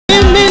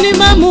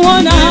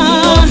nimemuona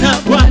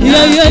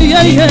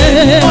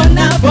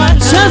Bwana.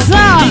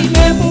 Cheza.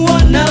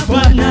 Nimemuona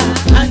Bwana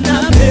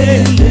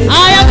anapendeza.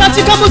 Aya,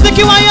 katika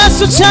muziki wa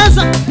Yesu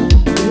cheza.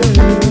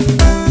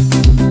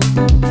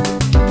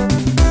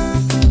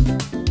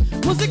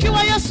 Muziki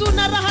wa Yesu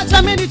na raha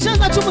jameni,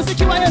 cheza tu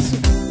muziki wa Yesu.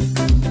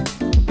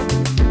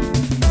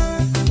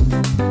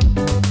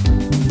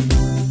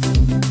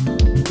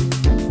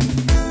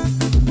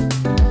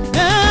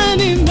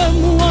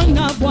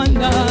 Nimemuona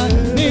Bwana,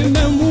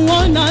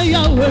 nimemuona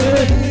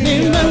Yahweh,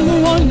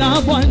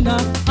 nimemuona Bwana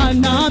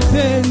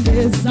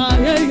anapendeza.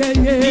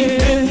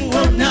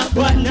 Nimemuona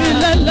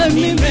Bwana,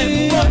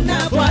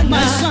 nimemuona Bwana,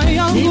 maisha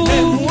yangu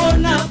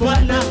nimemuona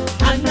Bwana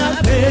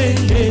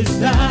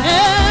anapendeza.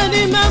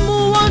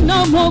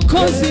 Nimemuona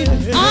Mwokozi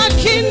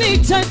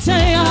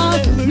akinitetea,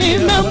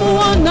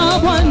 nimemuona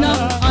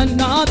Bwana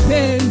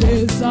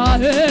anapendeza.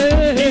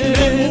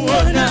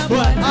 Nimemuona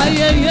Bwana,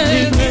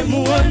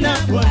 nimemuona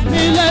Bwana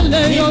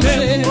milele yote,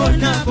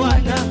 nimemuona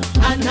Bwana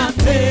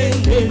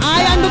anapendeza.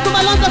 Aya, ndugu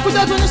Malonza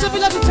kuja tuonyeshe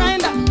vile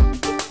tutaenda.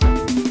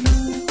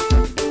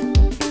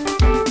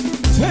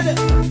 Twende.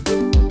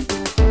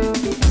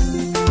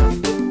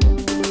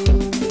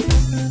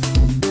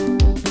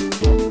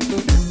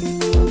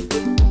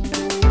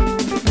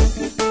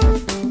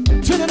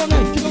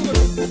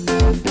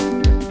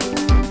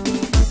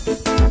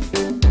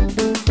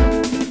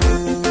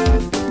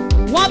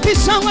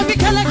 Shangwe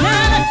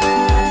vikelekele.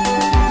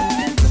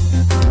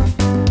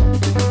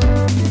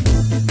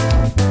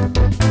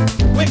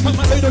 Weka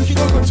madoido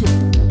kidogo tu.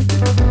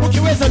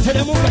 Ukiweza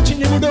teremuka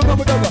chini mdogo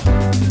mdogo.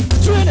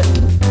 Twende.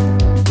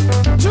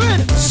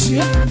 Twende.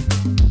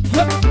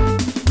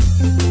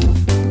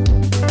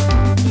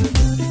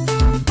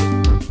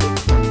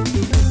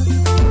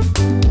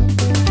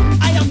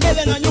 Aya,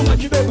 mbele na nyuma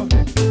kidogo.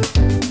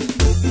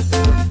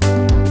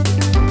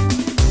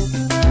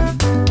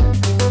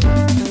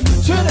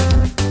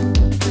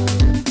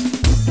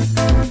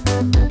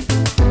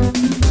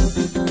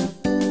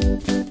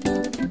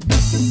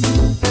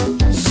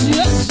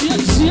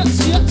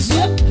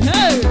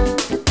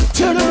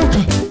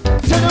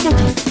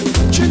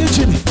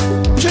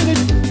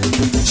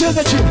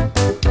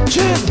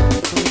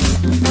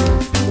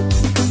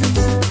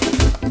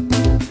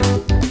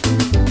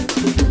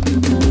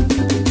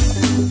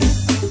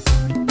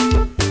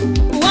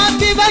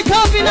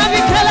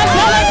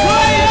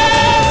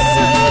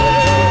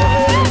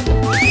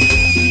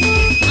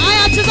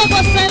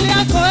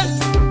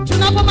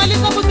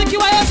 Tunapomaliza muziki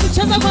wa Yesu,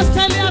 cheza kwa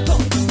style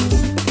yako.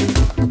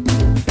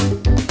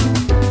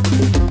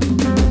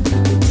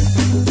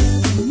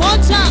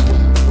 Moja,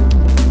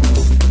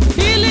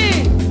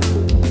 pili,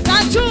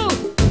 tatu.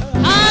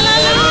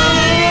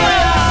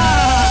 Hallelujah!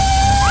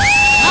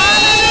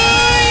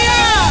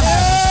 Hallelujah!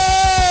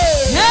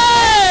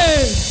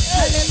 Hey!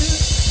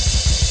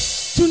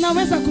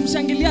 Tunaweza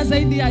kumshangilia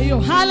zaidi ya hiyo.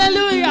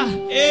 Hallelujah!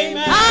 Amen.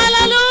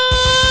 Hallelujah!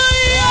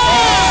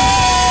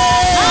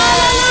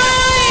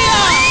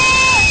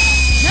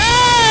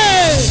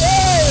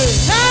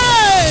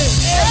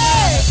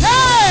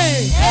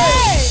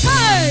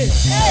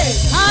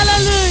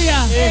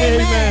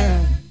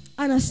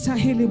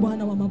 Anastahili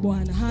Bwana wa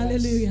mabwana.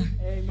 Hallelujah.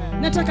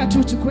 Amen. Nataka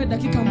tu tuchukue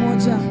dakika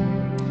moja.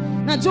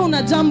 Najua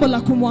una jambo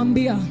la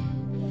kumwambia.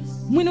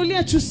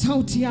 Mwinulie tu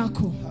sauti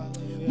yako.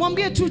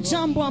 Mwambie tu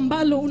jambo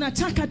ambalo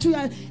unataka tu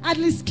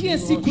alisikie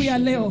siku ya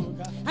leo.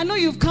 I know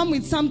you've come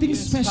with something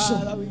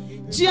special.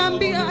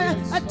 Jiambie,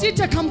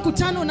 atite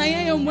kamkutano na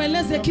yeye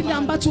umweleze kile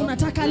ambacho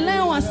unataka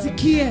leo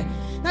asikie.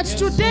 That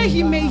today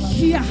he may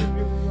hear.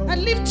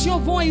 And lift your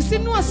voice.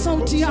 Inua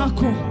sauti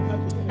yako.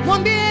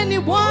 Mwambie ni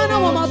Bwana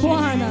wa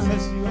mabwana.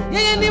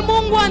 Yeye ni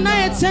Mungu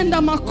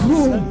anayetenda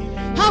makuu.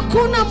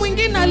 Hakuna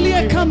mwingine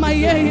aliye kama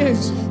yeye.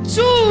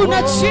 Juu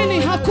na chini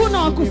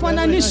hakuna wa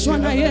kufananishwa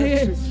na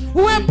yeye.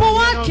 Uwepo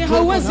wake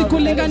hauwezi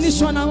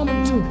kulinganishwa na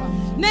mtu.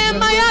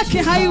 Neema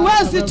yake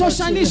haiwezi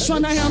toshanishwa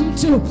na ya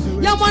mtu.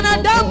 Ya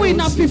mwanadamu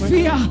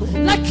inafifia,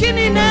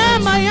 lakini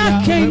neema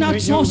yake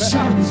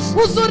inatosha.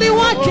 Uzuri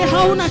wake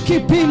hauna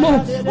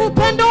kipimo.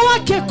 Upendo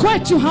wake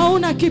kwetu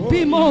hauna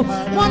kipimo.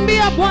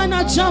 Mwambie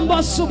Bwana jambo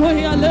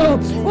asubuhi ya leo.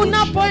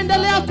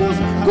 Unapoendelea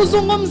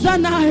kuzungumza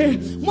naye,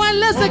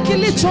 mweleze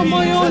kilicho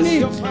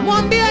moyoni.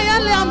 Mwambie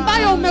yale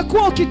ambayo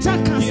umekuwa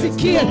ukitaka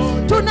asikie.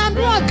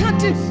 Tunaambiwa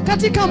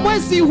katika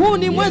mwezi huu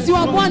ni mwezi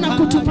wa Bwana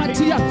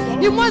kutupatia.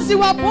 Ni mwezi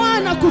wa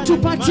Bwana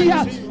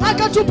kutupatia.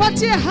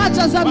 Akatupatia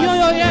haja za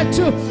mioyo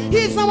yetu.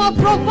 He's our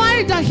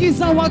provider,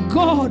 he's our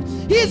God.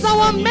 He's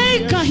our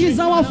maker, he's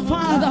our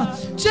Father.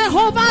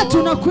 Jehova,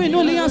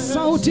 tunakuinulia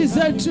sauti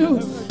zetu.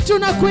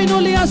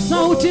 Tunakuinulia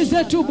sauti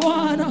zetu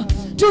Bwana.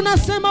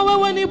 Tunasema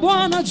wewe ni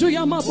Bwana juu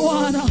ya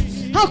mabwana.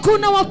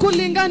 Hakuna wa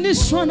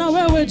kulinganishwa na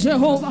wewe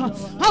Jehova.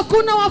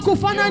 Hakuna wa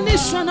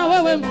kufananishwa na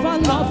wewe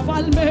mfalme wa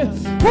falme.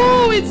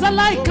 Who is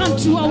like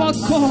unto our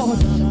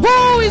God?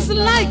 Who is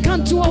like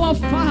unto our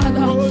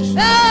Father?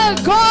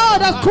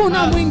 God,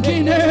 hakuna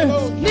mwingine.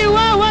 Ni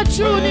wewe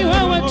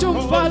tu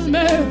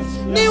mfalme.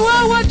 Ni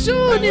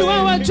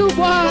wewe tu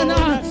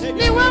Bwana.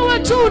 Ni wewe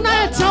tu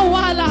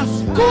unayetawala.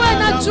 Kuwe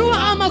na jua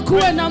ama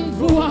kuwe na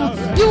mvua.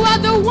 You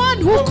are the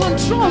one who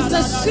controls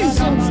the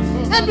seasons.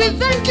 And we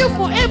thank you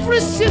for every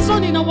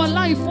season in our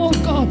life, oh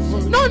God.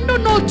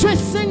 No,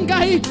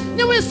 twesengai.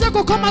 Niweze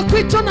kukoma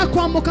kwito na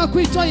kuamuka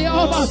kwito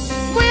Yehova.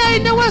 Mwe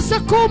niweze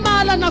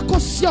kumala na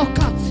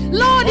kosioka.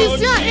 Lord, is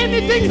there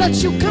anything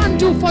that you can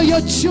do for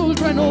your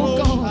children, oh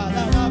God?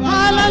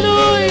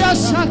 Hallelujah.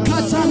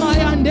 Shakatama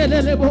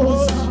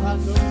yandelelebosa.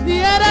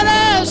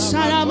 Yerele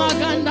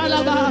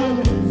sharamagandalaba.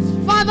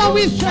 Father,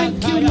 we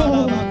thank you,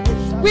 Lord.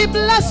 We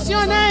bless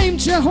your name,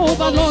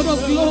 Jehovah, Lord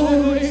of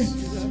glory.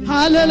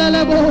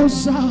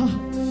 Hallelujah.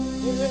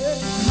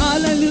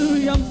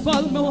 Hallelujah,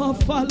 mfalme wa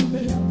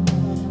falme.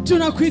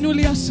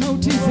 Tunakuinulia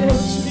sauti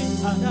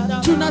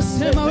zetu.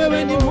 Tunasema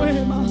wewe ni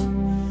mwema.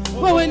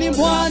 Wewe ni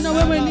Bwana,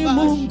 wewe ni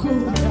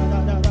Mungu.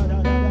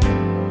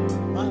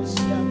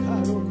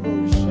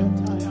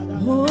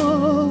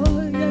 Oh,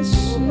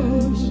 Yesu.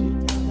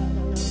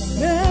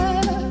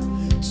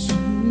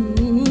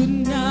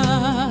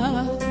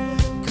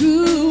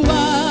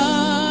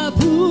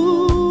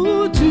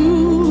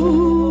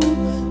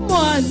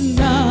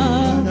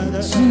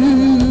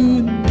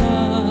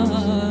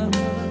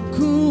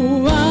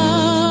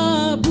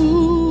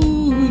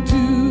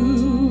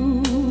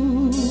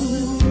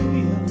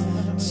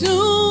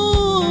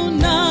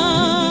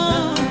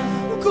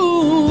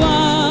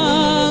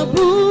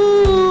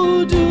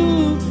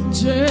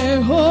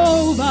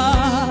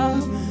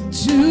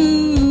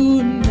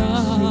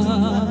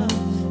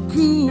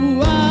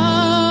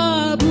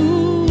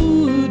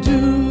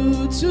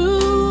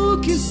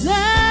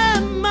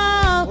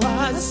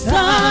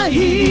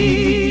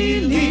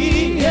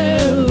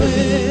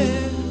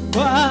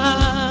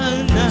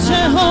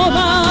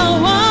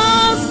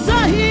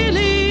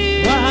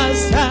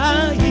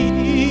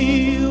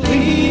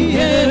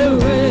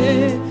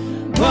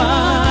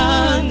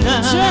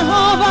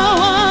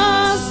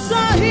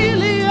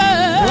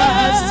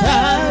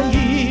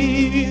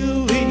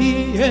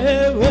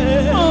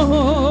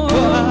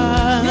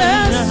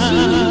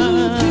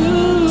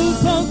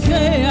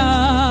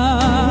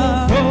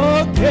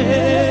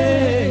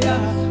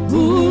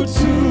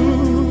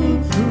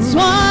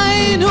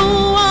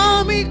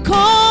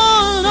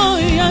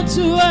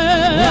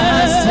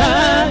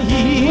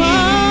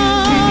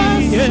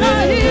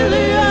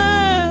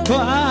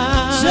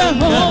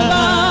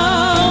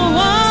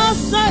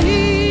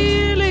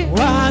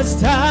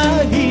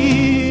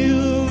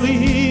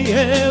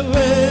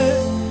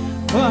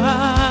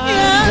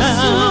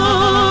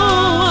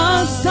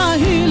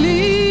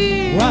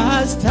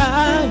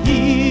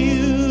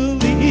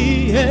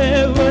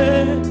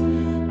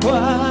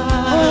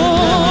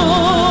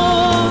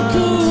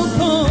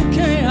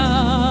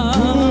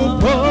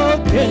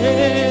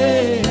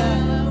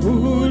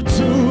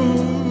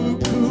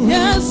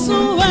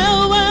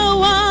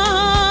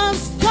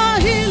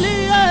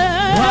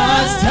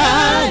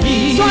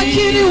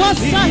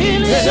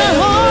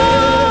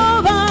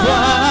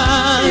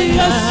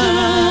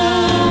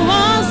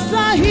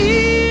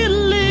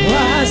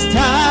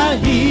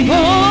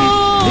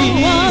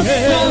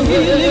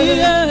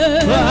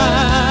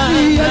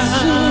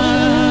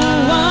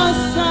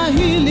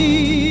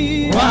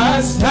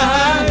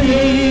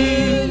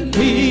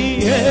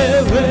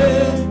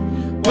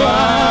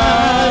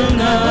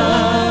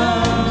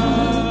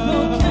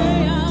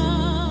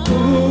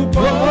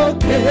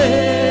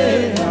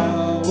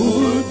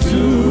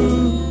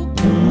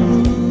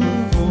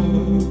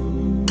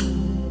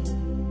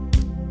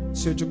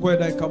 Chukua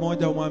dakika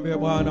moja umwambie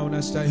Bwana,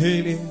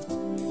 unastahili.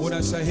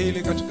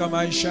 Unastahili katika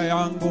maisha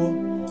yangu.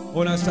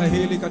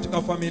 Unastahili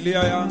katika familia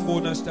yangu.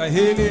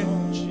 Unastahili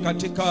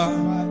katika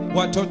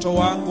watoto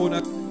wangu.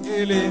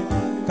 Unastahili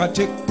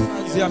katika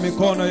kazi ya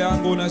mikono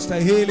yangu.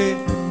 Unastahili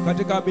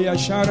katika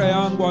biashara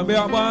yangu.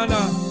 Ambia Bwana,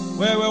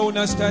 wewe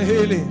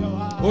unastahili.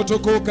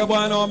 Utukuke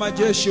Bwana wa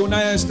majeshi,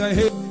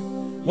 unayestahili.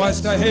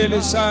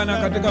 Wastahili sana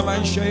katika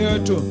maisha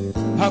yetu.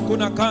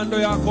 Hakuna kando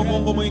yako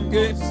Mungu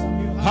mwingine.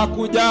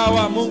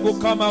 Hakujawa Mungu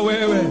kama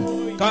wewe.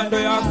 Kando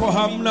yako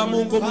hamna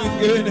Mungu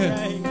mwingine.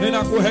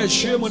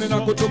 Ninakuheshimu,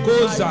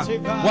 ninakutukuza.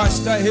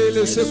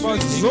 Wastahili sifa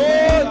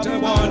zote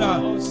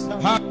Bwana.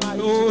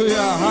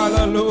 Haleluya,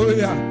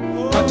 haleluya.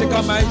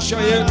 Katika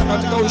maisha yetu,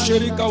 katika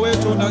ushirika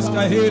wetu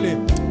unastahili.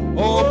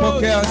 Oh,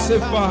 pokea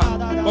sifa,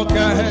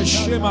 pokea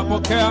heshima,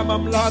 pokea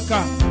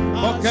mamlaka,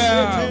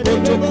 pokea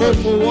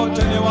utukufu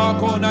wote ni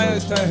wako,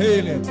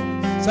 unayestahili.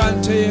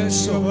 Asante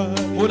Yesu.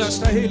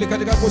 Unastahili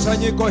katika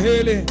kusanyiko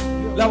hili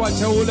la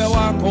wateule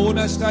wako.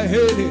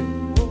 Unastahili.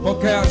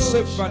 Pokea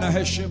sifa na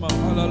heshima.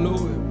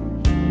 Haleluya.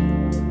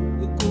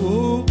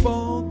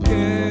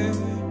 Kupokea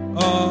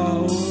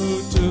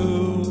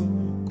utukufu.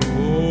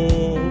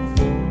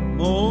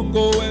 Mungu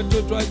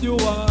wetu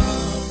twajua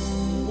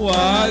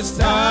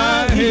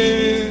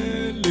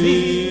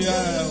wastahili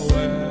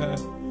ewe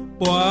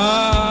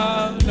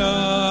Bwana.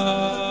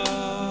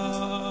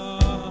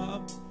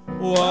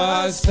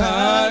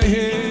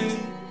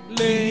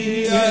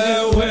 Wastahili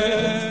ewe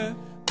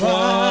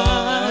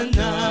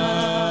Bwana.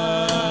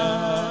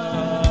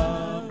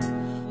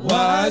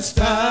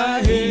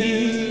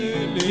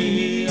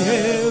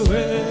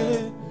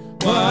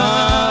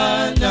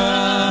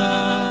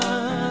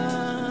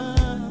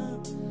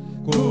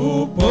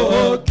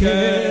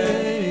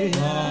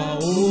 pokea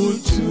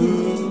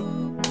utukufu.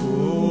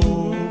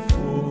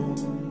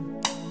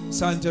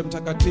 Asante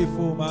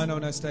Mtakatifu, maana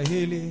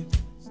unastahili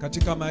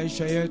katika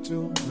maisha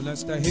yetu,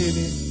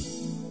 unastahili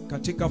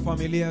katika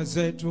familia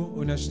zetu,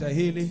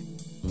 unastahili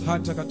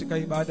hata katika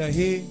ibada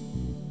hii.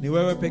 Ni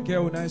wewe pekee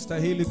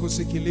unayestahili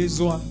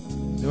kusikilizwa,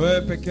 ni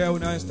wewe pekee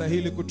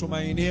unayestahili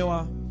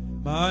kutumainiwa,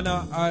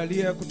 maana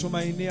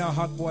aliyekutumainia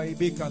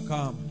hakuaibika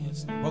kamwe.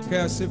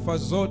 Pokea sifa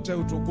zote,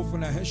 utukufu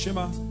na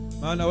heshima,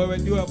 maana wewe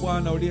ndiwe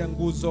Bwana uliye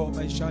nguzo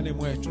maishani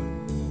mwetu.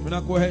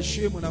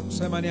 Tunakuheshimu na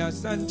kusema ni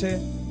asante.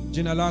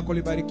 Jina lako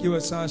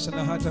libarikiwe sasa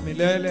na hata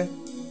milele.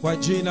 Kwa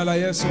jina la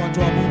Yesu watu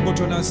wa Mungu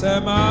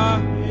tunasema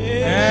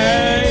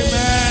amen.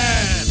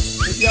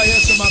 Pigia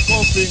Yesu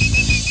makofi.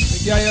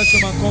 Pigia Yesu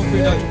makofi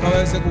na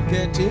tukaweze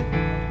kuketi.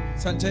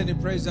 Asanteni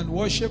praise and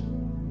worship.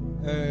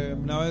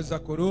 Mnaweza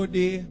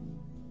kurudi.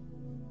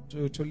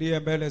 Tutulie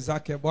mbele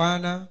zake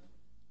Bwana.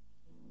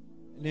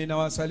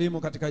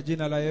 Ninawasalimu katika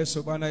jina la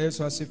Yesu. Bwana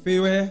Yesu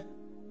asifiwe.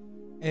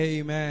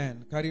 Amen.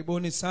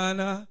 Karibuni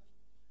sana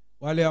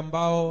wale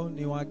ambao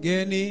ni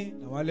wageni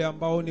na wale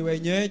ambao ni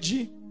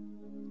wenyeji,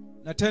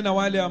 na tena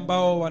wale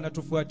ambao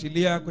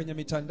wanatufuatilia kwenye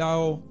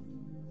mitandao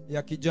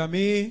ya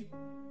kijamii.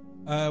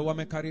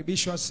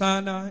 Wamekaribishwa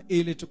sana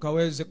ili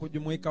tukaweze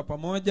kujumuika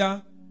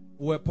pamoja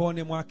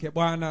uweponi mwake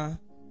Bwana,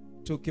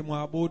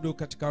 tukimwabudu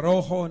katika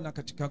roho na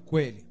katika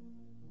kweli.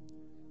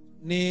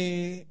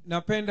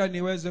 Napenda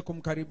niweze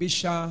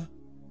kumkaribisha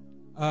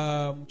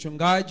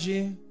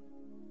mchungaji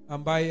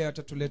ambaye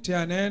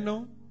atatuletea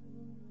neno,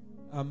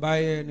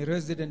 ambaye ni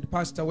resident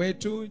pastor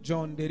wetu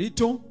John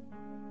Ndiritu.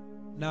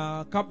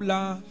 Na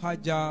kabla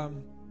haja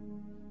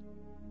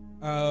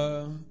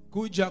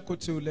kuja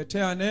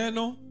kutuletea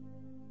neno,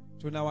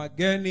 tuna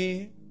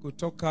wageni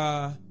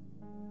kutoka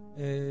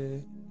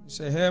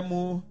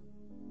sehemu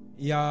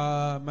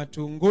ya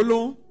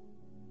Matungulu,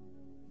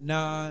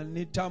 na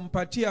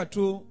nitampatia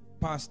tu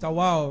pastor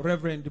wao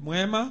Reverend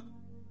Mwema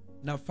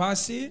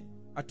nafasi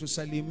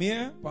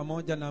atusalimie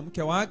pamoja na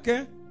mke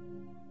wake,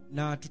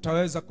 na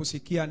tutaweza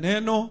kusikia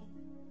neno.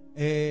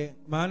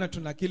 Maana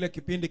tuna kile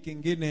kipindi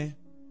kingine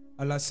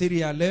alasiri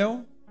ya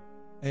leo.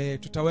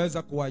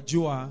 Tutaweza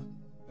kuwajua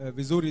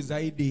vizuri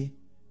zaidi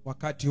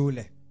wakati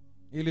ule,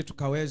 ili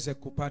tukaweze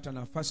kupata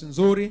nafasi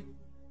nzuri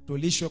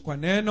tulishwe kwa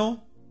neno,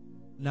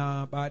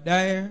 na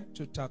baadaye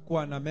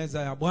tutakuwa na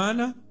meza ya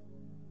Bwana.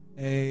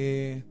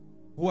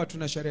 Huwa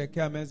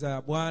tunasherehekea meza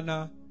ya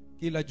Bwana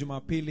kila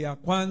Jumapili ya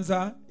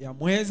kwanza ya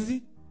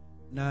mwezi,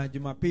 na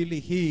Jumapili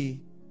hii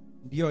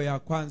ndiyo ya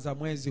kwanza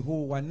mwezi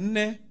huu wa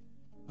 4,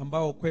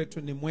 ambao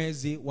kwetu ni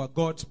mwezi wa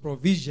God's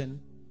provision,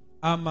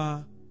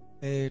 ama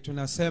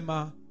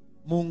tunasema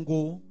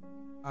Mungu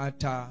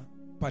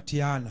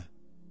atapatiana.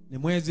 Ni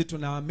mwezi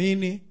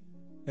tunaamini.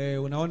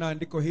 Unaona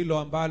andiko hilo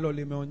ambalo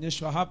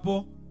limeonyeshwa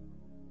hapo,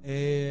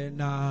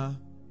 na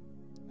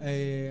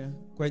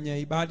kwenye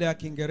ibada ya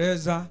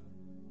Kiingereza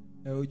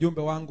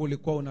ujumbe wangu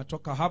ulikuwa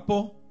unatoka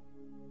hapo.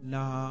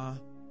 Na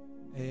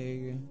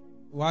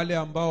wale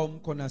ambao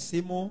mko na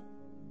simu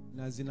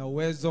na zina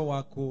uwezo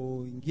wa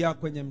kuingia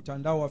kwenye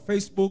mtandao wa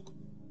Facebook,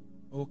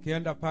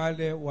 ukienda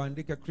pale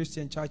uandike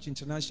Christian Church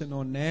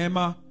International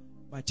Neema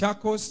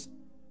Machakos,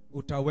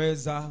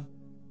 utaweza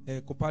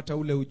kupata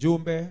ule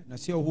ujumbe. Na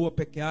sio huo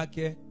peke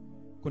yake,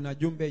 kuna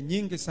jumbe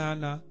nyingi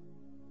sana,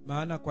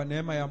 maana kwa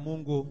neema ya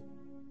Mungu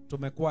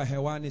tumekuwa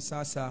hewani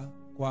sasa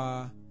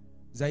kwa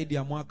zaidi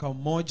ya mwaka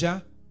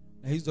mmoja,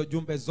 na hizo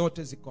jumbe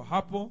zote ziko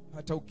hapo.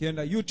 Hata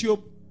ukienda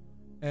YouTube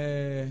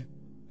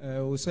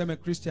useme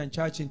Christian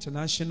Church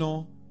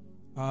International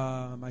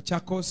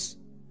Machakos,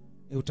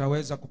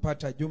 utaweza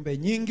kupata jumbe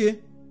nyingi,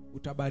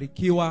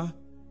 utabarikiwa.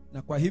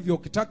 Na kwa hivyo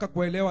ukitaka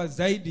kuelewa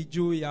zaidi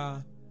juu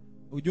ya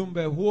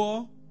ujumbe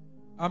huo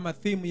ama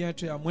theme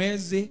yetu ya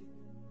mwezi,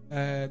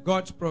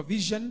 God's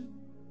provision,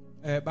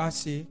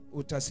 basi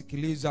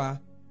utasikiliza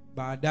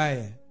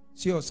baadaye,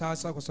 sio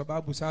sasa, kwa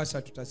sababu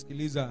sasa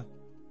tutasikiliza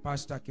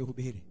pastor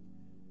akihubiri.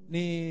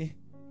 Ni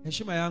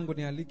heshima yangu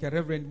nialike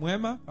Reverend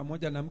Mwema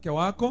pamoja na mke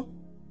wako,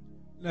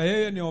 na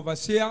yeye ni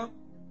overseer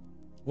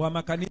wa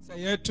makanisa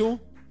yetu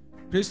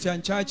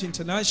Christian Church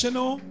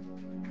International.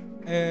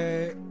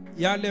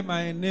 Yale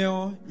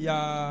maeneo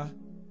ya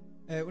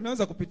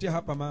unaweza kupitia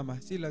hapa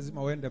mama, si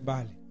lazima uende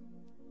mbali.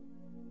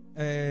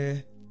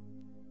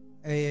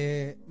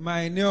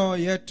 Maeneo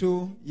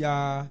yetu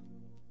ya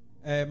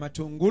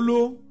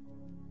Matungulu,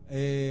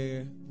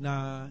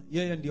 na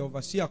yeye ndiye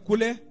overseer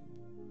kule,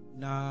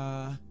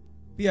 na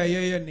pia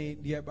yeye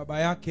ndiye baba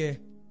yake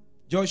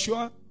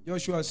Joshua.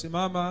 Joshua,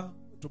 simama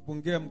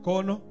tupungie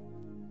mkono.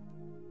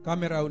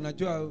 Kamera,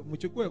 unajua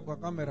mchukue kwa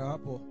kamera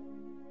hapo,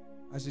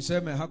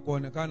 asiseme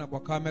hakuonekana kwa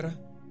kamera.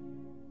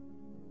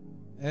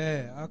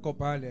 Ako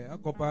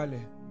pale.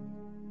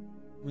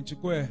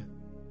 Mchukue.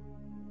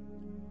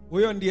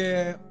 Huyo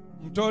ndiye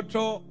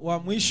mtoto wa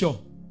mwisho,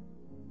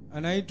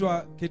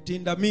 anaitwa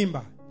kitinda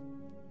mimba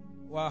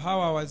wa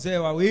hawa wazee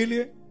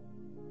wawili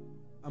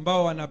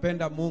ambao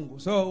wanapenda Mungu.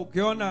 So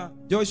ukiona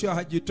Joshua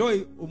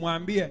hajitoi,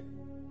 umwambie.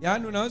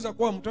 Yaani unaweza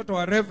kuwa mtoto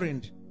wa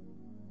reverend,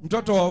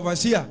 mtoto wa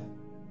overseer,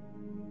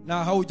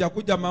 na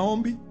haujakuja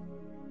maombi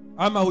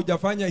ama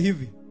hujafanya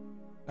hivi,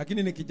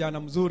 lakini ni kijana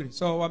mzuri.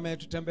 So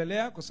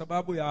wametutembelea kwa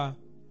sababu ya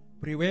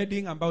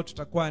pre-wedding ambao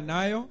tutakuwa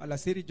nayo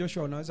alasiri.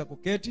 Joshua, unaweza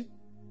kuketi.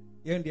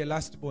 Yeye ndiye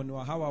last born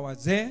wa hawa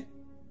wazee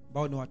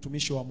ambao ni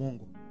watumishi wa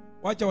Mungu.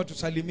 Wacha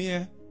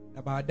watusalimie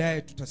na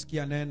baadaye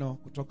tutasikia neno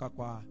kutoka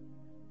kwa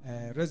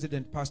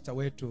resident pastor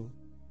wetu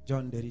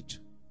John Ndiritu.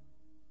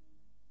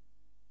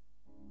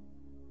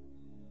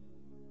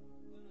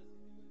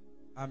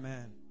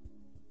 Amen.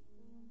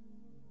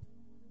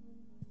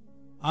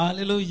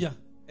 Hallelujah.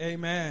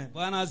 Amen.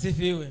 Bwana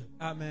asifiwe.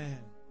 Amen.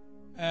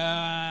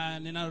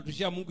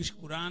 Ninarudishia Mungu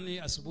shukrani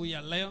asubuhi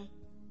ya leo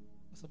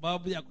kwa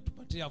sababu ya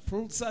kutupatia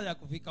fursa ya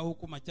kufika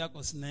huku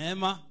Machakos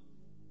Neema.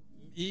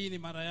 Hii ni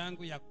mara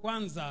yangu ya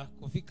kwanza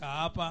kufika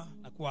hapa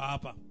na kuwa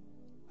hapa.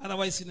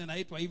 Otherwise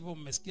ninaitwa hivyo,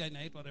 mmesikia,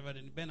 inaitwa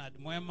Reverend Bernard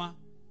Mwema,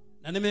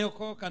 na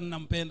nimeokoka.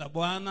 Ninampenda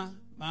Bwana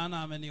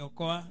maana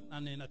ameniokoa, na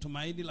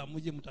ninatumaini la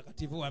mji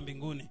mtakatifu wa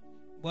mbinguni.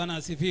 Bwana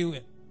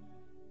asifiwe.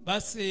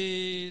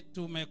 Basi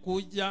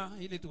tumekuja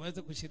ili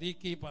tuweze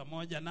kushiriki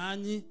pamoja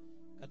nanyi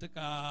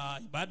katika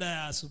ibada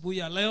ya asubuhi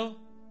ya leo,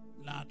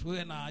 na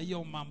tuwe na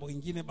hiyo mambo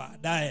ingine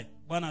baadaye.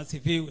 Bwana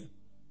asifiwe.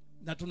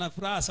 Na tuna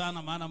furaha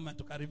sana maana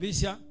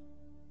mmetukaribisha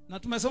na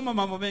tumesoma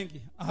mambo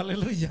mengi.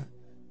 Hallelujah.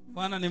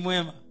 Bwana ni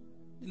mwema.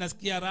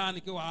 Ninasikia raha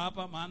nikiwa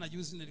hapa maana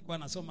juzi nilikuwa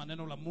nasoma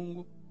neno la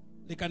Mungu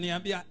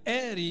likaniambia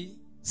heri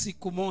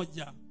siku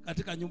moja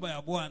katika nyumba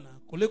ya Bwana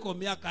kuliko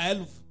miaka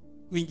 1000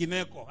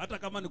 kwingineko, hata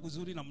kama ni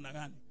kuzuri namna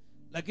gani,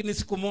 lakini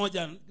siku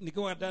moja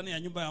nikiwa ndani ya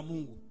nyumba ya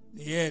Mungu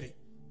ni heri.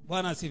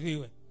 Bwana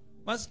asifiwe.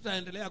 Basi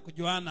tutaendelea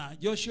kujuana.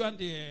 Joshua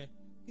ndiye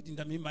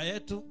kitinda mimba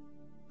yetu,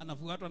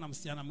 anafuatwa na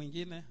msichana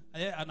mwingine.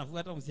 Yeye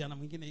anafuata msichana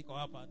mwingine iko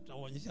hapa,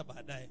 tutaonyesha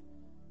baadaye.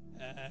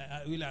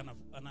 Yule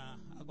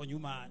ako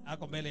nyuma,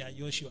 ako mbele ya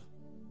Joshua.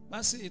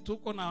 Basi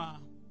tuko na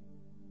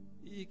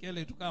hii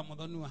kele tukaa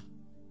modonua.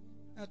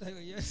 Hata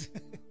hiyo yes.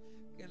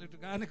 Kele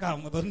tukane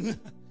kama modonua.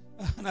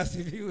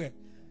 Anasifiwe.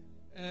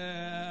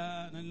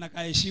 Na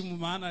nakaheshimu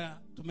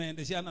maana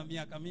tumeendeshana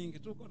miaka mingi.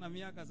 Tuko na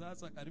miaka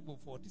sasa karibu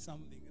 40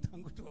 something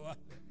tangu tuoane.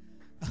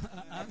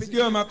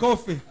 Apigiwe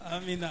makofi.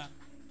 Amina.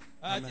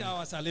 Acha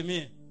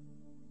wasalimie.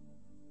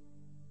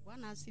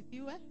 Bwana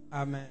asifiwe.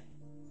 Amen.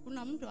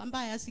 Kuna mtu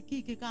ambaye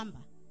asikii Kikamba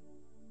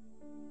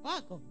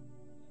wako?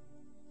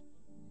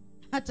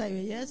 Hata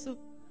iwe Yesu,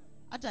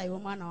 hata iwe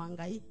mwana wa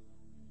Ngai.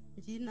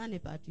 Jina ni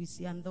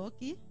Patricia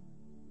Ndoki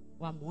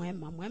wa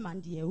Mwema. Mwema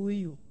ndiye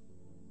huyu.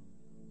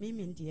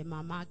 Mimi ndiye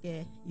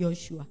mamake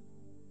Joshua.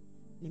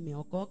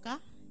 Nimeokoka.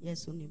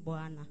 Yesu ni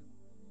Bwana.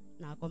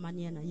 Na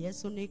akomanie na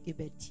Yesu ni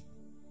kibeti.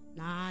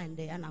 Na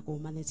aende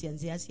anakumanesia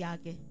njia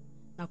yake.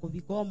 Na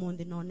kubiko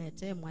mundi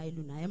nonete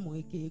mwailu na emo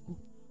ikiku.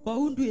 Kwa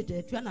undu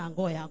itetwa na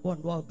ngoya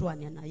kondwa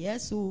utwania na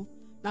Yesu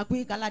na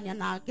kuikalania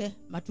nake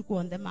matuko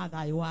onde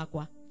mathayo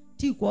wakwa.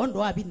 Ti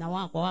kuondwa abina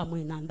wakwa wa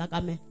mwina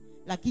ndakame,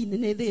 lakini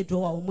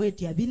nithitwo wa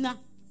umweti abina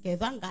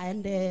ketha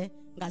ngaende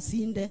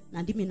ngasinde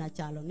na ndimi na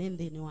chalo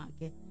nthini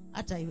wake.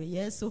 Hata iwe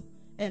Yesu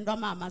endwa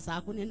mama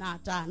saku ni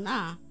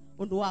natana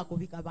undu wa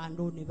kubika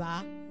banduni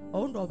ba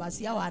ondo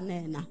basia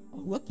wanena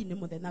ogwo kini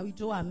muthenya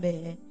witu wa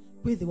mbere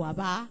kwithiwa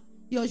ba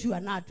Joshua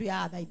natu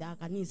ya thaitha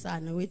kanisa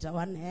ni wita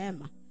wa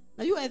Neema.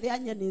 Na yu ethe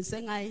anye ni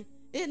sengai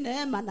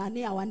Neema na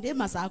ni awande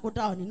masaku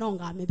taoni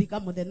nonga amebika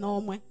muthenya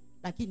omwe,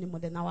 lakini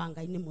muthenya wa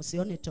Ngai ni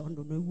musio ni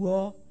tondu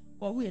niguo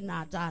kwa wi na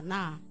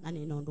atana na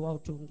ni nondu wa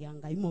utungia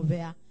Ngai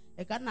muvea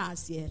ekana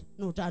asie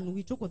no tanu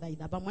witu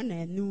kuthaitha pamwe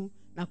nenu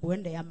na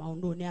kuendea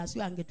maundu ni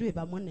acio angitwi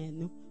pamwe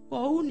nenu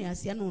kwa uni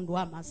asia nondu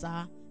wa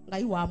masa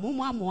Ngai wa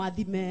mumwa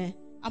mwathime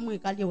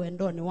amwikalie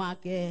wendoni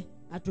wake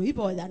na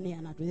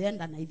tuipothania na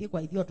tuyenda na ithi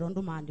kwa ithio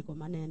tondu maandiko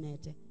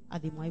manenete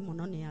athimwa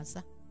imuno ni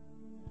asa.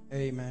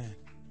 Amen.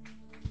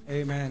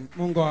 Amen.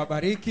 Mungu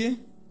awabariki.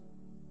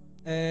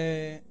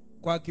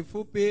 Kwa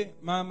kifupi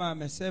mama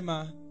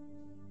amesema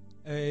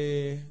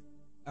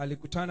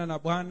alikutana na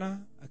Bwana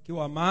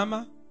akiwa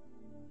mama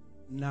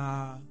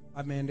na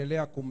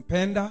ameendelea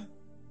kumpenda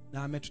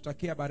na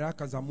ametutakia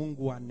baraka za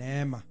Mungu wa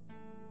neema,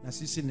 na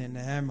sisi ni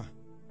neema.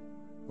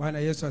 Bwana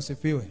Yesu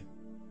asifiwe.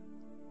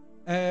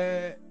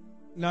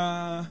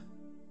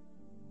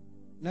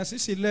 Na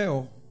sisi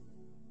leo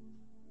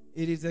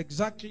it is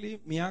exactly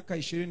miaka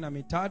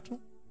 23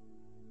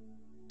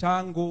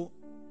 tangu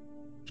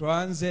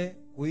tuanze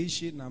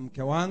kuishi na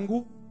mke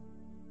wangu,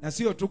 na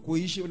sio tu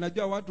kuishi.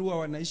 Unajua watu huwa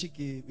wanaishi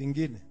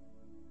kivingine.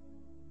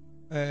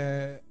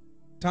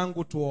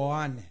 Tangu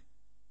tuoane.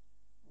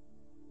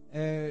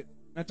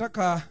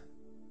 Nataka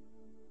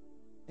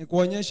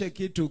nikuonyeshe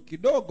kitu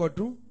kidogo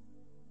tu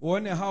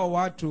uone hao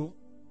watu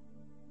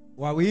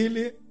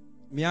wawili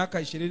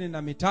miaka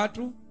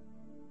 23,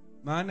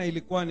 maana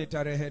ilikuwa ni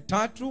tarehe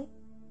 3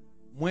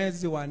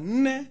 mwezi wa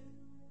 4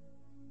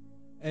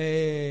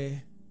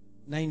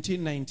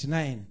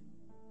 1999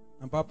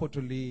 ambapo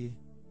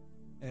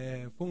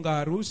tulifunga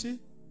harusi.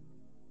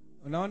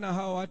 Unaona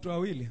hao watu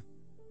wawili,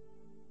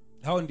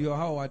 hao ndio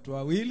hao watu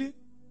wawili.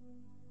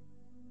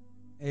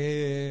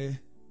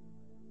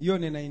 Hiyo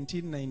ni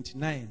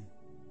 1999.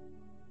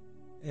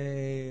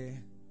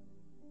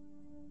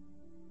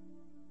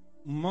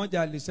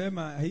 mmoja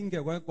alisema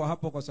hingewekwa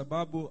hapo kwa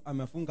sababu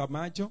amefunga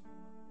macho,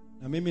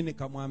 na mimi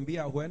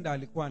nikamwambia huenda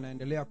alikuwa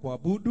anaendelea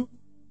kuabudu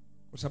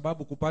kwa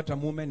sababu kupata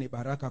mume ni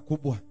baraka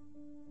kubwa.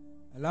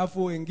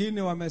 Alafu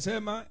wengine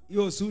wamesema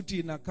hiyo suti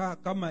inakaa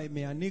kama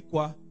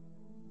imeanikwa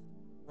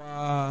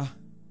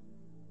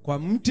kwa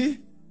mti.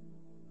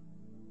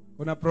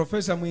 Kuna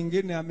profesa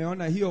mwingine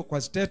ameona hiyo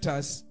kwa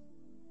status,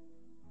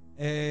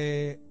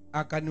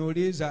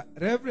 akaniuliza,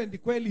 Reverend,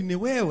 kweli ni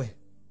wewe?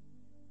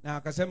 Na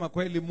akasema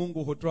kweli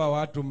Mungu hutoa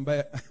watu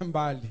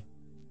mbali.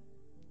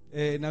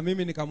 Na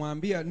mimi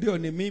nikamwambia ndio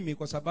ni mimi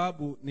kwa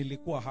sababu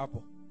nilikuwa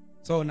hapo.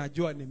 So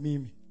najua ni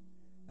mimi.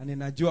 Na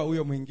ninajua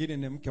huyo mwingine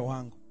ni mke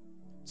wangu.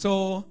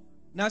 So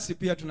nasi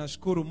pia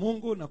tunashukuru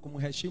Mungu na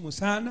kumheshimu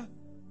sana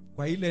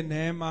kwa ile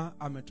neema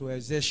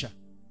ametuwezesha.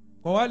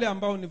 Kwa wale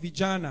ambao ni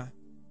vijana,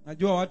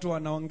 najua watu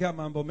wanaongea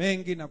mambo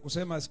mengi na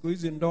kusema siku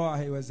hizi ndoa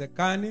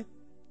haiwezekani.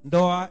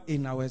 Ndoa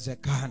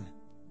inawezekana.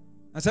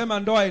 Nasema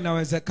ndoa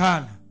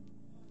inawezekana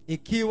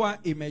ikiwa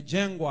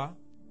imejengwa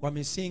kwa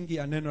misingi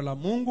ya neno la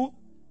Mungu,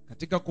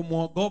 katika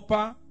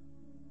kumwogopa,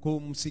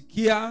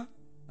 kumsikia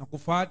na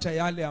kufuata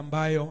yale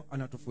ambayo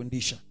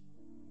anatufundisha.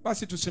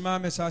 Basi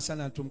tusimame sasa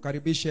na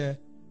tumkaribishe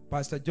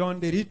Pastor John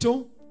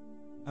Ndiritu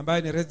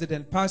ambaye ni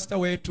resident pastor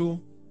wetu,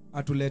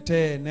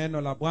 atuletee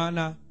neno la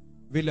Bwana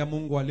vile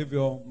Mungu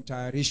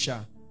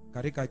alivyomtayarisha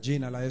katika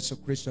jina la Yesu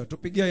Kristo.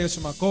 Tupigie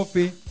Yesu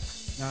makofi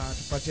na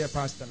tupatie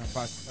pastor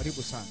nafasi.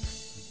 Karibu sana.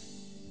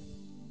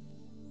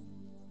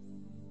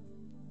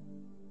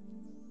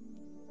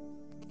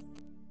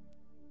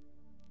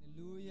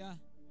 Haleluya.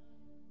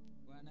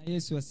 Bwana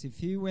Yesu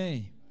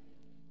asifiwe.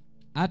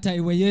 Hata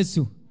iwe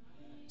Yesu,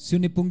 si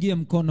unipungie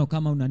mkono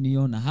kama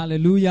unaniona.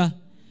 Haleluya.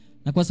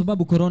 Na kwa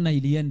sababu corona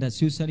ilienda,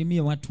 si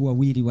usalimie watu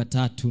wawili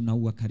watatu na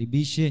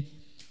uwakaribishe,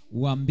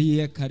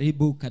 uambie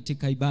karibu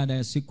katika ibada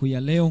ya siku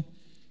ya leo,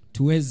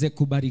 tuweze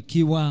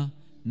kubarikiwa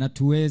na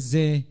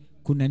tuweze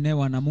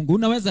kunenewa na Mungu.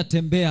 Unaweza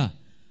tembea,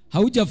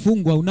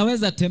 haujafungwa,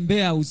 unaweza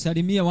tembea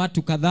usalimie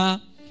watu kadhaa,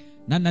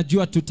 na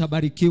najua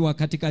tutabarikiwa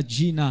katika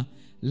jina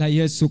la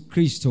Yesu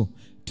Kristo.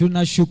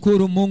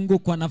 Tunashukuru Mungu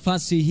kwa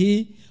nafasi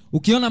hii.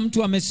 Ukiona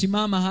mtu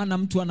amesimama hana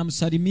mtu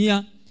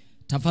anamsalimia,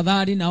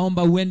 tafadhali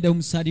naomba uende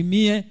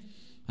umsalimie,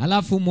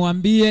 alafu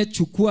muambie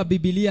chukua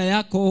Biblia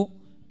yako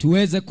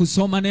tuweze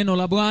kusoma neno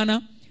la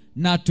Bwana,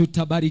 na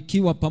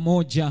tutabarikiwa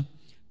pamoja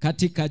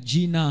katika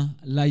jina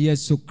la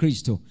Yesu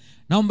Kristo.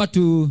 Naomba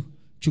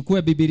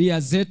tuchukue Biblia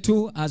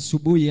zetu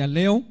asubuhi ya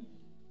leo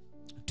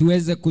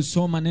tuweze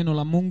kusoma neno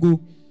la Mungu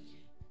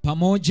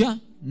pamoja,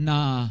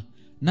 na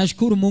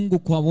nashukuru Mungu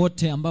kwa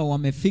wote ambao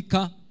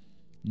wamefika.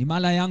 Ni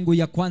mara yangu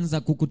ya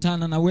kwanza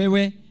kukutana na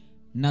wewe,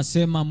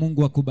 nasema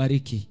Mungu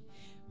akubariki.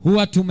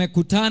 Huwa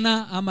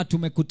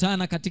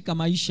tumekutana katika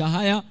maisha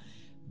haya,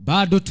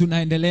 bado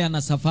tunaendelea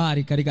na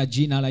safari katika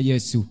jina la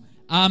Yesu.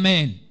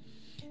 Amen.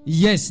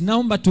 Yes,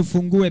 naomba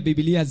tufungue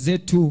Biblia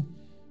zetu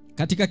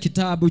katika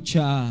kitabu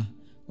cha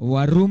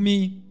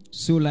Warumi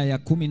sura ya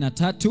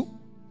 13,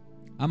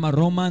 ama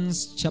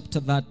Romans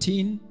chapter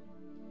 13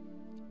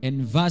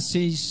 and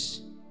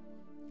verses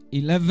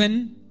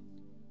 11.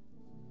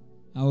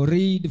 I'll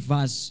read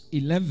verse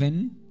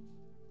 11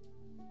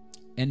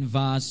 and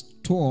verse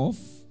 12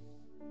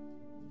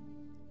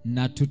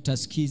 na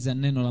tutasikiza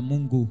neno la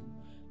Mungu.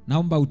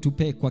 Naomba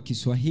utupe kwa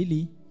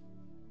Kiswahili.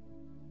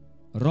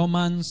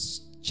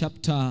 Romans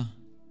chapter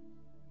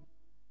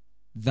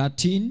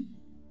 13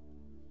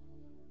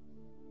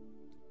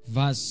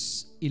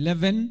 verse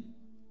 11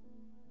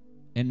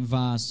 and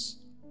verse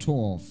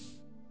 12.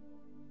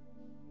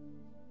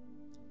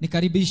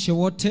 Nikaribishe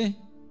wote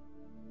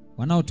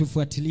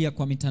wanaotufuatilia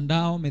kwa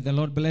mitandao. May the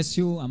Lord bless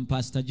you. I'm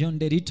Pastor John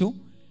Ndiritu.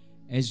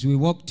 As we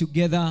walk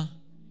together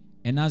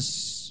and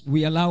as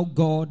we allow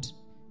God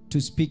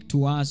to speak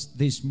to us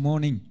this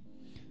morning,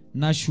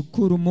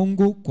 nashukuru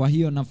Mungu kwa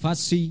hiyo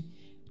nafasi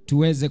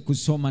tuweze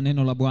kusoma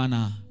neno la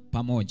Bwana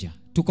pamoja.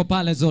 Tuko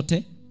pale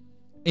zote?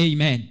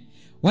 Amen.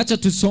 Wacha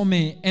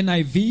tusome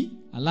NIV,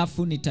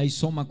 alafu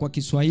nitaisoma kwa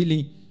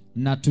Kiswahili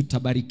na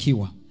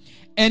tutabarikiwa.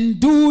 And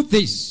do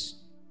this,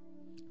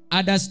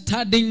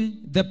 understanding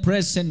the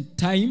present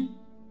time,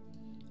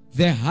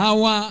 the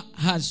hour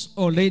has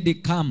already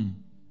come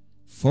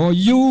for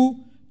you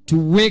to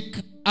wake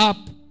up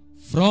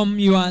from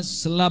your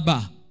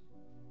slumber,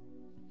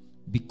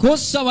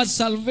 because our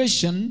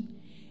salvation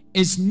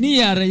is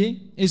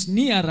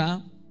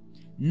nearer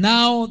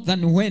now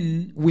than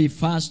when we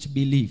first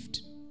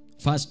believed.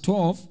 Verse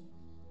 12.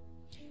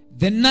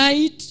 The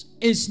night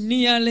is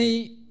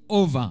nearly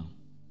over,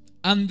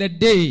 and the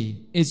day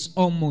is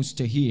almost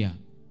here.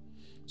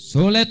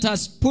 So let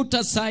us put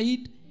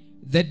aside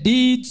the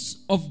deeds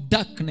of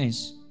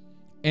darkness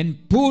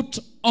and put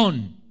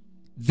on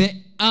the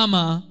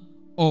armor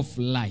of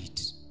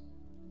light.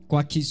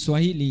 Kwa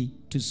Kiswahili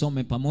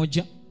tusome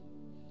pamoja.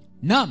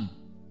 Naam,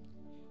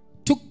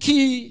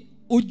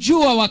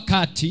 tukiujua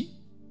wakati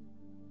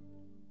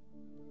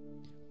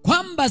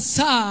kwamba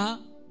saa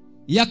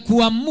ya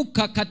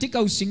kuamuka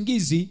katika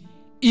usingizi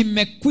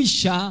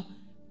imekwisha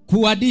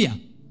kuwadia.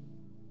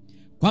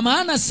 Kwa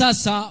maana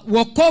sasa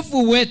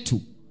wokovu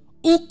wetu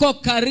uko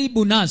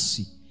karibu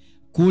nasi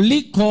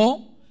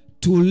kuliko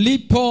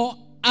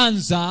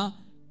tulipoanza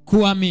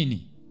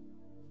kuamini.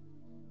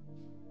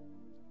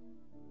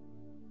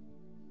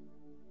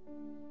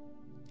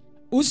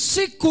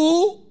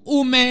 Usiku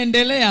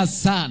umeendelea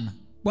sana.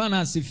 Bwana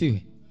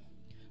asifiwe.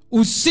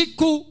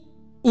 Usiku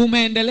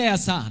umeendelea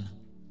sana.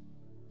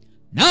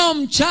 Nao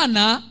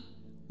mchana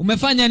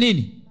umefanya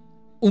nini?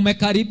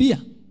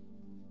 Umekaribia.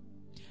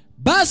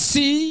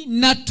 Basi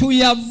na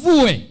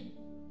tuyavue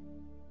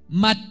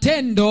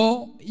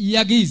matendo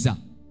ya giza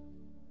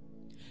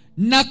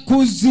na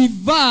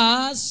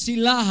kuzivaa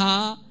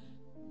silaha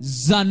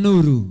za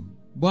nuru.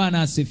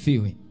 Bwana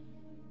asifiwe.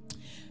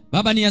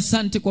 Baba, ni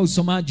asante kwa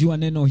usomaji wa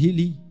neno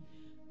hili.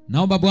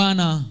 Naomba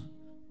Bwana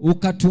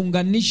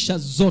ukatuunganisha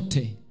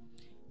zote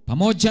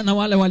pamoja na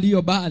wale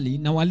walio mbali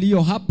na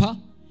walio hapa,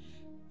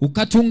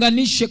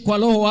 ukatuunganishe kwa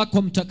Roho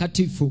wako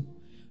Mtakatifu,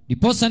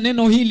 ndiposa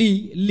neno hili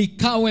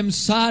likawe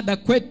msaada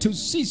kwetu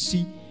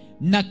sisi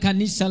na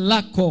kanisa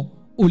lako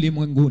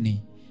ulimwenguni.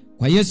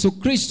 Kwa Yesu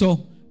Kristo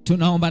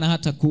tunaomba na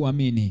hata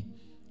kuamini.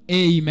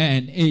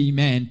 Amen,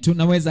 amen.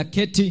 Tunaweza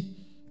keti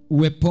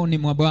uweponi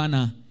mwa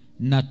Bwana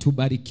na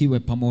tubarikiwe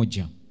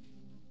pamoja.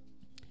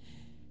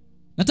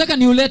 Nataka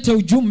niulete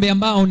ujumbe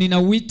ambao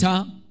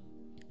ninauita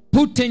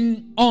putting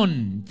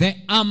on the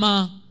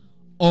armor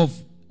of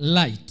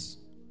light.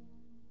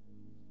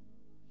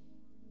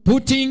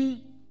 Putting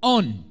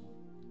on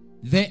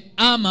the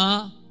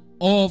armor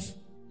of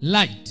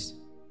light.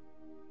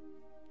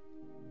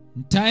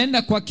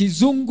 Nitaenda kwa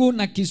Kizungu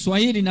na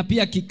Kiswahili na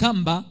pia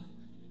Kikamba,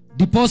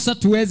 diposa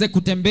tuweze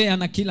kutembea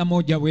na kila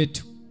moja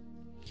wetu.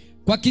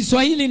 Kwa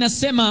Kiswahili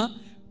nasema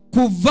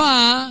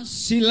kuvaa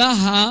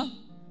silaha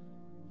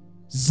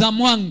za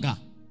mwanga.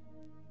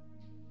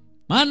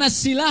 Maana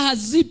silaha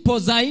zipo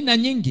za aina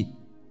nyingi.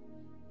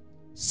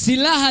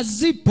 Silaha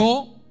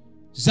zipo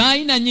za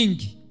aina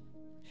nyingi.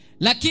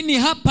 Lakini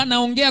hapa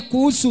naongea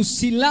kuhusu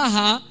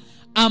silaha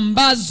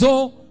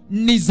ambazo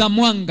ni za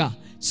mwanga.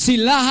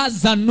 Silaha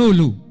za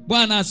nuru.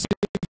 Bwana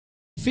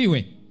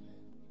asifiwe.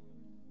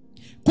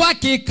 Kwa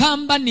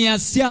Kikamba ni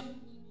asia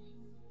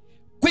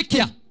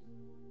kwikia.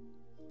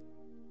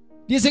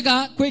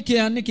 Diseka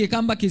kwikia ni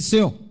Kikamba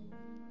kisio.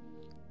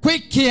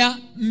 Kwikia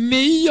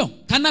meiyo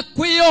kana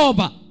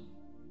kweyoba.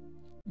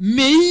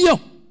 Meiyo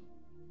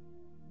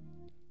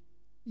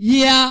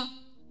ya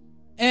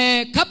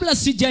kabla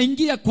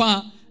sijaingia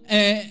kwa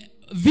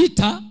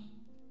vita,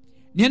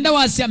 nienda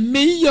wasia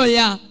meiyo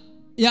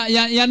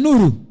ya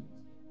nuru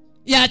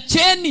ya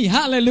cheni.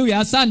 Haleluya,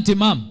 asante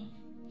mama.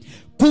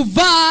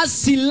 Kuvaa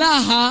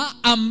silaha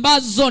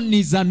ambazo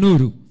ni za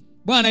nuru.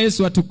 Bwana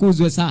Yesu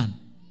atukuzwe sana.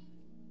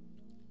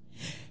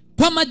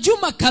 Kwa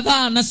majuma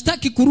kadhaa, na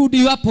sitaki kurudi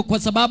hapo kwa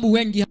sababu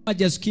wengi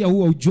hawajasikia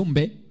huo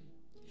ujumbe,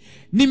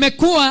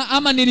 nimekuwa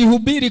ama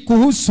nilihubiri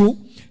kuhusu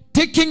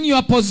taking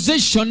your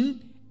position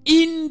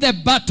in the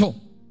battle,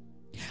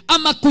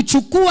 ama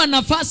kuchukua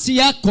nafasi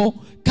yako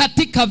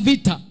katika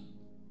vita.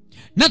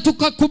 Na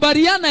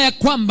tukakubaliana ya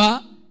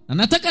kwamba, na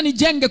nataka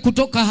nijenge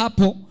kutoka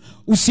hapo,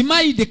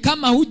 usimaide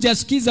kama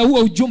hujasikiza huo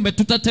ujumbe,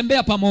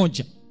 tutatembea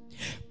pamoja,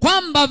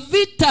 kwamba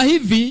vita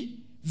hivi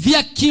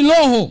vya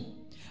kiroho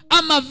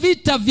ama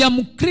vita vya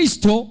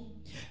Mkristo,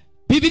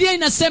 Biblia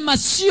inasema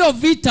sio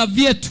vita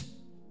vyetu.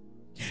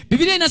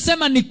 Biblia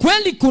inasema ni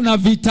kweli kuna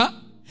vita,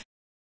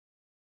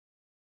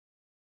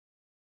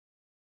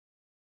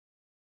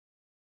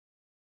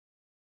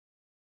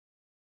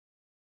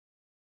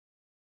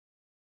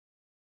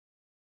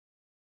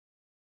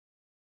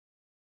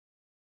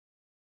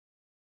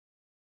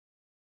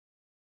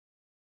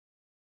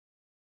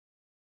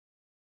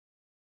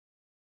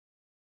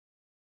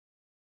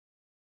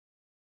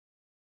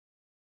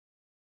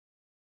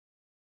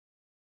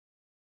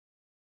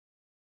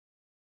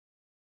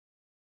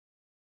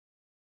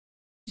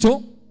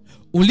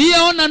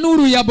 uliyeona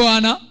nuru ya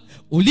Bwana,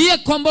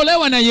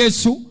 uliyekombolewa na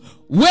Yesu,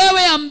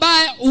 wewe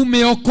ambaye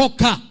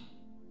umeokoka,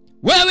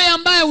 wewe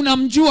ambaye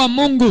unamjua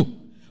Mungu,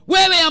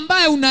 wewe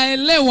ambaye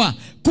unaelewa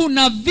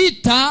kuna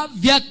vita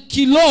vya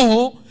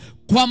kiroho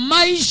kwa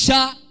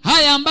maisha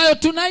haya ambayo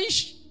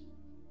tunaishi.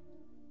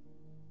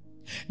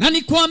 Na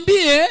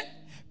nikwambie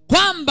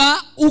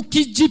kwamba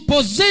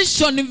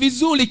ukijiposition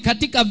vizuri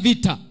katika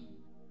vita,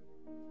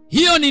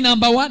 hiyo ni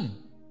number 1.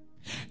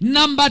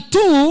 Number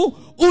 2,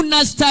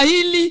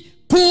 unastahili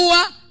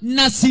kuwa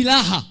na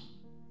silaha.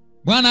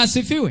 Bwana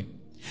asifiwe.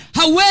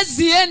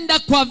 Hawezi enda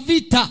kwa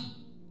vita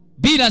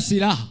bila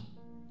silaha.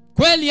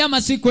 Kweli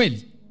ama si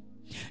kweli?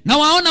 Na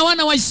waona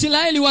wana wa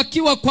Israeli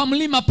wakiwa kwa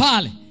mlima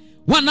pale,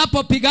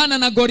 wanapopigana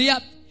na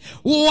Goliath,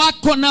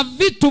 wako na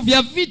vitu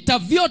vya vita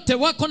vyote,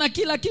 wako na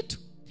kila kitu.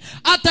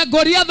 Hata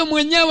Goliath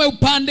mwenyewe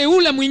upande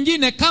ule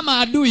mwingine kama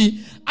adui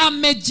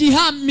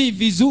amejihami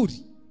vizuri.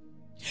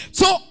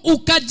 So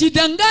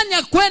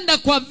ukajidanganya kwenda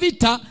kwa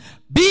vita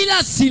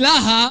bila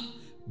silaha,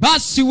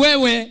 basi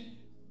wewe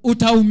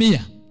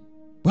utaumia.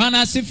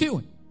 Bwana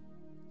asifiwe.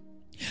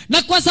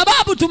 Na kwa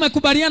sababu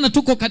tumekubaliana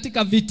tuko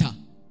katika vita,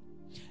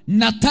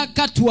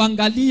 nataka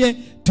tuangalie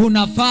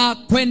tunafaa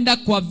kwenda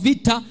kwa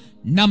vita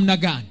namna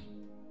gani.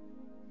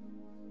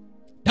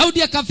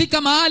 Daudi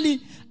akafika mahali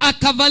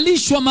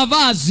akavalishwa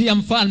mavazi ya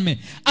mfalme.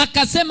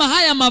 Akasema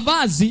haya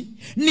mavazi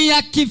ni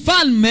ya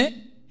kifalme,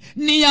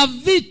 ni ya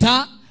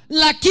vita,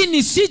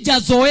 lakini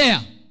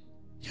sijazoea.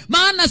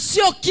 Maana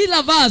sio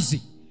kila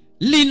vazi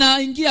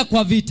linaingia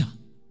kwa vita.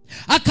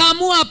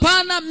 Akaamua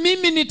hapana,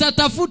 mimi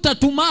nitatafuta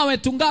tumawe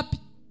tungapi.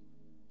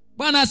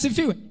 Bwana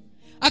asifiwe.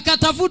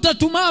 Akatafuta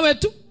tumawe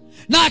tu,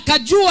 na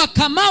akajua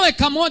kamawe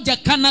kamoja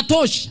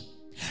kanatosha,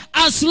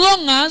 as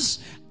long as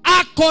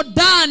ako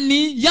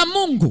ndani ya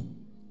Mungu,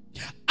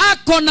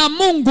 ako na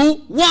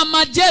Mungu wa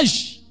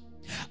majeshi,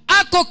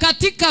 ako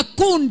katika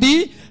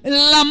kundi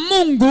la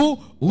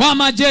Mungu wa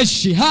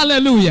majeshi.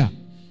 Haleluya.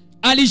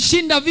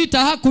 Alishinda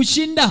vita?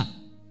 Hakushinda.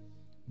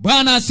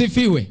 Bwana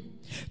asifiwe.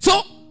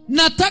 So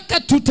nataka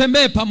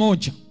tutembee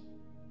pamoja.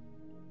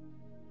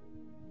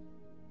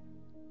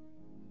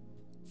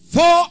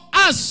 For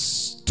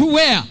us to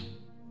wear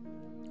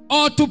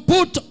or to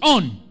put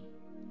on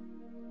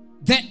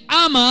the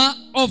armor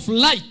of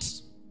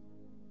light,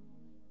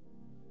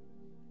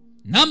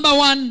 number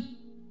one,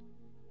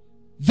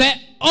 the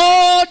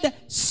old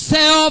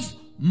self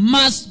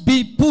must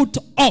be put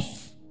off.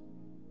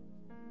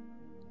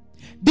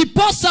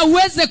 Diposa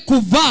uweze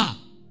kuvaa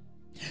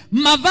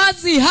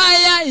mavazi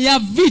haya ya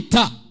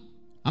vita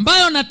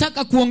ambayo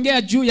nataka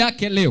kuongea juu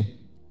yake leo,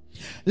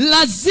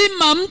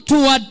 lazima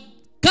mtu wa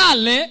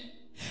kale,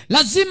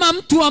 lazima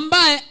mtu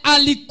ambaye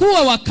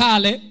alikuwa wa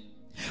kale,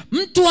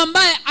 mtu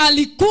ambaye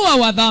alikuwa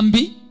wa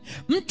dhambi,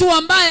 mtu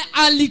ambaye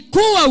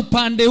alikuwa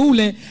upande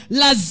ule,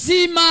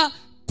 lazima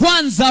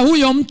kwanza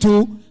huyo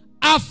mtu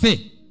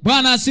afe.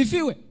 Bwana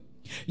asifiwe.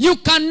 You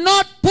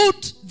cannot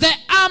put the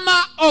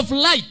armor of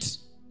light.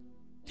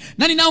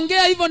 Na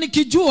ninaongea hivyo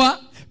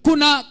nikijua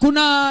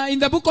kuna in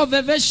the book of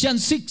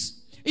Ephesians 6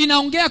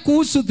 inaongea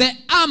kuhusu the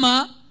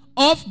armor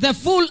of the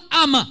full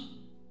armor.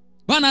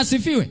 Bwana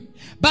asifiwe.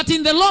 But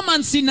in the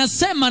Romans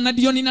inasema, na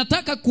ndio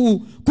ninataka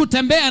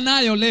kutembea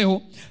nayo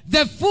leo,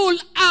 the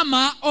full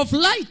armor of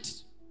light.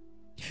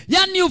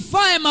 Yani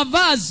ufae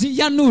mavazi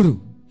ya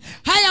nuru.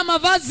 Haya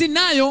mavazi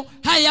nayo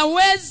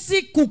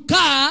hayawezi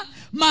kukaa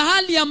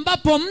mahali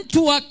ambapo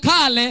mtu wa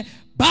kale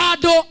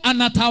bado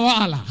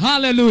anatawala.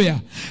 Haleluya.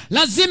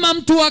 Lazima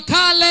mtu wa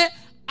kale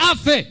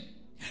afe.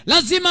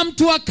 Lazima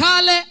mtu wa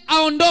kale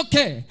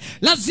aondoke.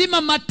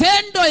 Lazima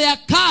matendo ya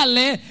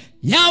kale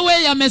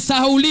yawe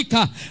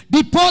yamesahaulika,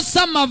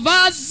 diposa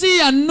mavazi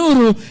ya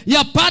nuru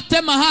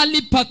yapate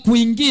mahali pa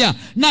kuingia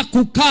na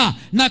kukaa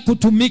na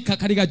kutumika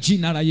katika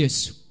jina la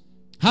Yesu.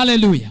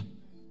 Haleluya.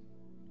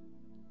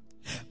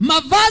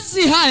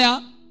 Mavazi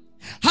haya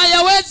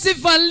hayawezi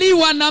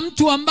valiwa na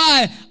mtu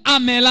ambaye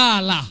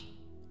amelala.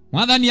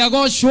 Mwadhani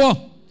yagoshwo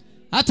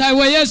hata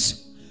iwe Yesu.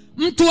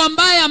 Mtu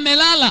ambaye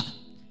amelala,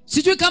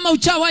 sijui kama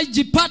uchawahi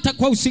jipata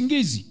kwa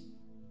usingizi,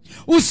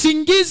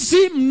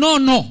 usingizi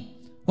mnono.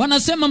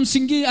 Wanasema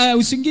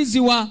usingizi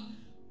wa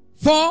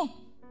 4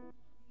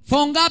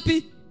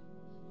 ngapi?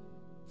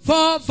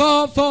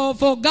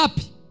 4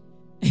 ngapi?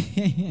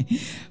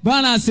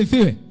 Bwana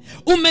asifiwe.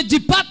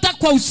 Umejipata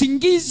kwa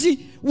usingizi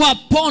wa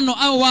pono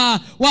au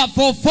wa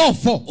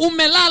 4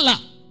 umelala.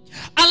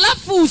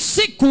 Alafu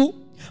usiku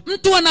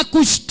mtu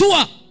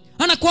anakushtua,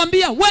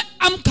 anakuambia we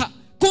amka,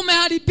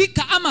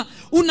 kumeharibika. Ama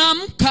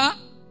unaamka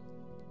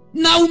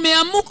na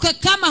umeamuka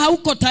kama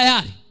hauko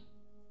tayari.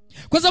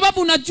 Kwa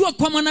sababu unajua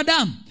kwa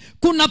mwanadamu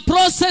kuna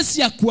process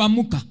ya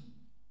kuamuka.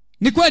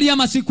 Ni kweli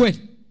ama si kweli?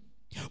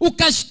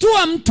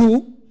 Ukashtua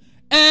mtu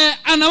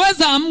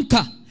anaweza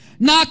amka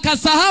na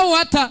akasahau,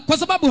 hata kwa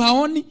sababu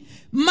haoni,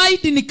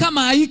 maidi ni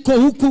kama haiko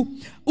huku.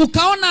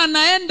 Ukaona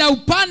anaenda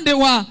upande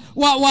wa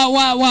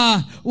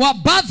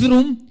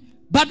bathroom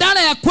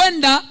badala ya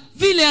kwenda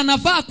vile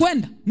anafaa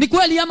kwenda. Ni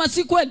kweli ama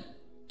si kweli?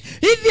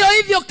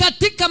 Hivyo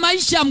katika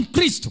maisha ya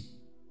Mkristo,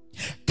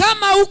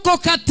 kama uko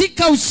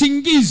katika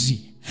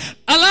usingizi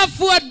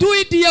alafu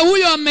adui ndiye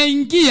huyo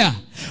ameingia,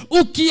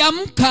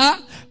 ukiamka,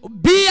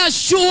 be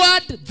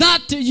assured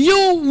that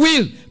you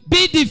will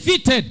be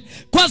defeated,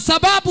 kwa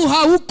sababu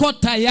hauko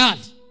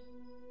tayari.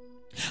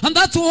 And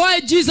that's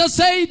why Jesus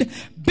said,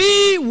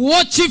 be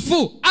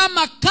watchful,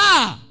 ama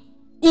kaa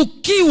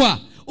ukiwa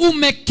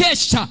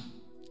umekesha.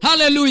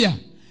 Haleluya.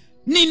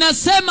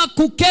 Ninasema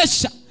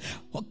kukesha.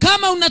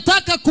 Kama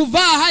unataka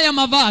kuvaa haya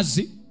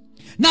mavazi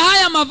na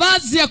haya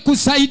mavazi ya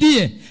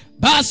kusaidie,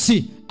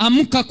 basi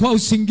amka kwa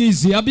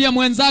usingizi. Ambia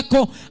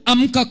mwenzako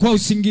amka kwa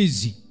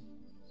usingizi.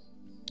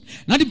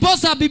 Na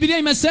ndiposa Biblia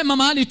imesema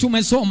mahali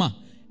tumesoma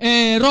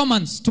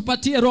Romans,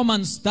 tupatie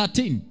Romans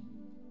 13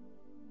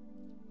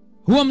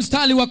 huo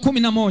mstari wa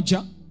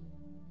 11.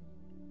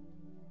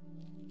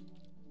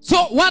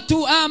 So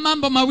watu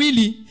mambo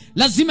mawili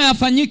lazima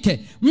yafanyike.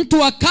 Mtu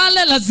wa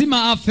kale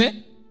lazima afe,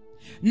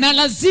 na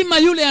lazima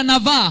yule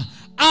anavaa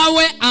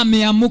awe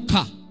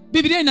ameamuka.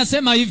 Biblia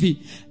inasema hivi,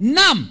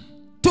 nam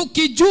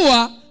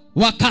tukijua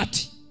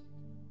wakati,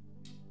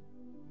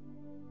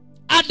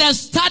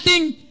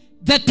 understanding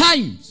the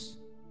times.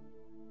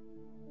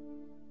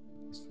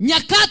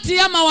 Nyakati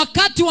ama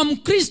wakati wa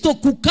Mkristo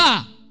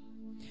kukaa,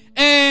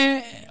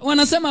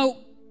 wanasema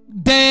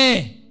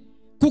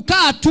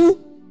kukaa tu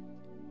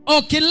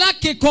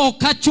okilake ko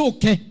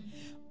kachuke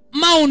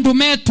maundu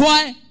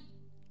metwae.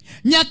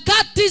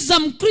 Nyakati za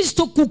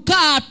Mkristo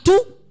kukaa tu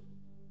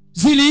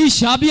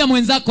ziliisha. Abia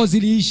mwenzako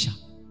ziliisha.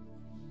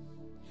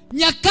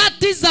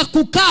 Nyakati za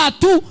kukaa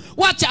tu,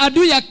 wacha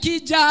adui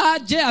akija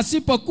aje,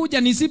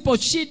 asipokuja nisipo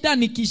shida,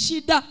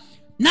 nikishida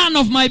none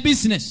of my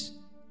business.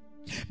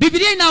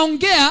 Biblia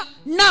inaongea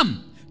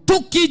nam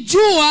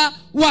tukijua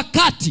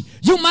wakati.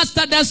 You must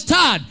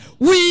understand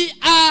we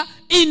are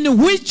in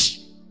which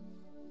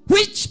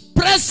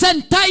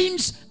present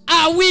times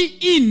are we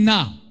in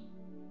now.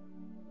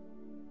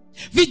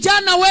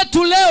 Vijana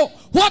wetu leo,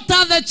 what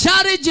are the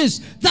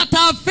challenges that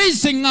are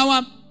facing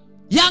our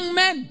young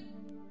men?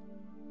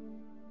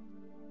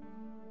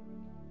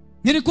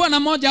 Nilikuwa na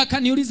moja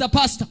akaniuliza,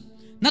 pastor,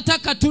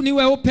 nataka tu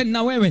niwe open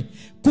na wewe.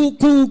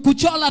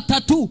 Kuchola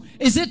tattoo,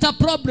 is it a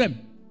problem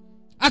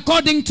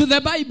according to the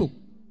Bible?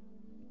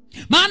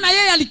 Maana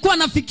yeye alikuwa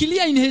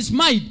anafikiria in his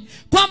mind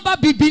kwamba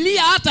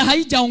Biblia hata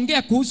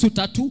haijaongea kuhusu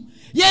tattoo.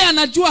 Yeye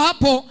anajua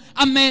hapo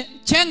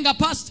amechenga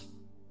pastor.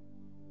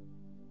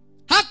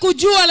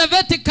 Hakujua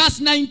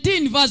Leviticus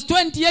 19 verse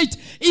 28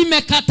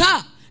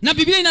 imekataa. Na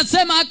Biblia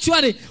inasema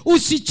actually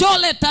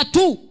usichole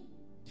tattoo.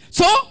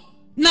 So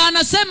na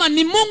anasema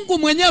ni Mungu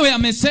mwenyewe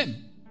amesema.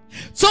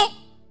 So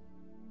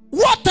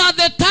what are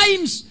the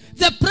times,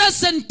 the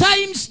present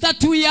times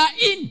that we are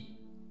in?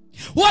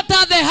 What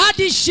are the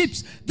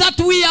hardships that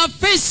we are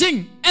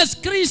facing as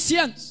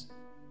Christians?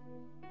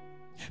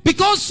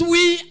 Because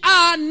we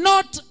are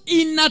not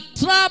in a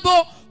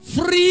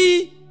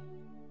trouble-free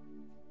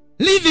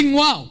living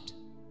world.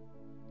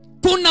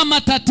 Kuna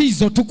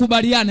matatizo,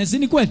 tukubaliane, si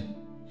ni kweli?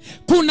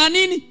 Kuna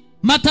nini?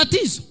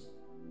 Matatizo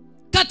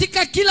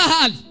katika kila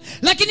hali.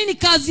 Lakini ni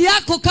kazi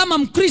yako kama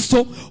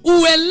Mkristo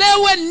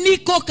uelewe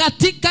niko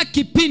katika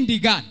kipindi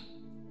gani.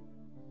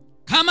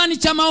 Kama ni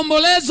cha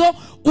maombolezo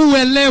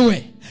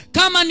uelewe.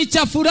 Kama ni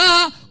cha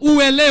furaha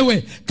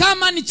uelewe.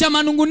 Kama ni cha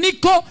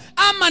manunguniko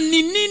ama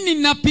ni nini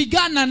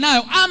napigana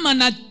nayo ama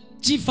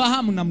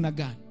najifahamu namna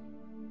gani.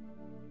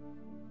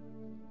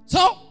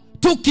 So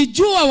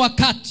tukijua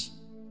wakati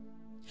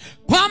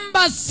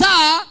kwamba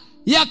saa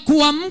ya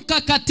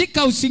kuamka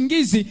katika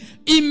usingizi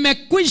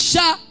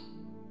imekwisha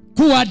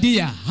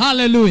kuwadia.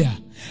 Hallelujah.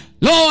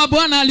 Roho wa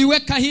Bwana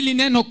aliweka hili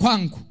neno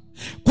kwangu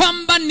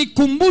kwamba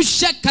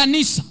nikumbushe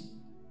kanisa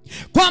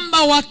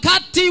kwamba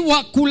wakati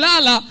wa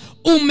kulala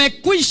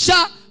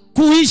umekwisha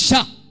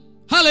kuisha.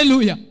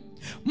 Hallelujah.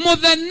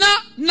 Muthena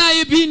na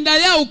ibinda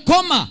ya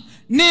ukoma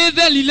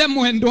nethelile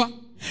mwendwa.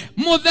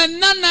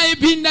 Muthena na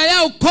ibinda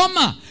ya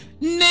ukoma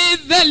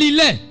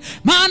nethelile.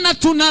 Maana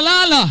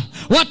tunalala,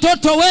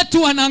 watoto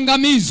wetu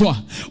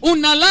wanaangamizwa.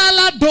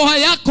 Unalala, doa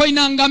yako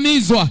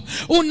inaangamizwa.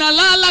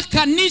 Unalala,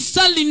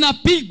 kanisa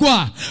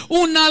linapigwa.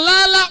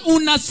 Unalala,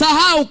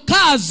 unasahau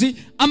kazi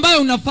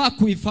ambayo unafaa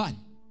kuifanya.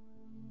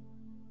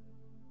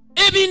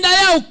 Ibinda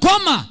ya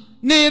ukoma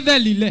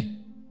nethelile.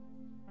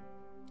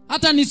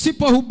 Hata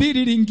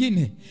nisipohubiri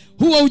lingine,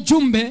 huo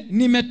ujumbe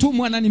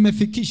nimetumwa na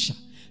nimefikisha.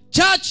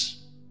 Church,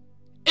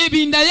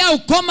 ibinda ya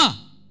ukoma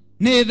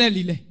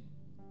nethelile.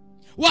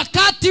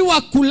 Wakati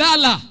wa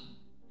kulala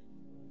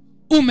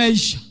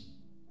umeisha.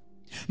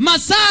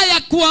 Masaa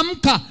ya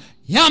kuamka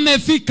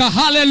yamefika.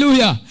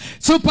 Hallelujah.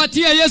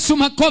 Supatia Yesu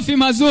makofi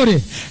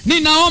mazuri.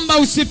 Ninaomba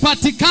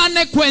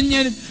usipatikane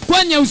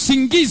kwenye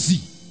usingizi.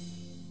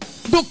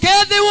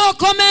 Dukethi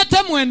wokomete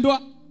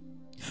mwendwa.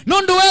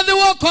 Nonduwethi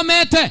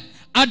wokomete.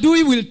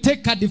 Adui will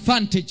take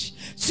advantage.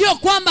 Sio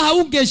kwamba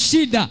haunge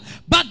shida,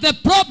 but the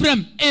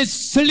problem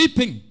is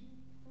sleeping.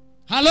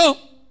 Hello?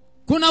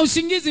 Kuna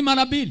usingizi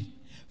mara mbili.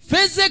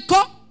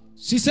 Physical,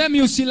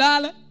 sisemi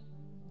usilale.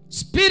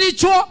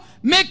 Spiritual,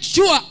 make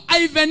sure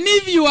even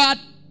if you are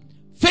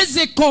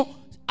physical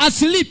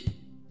asleep,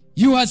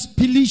 you are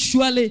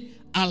spiritually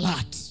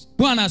alert.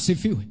 Bwana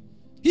asifiwe.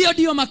 Hiyo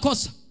ndio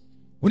makosa.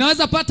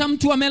 Unaweza pata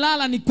mtu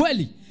amelala ni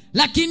kweli,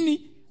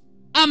 lakini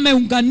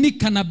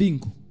ameunganika na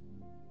bingu.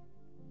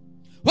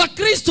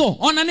 Wakristo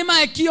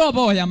onanima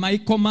ekiobo ya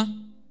maikoma.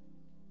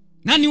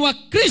 Na ni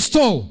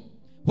Wakristo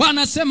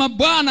wanasema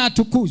Bwana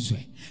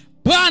atukuzwe,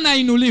 Bwana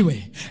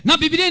inuliwe. Na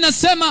Biblia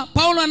inasema,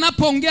 Paulo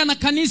anapoongea na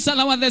kanisa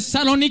la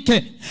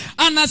Wathesalonike,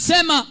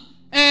 anasema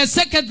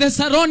 2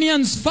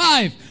 Thessalonians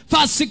 5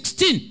 verse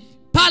 16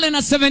 pale na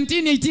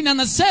 17-18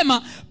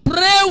 anasema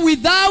pray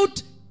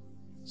without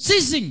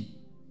ceasing.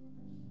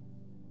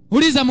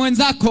 Uliza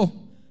mwenzako,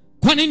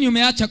 kwa nini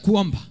umeacha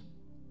kuomba?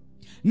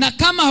 Na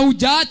kama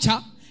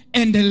hujaacha,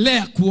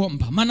 endelea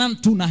kuomba, maana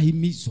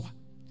tunahimizwa.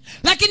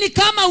 Lakini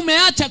kama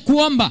umeacha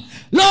kuomba,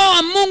 Roho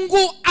wa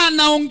Mungu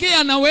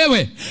anaongea na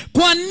wewe.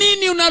 Kwa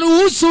nini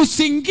unaruhusu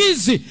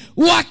usingizi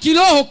wa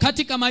kiroho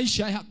katika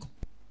maisha yako?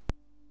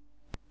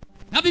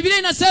 Na Biblia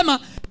inasema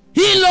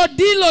hilo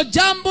ndilo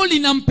jambo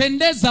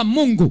linampendeza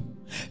Mungu.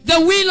 The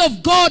will of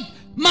God,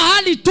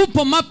 mahali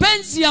tupo,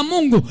 mapenzi ya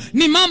Mungu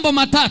ni mambo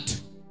matatu.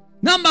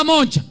 Namba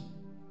moja,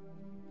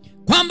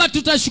 kwamba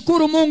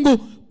tutashukuru Mungu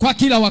kwa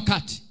kila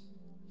wakati.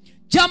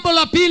 Jambo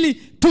la pili,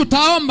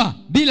 tutaomba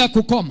bila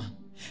kukoma.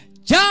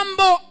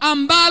 Jambo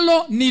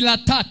ambalo ni la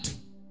tatu,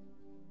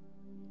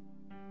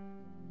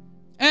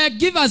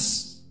 Give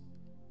us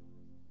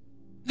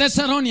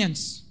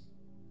Thessalonians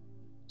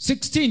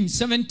 16,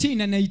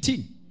 17 and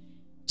 18.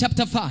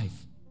 Chapter 5.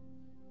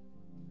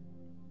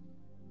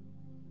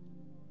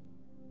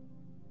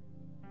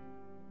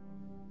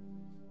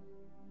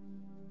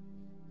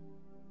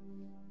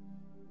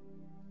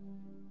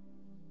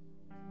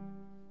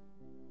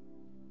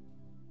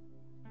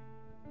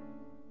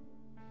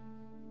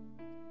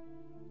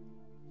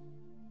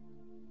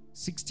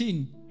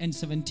 (16 and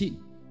 17).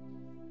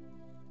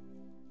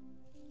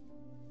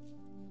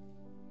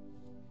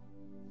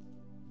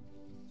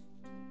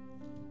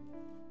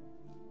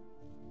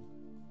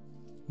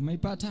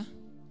 Umeipata?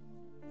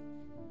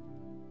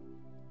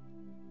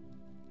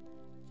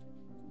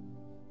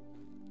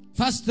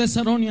 First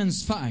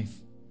Thessalonians 5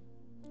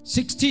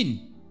 16.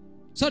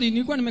 Sorry,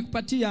 nilikuwa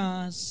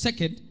nimekupatia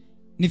second,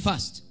 ni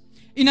first.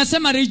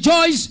 Inasema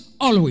rejoice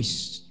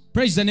always.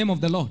 Praise the name of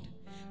the Lord.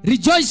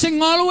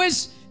 Rejoicing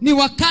always ni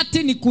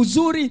wakati ni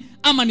kuzuri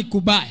ama ni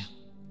kubaya.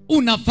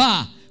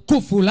 Unafaa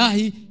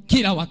kufurahi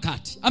kila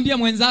wakati. Ambia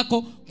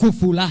mwenzako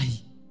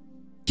kufurahi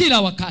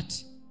kila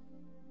wakati.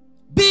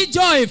 Be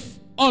joyful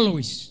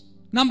always.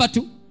 Number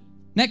 2.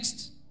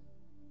 Next.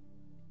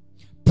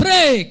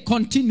 Pray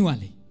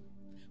continually.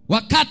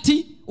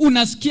 Wakati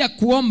unasikia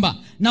kuomba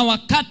na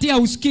wakati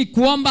hausikii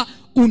kuomba,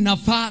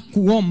 unafaa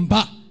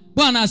kuomba.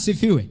 Bwana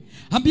asifiwe.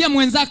 Ambia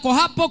mwenzako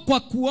hapo kwa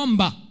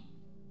kuomba.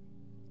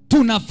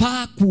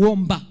 Tunafaa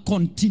kuomba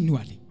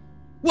continually.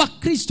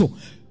 Wakristo,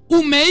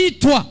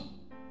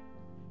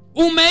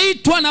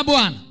 umeitwa na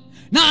Bwana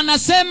na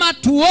anasema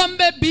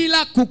tuombe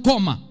bila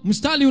kukoma.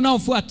 Mstari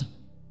unaofuata,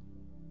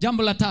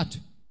 jambo la 3.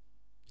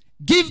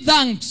 Give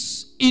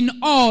thanks in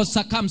all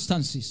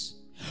circumstances,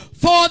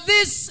 for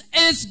this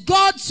is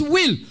God's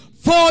will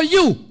for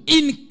you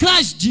in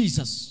Christ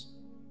Jesus.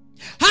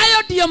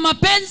 Hayo ndiyo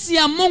mapenzi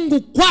ya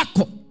Mungu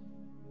kwako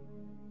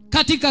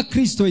katika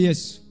Kristo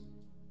Yesu.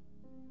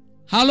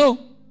 Halo,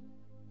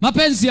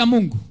 mapenzi ya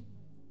Mungu.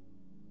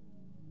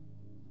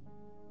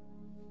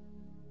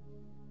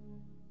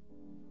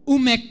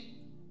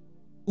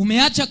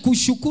 Umeacha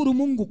kushukuru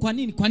Mungu. Kwa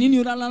nini? Kwa nini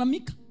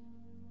unalalamika?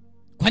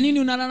 Kwa nini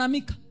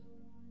unalalamika?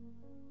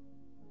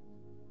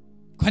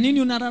 Kwa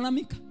nini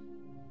unalalamika?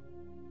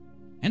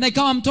 Enda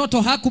ikawa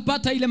mtoto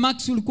hakupata ile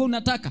marks ulikuwa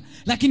unataka,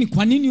 lakini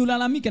kwa nini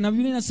ulalamika? Na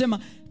Biblia inasema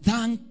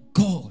thank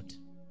God.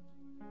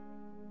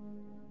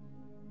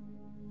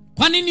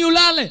 Kwa nini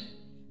ulale?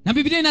 Na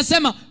Biblia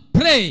inasema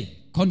pray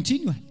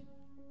continually.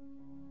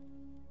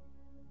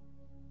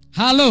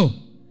 Halo,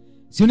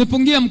 si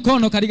unipungie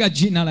mkono katika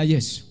jina la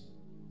Yesu.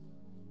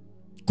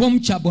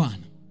 Kumcha Bwana.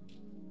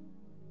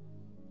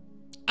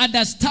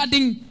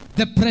 Understanding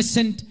the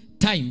present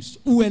times.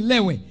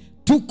 Uelewe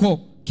tuko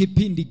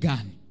kipindi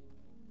gani.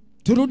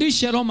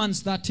 Turudishe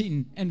Romans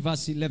 13 and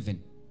verse 11.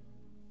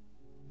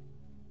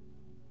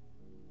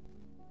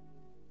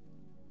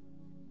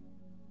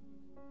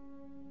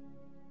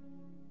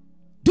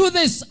 Do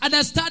this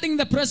understanding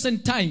the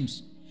present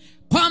times.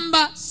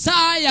 Kwamba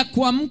saa ya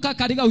kuamka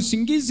katika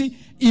usingizi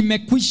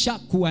imekwisha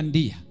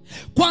kuandia.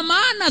 Kwa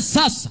maana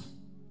sasa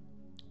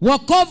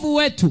wokovu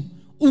wetu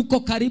uko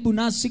karibu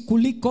nasi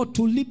kuliko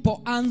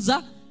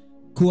tulipoanza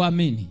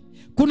kuamini.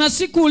 Kuna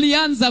siku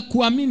ulianza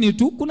kuamini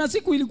tu, kuna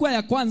siku ilikuwa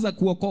ya kwanza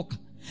kuokoka.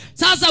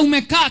 Sasa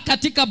umekaa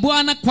katika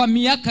Bwana kwa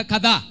miaka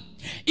kadhaa.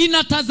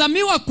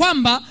 Inatazamiwa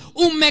kwamba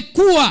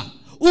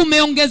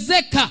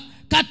umeongezeka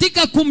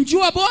katika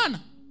kumjua Bwana.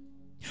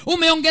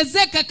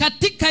 Umeongezeka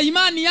katika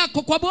imani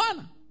yako kwa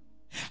Bwana.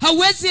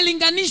 Hauwezi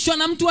linganishwa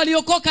na mtu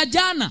aliokoka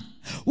jana.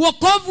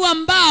 Wokovu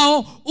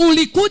ambao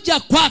ulikuja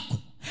kwako,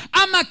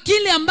 ama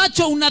kile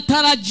ambacho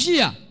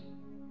unatarajia,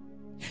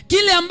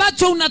 kile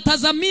ambacho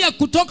unatazamia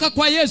kutoka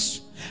kwa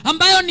Yesu,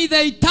 ambayo ni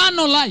the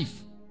eternal life,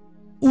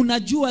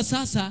 unajua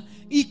sasa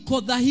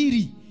iko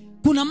dhahiri.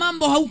 Kuna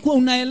mambo haukuwa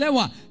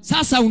unaelewa,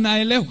 sasa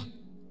unaelewa.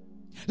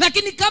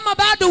 Lakini kama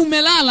bado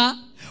umelala,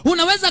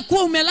 unaweza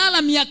kuwa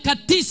umelala miaka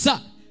 9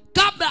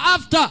 kabla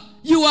after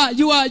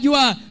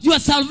your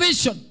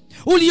salvation.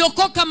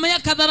 Uliokoka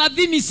miaka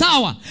 30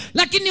 sawa,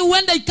 lakini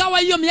huenda ikawa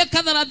hiyo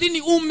miaka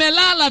 30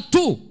 umelala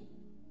tu.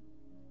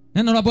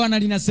 Neno la Bwana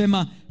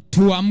linasema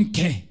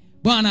tuamke.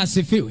 Bwana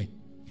asifiwe.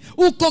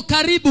 Uko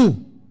karibu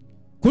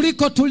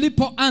kuliko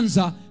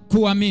tulipoanza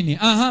kuamini.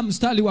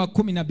 Mstari wa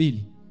 12.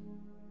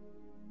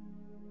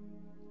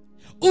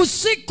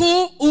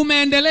 Usiku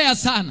umeendelea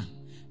sana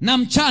na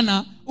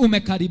mchana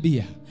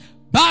umekaribia.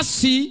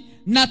 Basi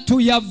na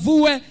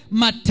tuyavue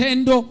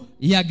matendo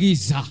ya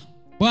giza.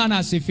 Bwana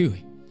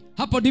asifiwe.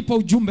 Hapo ndipo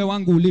ujumbe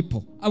wangu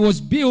ulipo. I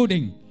was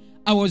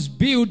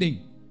building.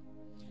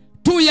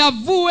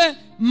 Tuyavue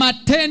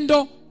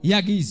matendo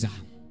ya giza.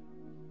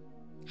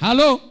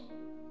 Halo.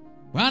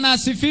 Bwana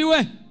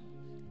asifiwe.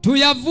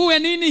 Tuyavue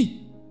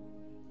nini?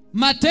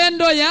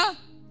 Matendo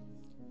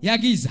ya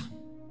giza.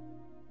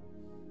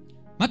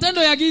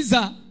 Matendo ya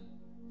giza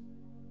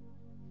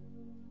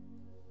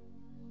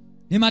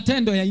ni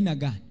matendo ya aina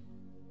gani?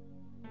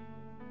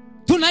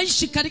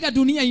 Tunaishi katika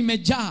dunia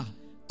imejaa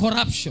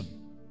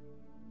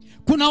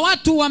kuna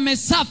watu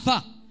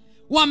wamesafa,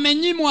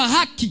 wamenyimwa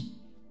haki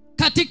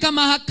katika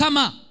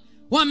mahakama,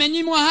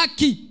 wamenyimwa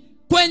haki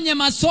kwenye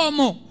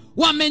masomo,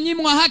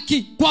 wamenyimwa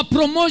haki kwa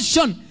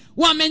promotion,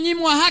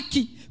 wamenyimwa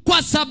haki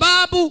kwa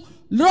sababu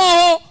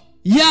roho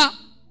ya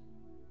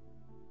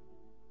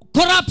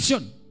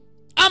corruption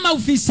ama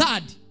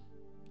ufisadi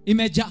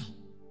imejaa.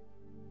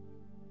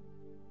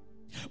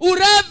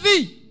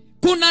 Ulevi,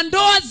 kuna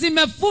ndoa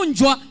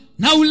zimefunjwa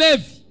na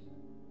ulevi.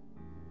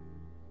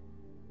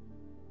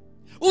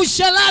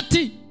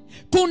 Usherati,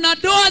 kuna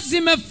ndoa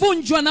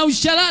zimefunjwa na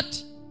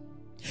usherati.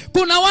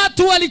 Kuna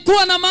watu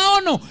walikuwa na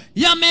maono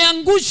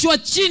yameangushwa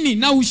chini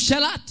na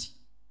usherati.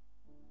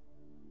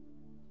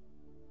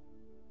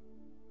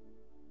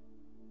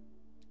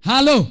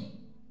 Halo,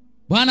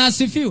 Bwana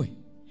asifiwe.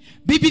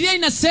 Biblia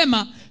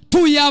inasema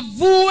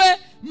tuyavue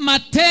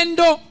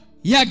matendo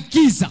ya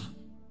giza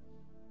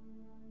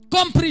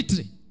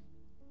completely.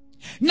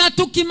 Na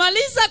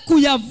tukimaliza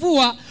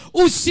kuyavua,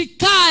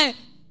 usikae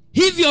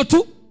hivyo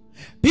tu.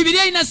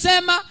 Biblia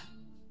inasema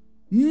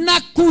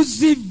na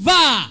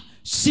kuzivaa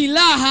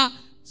silaha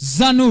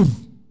za nuru.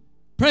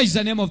 Praise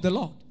the name of the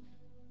Lord.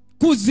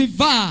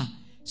 Kuzivaa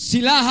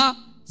silaha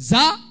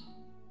za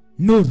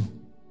nuru.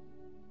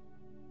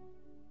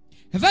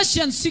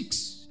 Ephesians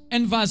 6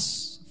 and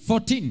verse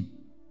 14.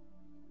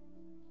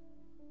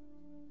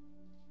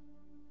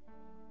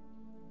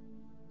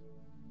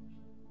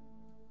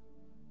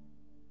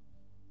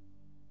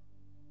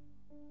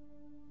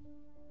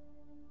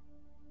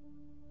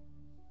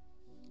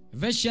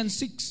 Ephesians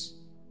 6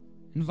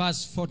 and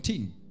verse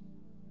 14.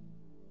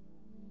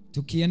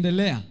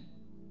 Tukiendelea.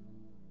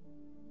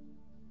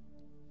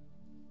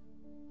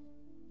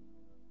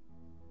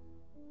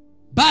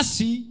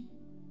 Basi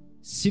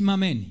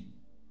simameni.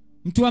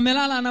 Mtu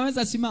amelala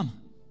anaweza simama?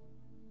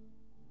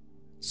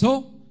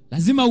 So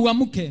lazima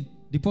uamke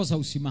ndiposa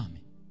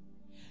usimame.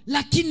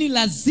 Lakini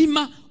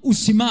lazima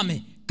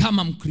usimame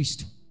kama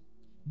Mkristo.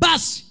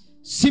 Basi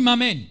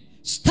simameni.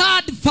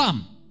 Stand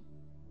firm.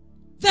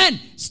 Then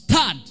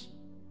stand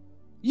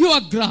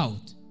your ground.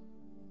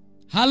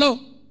 Halo,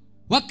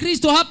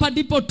 Wakristo, hapa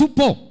ndipo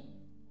tupo.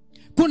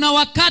 Kuna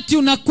wakati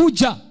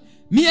unakuja,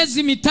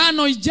 miezi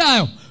 5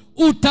 ijayo,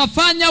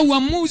 utafanya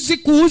uamuzi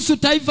kuhusu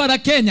taifa la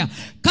Kenya.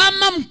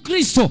 Kama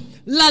Mkristo,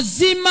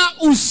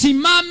 lazima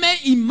usimame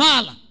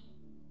imara.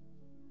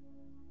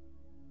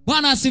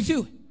 Bwana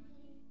asifiwe.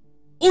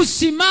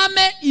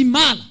 Usimame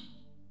imara.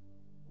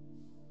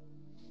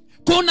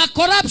 Kuna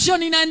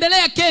corruption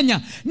inaendelea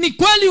Kenya. Ni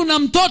kweli una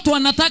mtoto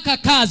anataka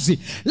kazi,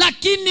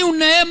 lakini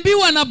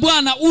unaambiwa na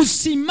Bwana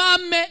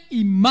usimame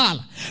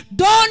imara.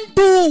 Don't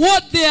do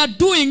what they are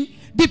doing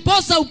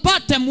ndiposa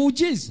upate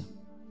muujiza.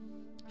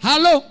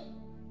 Halo,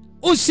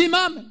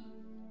 usimame.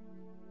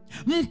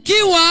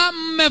 Mkiwa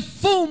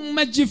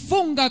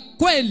mmejifunga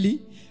kweli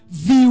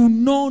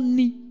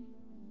viunoni.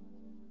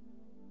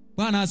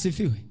 Bwana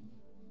asifiwe.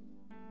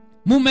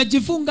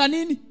 Mmejifunga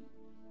nini?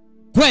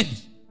 Kweli.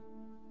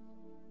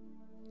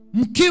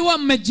 Mkiwa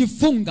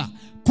mmejifunga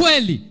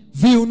kweli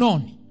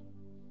viunoni.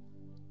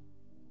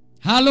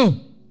 Halo.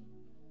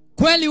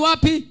 Kweli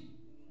wapi?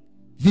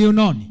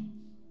 Viunoni.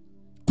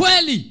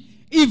 Kweli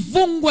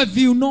ivungwe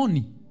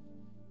viunoni.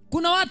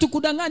 Kuna watu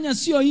kudanganya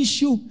sio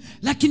issue,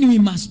 lakini we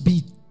must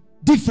be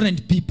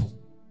different people.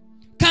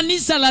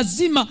 Kanisa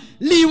lazima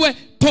liwe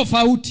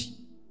tofauti.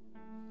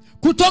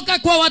 Kutoka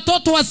kwa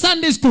watoto wa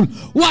Sunday school,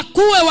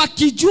 wakuwe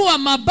wakijua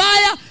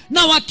mabaya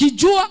na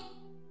wakijua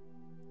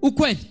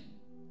ukweli.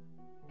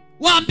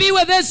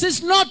 Waambiwe this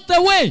is not the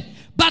way,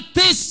 but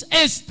this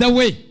is the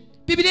way.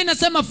 Biblia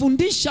inasema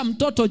fundisha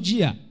mtoto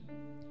njia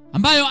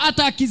ambayo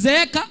hata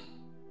akizeeka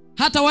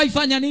hata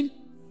waifanya nini?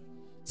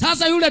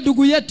 Sasa yule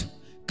ndugu yetu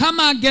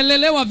kama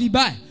angelelewa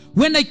vibaya,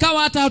 huenda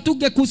ikawa hata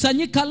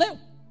hatugekusanyika leo.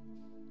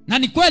 Na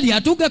ni kweli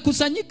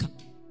hatugekusanyika.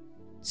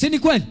 Si ni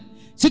kweli?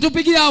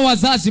 Situpigie hao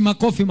wazazi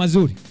makofi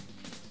mazuri.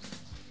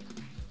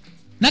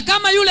 Na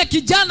kama yule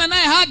kijana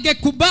naye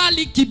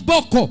hangekubali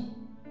kiboko,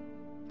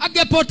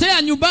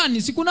 angepotea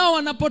nyumbani. Siku nao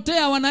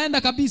wanapotea,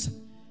 wanaenda kabisa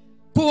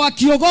kwa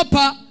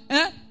wakiogopa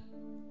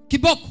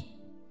kiboko.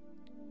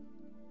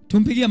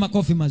 Tumpigie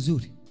makofi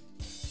mazuri.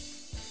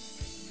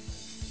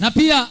 Na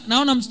pia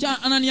naona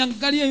msichana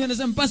ananiangalia yeye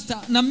anasema, pastor,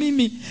 na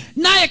mimi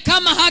naye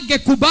kama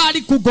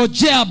hangekubali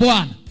kugojea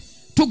Bwana,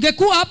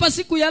 tungekuwa hapa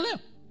siku ya leo.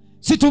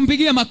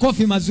 Situmpigie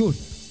makofi mazuri.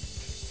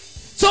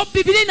 So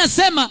Biblia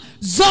inasema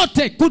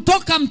zote,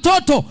 kutoka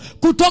mtoto,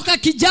 kutoka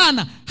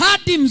kijana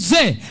hadi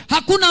mzee,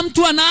 hakuna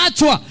mtu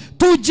anaachwa.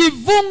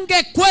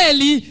 Tujivunge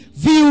kweli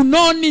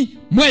viunoni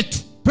mwetu.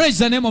 Praise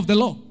the name of the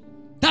Lord.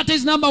 That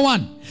is number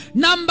 1.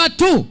 Number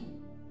 2,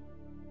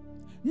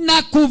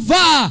 na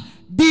kuvaa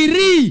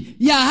dirii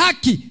ya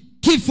haki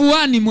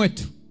kifuani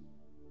mwetu.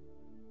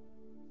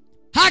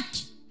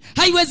 Haki.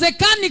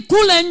 Haiwezekani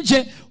kule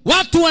nje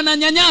watu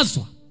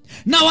wananyanyaswa,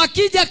 na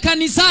wakija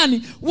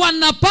kanisani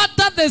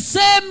wanapata the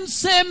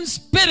same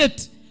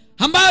spirit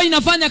ambayo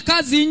inafanya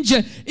kazi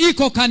nje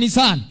iko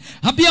kanisani.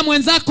 Habia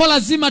mwenzako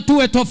lazima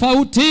tuwe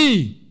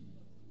tofauti.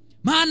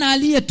 Maana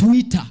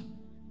aliyetuita,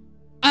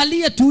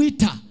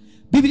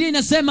 Biblia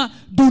inasema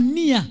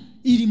dunia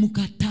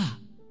ilimkataa.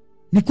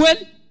 Ni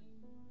kweli?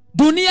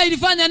 Dunia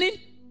ilifanya nini?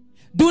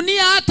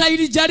 Dunia hata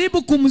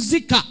ilijaribu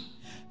kumzika,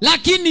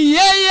 lakini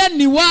yeye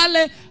ni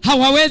wale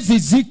hawawezi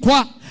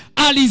zikwa.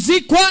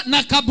 Alizikwa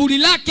na kaburi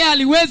lake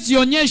haliwezi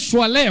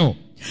onyeshwa leo.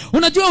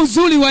 Unajua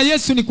uzuri wa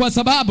Yesu ni kwa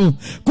sababu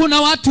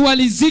kuna watu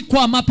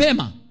walizikwa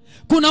mapema.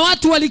 Kuna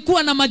watu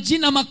walikuwa na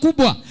majina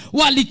makubwa,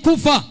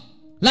 walikufa,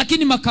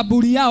 lakini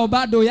makaburi yao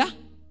bado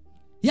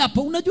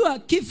yapo. Unajua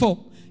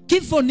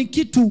kifo ni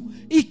kitu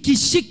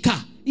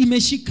ikishika,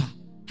 imeshika,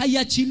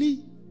 haiachili.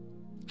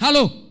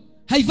 Halo,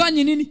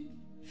 haifanyi nini?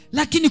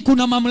 Lakini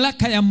kuna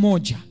mamlaka ya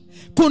mmoja,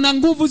 kuna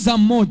nguvu za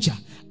mmoja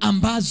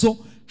ambazo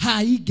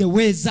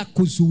haigeweza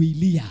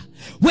kuzuilia.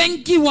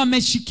 Wengi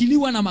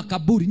wameshikiliwa na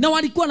makaburi na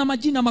walikuwa na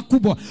majina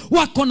makubwa,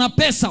 wako na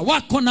pesa,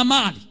 wako na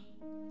mali.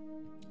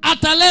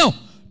 Hata leo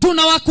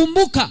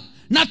tunawakumbuka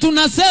na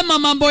tunasema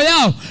mambo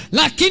yao,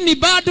 lakini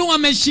bado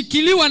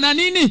wameshikiliwa na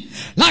nini?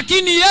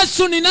 Lakini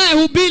Yesu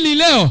ninayehubiri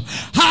leo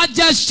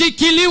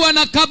hajashikiliwa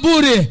na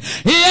kaburi.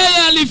 Yeye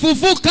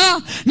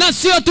alifufuka, na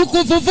sio tu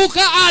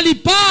kufufuka,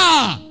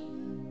 alipaa.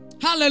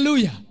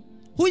 Haleluya.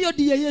 Huyo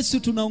ndiye Yesu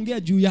tunaongea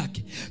juu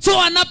yake.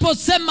 So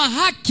anaposema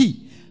haki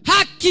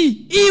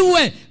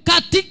iwe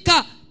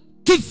katika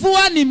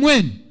kifuani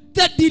mwenu,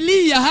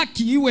 tadili ya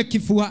haki iwe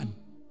kifuani,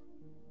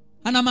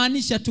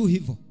 anamaanisha tu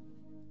hivyo,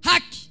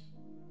 haki.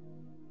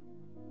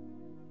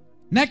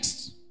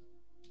 Next,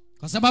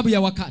 kwa sababu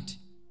ya wakati,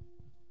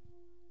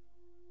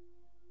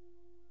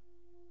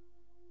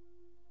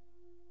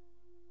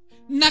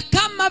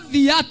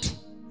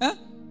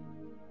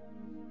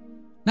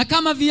 na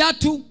kama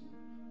viatu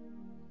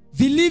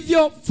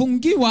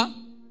vilivyofungiwa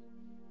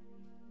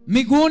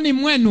miguuni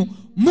mwenu,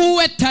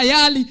 muwe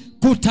tayari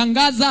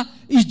kutangaza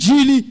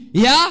injili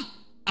ya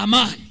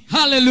amani.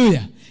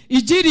 Haleluya.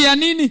 Injili ya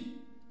nini?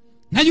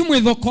 Na yumwe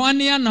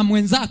dhokoania na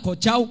mwenzako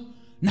chao,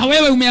 na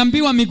wewe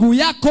umeambiwa miguu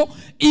yako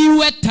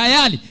iwe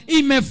tayari,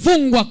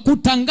 imefungwa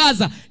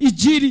kutangaza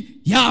injili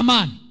ya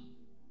amani.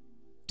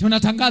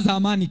 Tunatangaza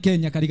amani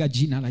Kenya katika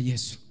jina la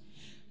Yesu.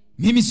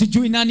 Mimi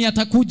sijui nani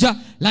atakuja,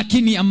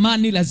 lakini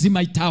amani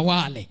lazima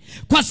itawale,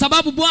 kwa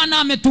sababu Bwana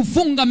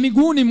ametufunga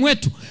miguuni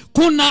mwetu.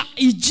 Kuna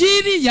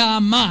injili ya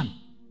amani.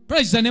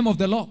 Praise the name of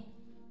the Lord.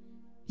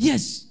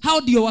 Yes,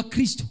 how do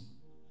Wakristo?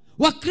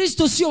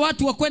 Wakristo sio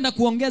watu wa kwenda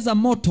kuongeza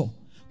moto,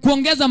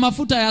 kuongeza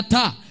mafuta ya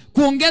taa,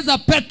 kuongeza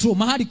petro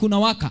mahali kuna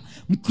waka.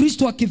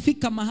 Mkristo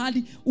akifika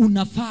mahali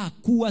unafaa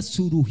kuwa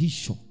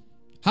suluhisho.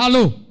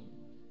 Halo,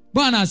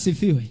 Bwana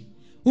asifiwe.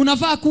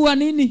 Unafaa kuwa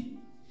nini?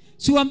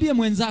 Siwaambie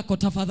mwenzako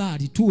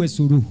tafadhali tuwe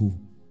suluhu.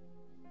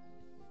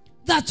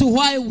 That's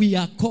why we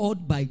are called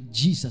by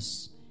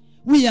Jesus.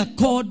 We are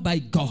called by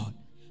God.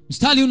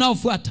 Mstari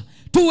unaofuata,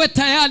 tuwe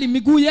tayari,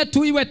 miguu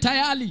yetu iwe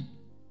tayari.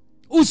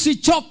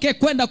 Usichoke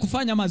kwenda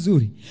kufanya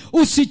mazuri,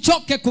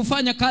 usichoke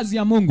kufanya kazi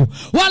ya Mungu.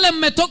 Wale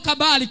mmetoka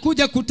bali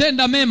kuja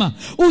kutenda mema,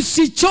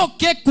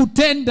 usichoke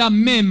kutenda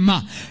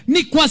mema.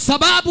 Ni kwa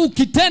sababu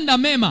ukitenda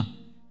mema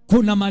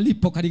kuna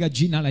malipo katika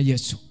jina la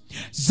Yesu.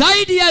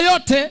 Zaidi ya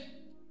yote,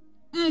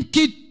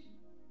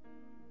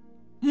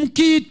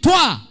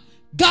 mkiitwa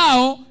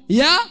ngao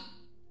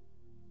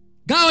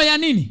ya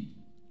nini?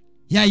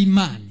 Ya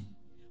imani.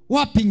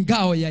 Wapi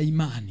ngao ya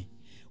imani?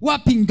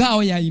 Wapi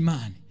ngao ya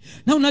imani?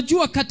 Na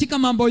unajua katika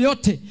mambo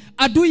yote,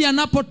 adui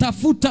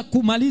anapotafuta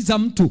kumaliza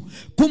mtu,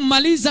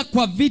 kumaliza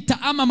kwa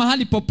vita ama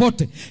mahali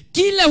popote,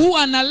 kile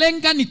huwa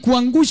analenga ni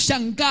kuangusha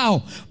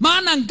ngao.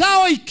 Maana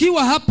ngao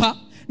ikiwa hapa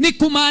ni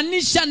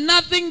kumaanisha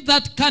nothing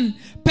that can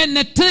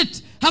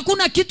penetrate.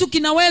 Hakuna kitu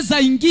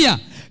kinaweza ingia,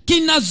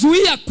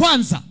 kinazuia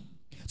kwanza.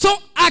 So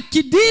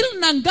akideal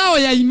na ngao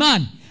ya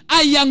imani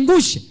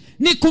aiangushe,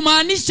 ni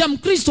kumaanisha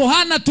Mkristo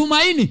hana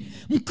tumaini,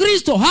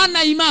 Mkristo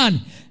hana imani,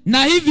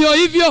 na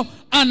hivyo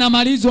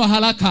anamalizwa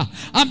haraka.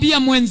 Ambia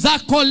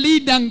mwenzako,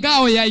 linda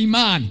ngao ya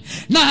imani,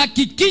 na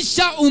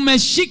hakikisha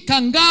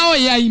umeshika ngao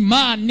ya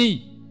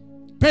imani.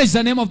 Praise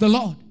the name of the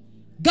Lord.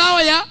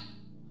 Ngao ya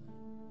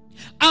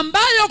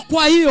ambayo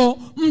kwa hiyo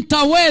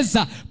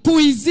mtaweza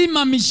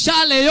kuizima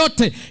mishale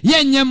yote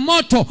yenye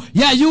moto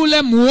ya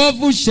yule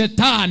muovu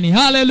shetani.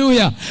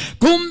 Haleluya.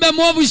 Kumbe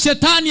muovu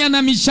shetani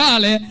ana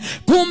mishale,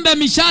 kumbe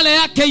mishale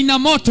yake ina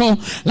moto,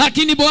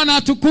 lakini Bwana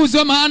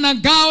atukuzwe, maana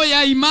ngao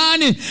ya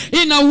imani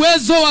ina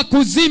uwezo wa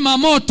kuzima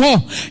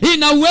moto.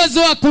 Ina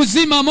uwezo wa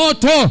kuzima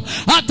moto.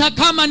 Hata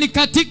kama ni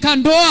katika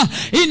ndoa,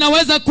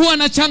 inaweza kuwa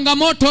na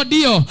changamoto,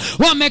 ndio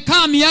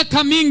wamekaa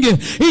miaka mingi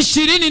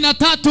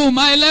 23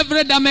 my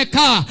Leverett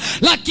amekaa,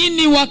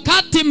 lakini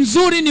wakati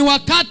mzuri ni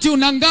wakati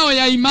una ngao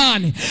ya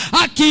imani.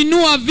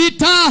 Akiinua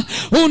vita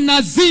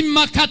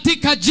unazima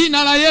katika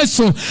jina la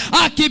Yesu.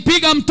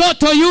 Akipiga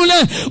mtoto yule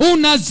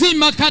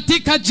unazima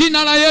katika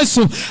jina la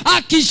Yesu.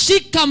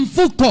 Akishika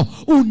mfuko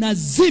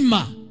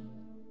unazima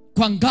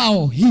kwa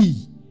ngao hii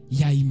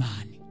ya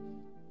imani.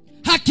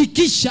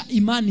 Hakikisha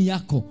imani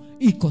yako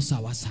iko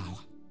sawa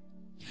sawa.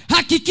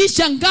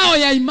 Hakikisha ngao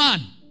ya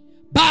imani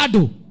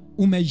bado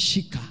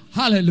umeishika.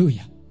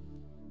 Haleluya.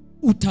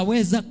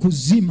 Utaweza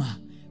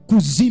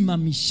kuzima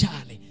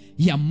mishale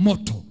ya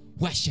moto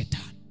wa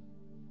shetani.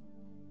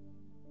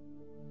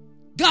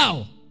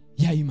 Ngao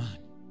ya imani.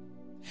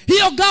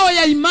 Hiyo ngao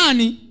ya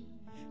imani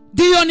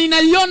ndiyo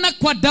ninaiona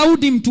kwa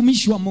Daudi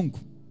mtumishi wa Mungu.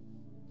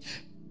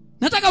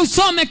 Nataka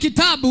usome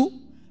kitabu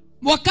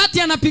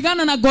wakati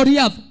anapigana na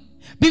Goliath.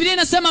 Biblia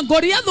inasema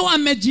Goliath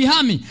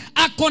amejihami,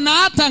 akona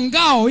hata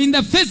ngao in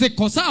the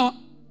physical, sawa?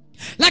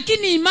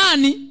 Lakini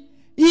imani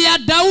ya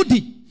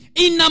Daudi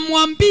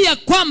inamwambia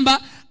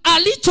kwamba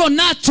alicho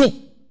nacho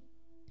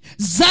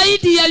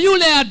zaidi ya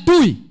yule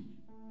adui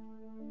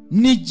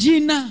ni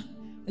jina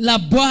la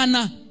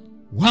Bwana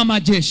wa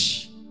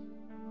majeshi.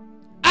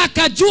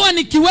 Akajua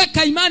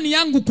nikiweka imani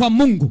yangu kwa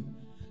Mungu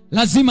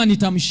lazima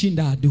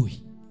nitamshinda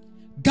adui.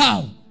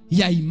 Ngao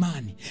ya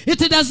imani.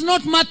 It does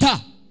not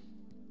matter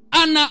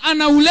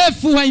ana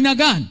urefu wa aina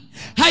gani,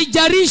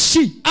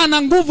 haijarishi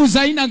ana nguvu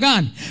za aina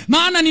gani.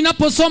 Maana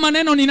ninaposoma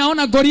neno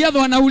ninaona Goliath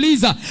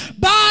anauliza,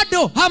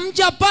 bado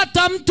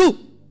hamjapata mtu.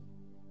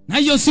 Na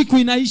hiyo siku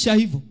inaisha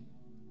hivyo.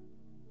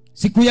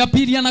 Siku ya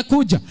pili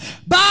anakuja,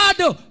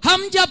 bado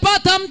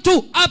hamjapata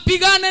mtu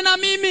apigane na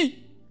mimi.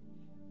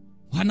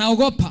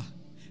 Wanaogopa.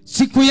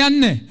 Siku ya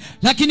 4,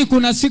 lakini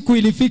kuna siku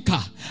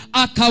ilifika,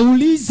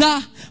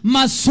 akauliza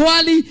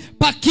maswali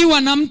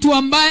pakiwa na mtu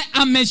ambaye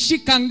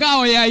ameshika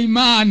ngao ya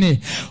imani.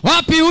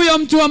 Wapi huyo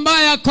mtu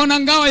ambaye akona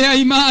ngao ya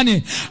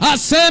imani?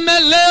 Aseme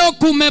leo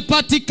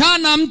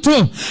kumepatikana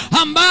mtu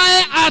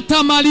ambaye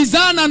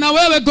atamalizana na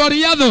wewe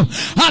Goliath,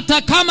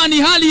 hata kama ni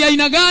hali ya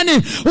aina gani.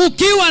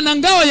 Ukiwa na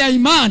ngao ya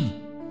imani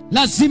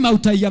lazima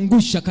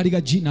utaiangusha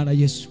katika jina la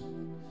Yesu.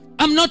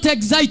 I'm not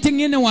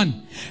exciting anyone,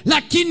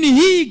 lakini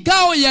hii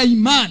ngao ya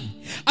imani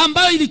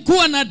ambayo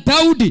ilikuwa na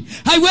Daudi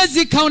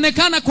haiwezi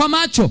kaonekana kwa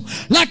macho,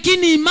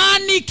 lakini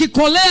imani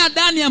ikikolea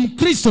ndani ya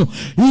Mkristo,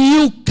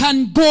 you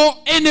can go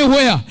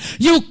anywhere,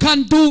 you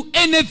can do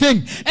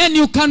anything, and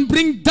you can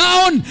bring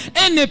down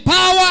any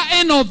power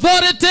and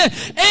authority,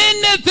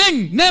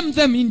 anything, name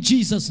them in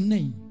Jesus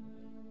name.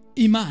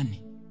 Imani.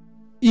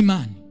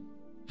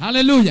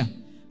 Hallelujah.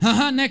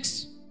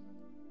 Next.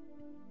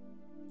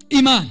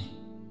 Imani.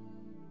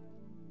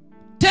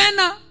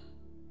 Tena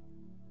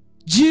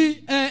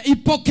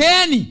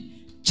ipokeeni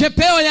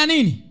chepeo ya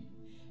nini?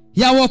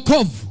 Ya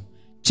wokovu.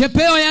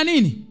 Chepeo ya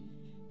nini?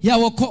 Ya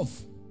wokovu.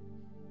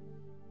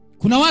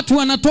 Kuna watu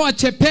wanatoa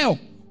chepeo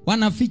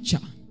wanaficha.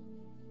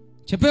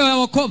 Chepeo ya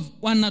wokovu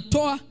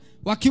wanatoa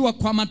wakiwa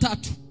kwa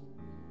matatu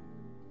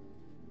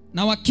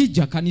na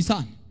wakija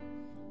kanisani,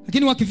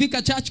 lakini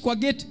wakifika church kwa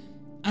gate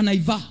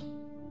anaivaa.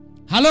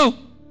 Halo,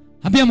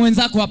 ambia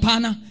mwenzako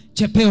hapana,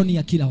 chepeo ni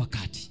ya kila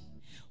wakati.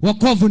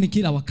 Wokovu ni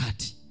kila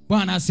wakati.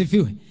 Bwana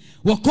asifiwe.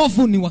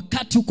 Wokovu ni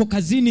wakati uko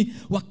kazini,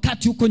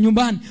 wakati uko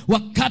nyumbani,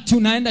 wakati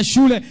unaenda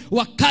shule,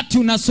 wakati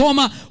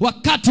unasoma,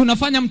 wakati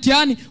unafanya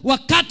mtihani,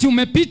 wakati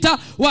umepita,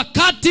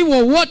 wakati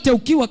wowote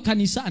ukiwa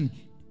kanisani,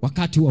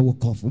 wakati wa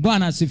wokovu.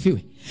 Bwana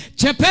asifiwe.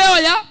 Chepeo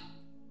ya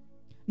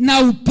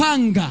na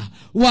upanga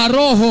wa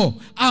Roho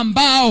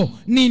ambao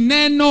ni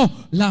neno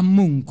la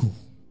Mungu.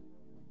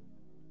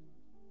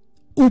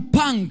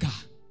 Upanga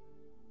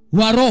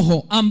wa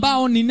Roho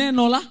ambao ni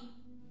neno la.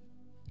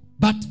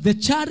 But the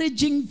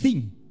challenging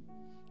thing,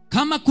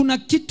 kama kuna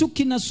kitu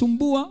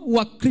kinasumbua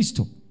wa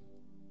Kristo,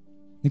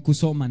 ni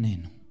kusoma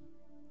neno.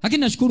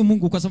 Lakini nashukuru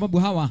Mungu kwa sababu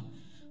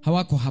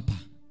hawako hapa.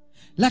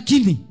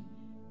 Lakini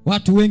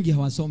watu wengi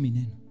hawasomi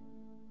neno.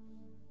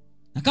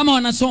 Na kama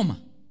wanasoma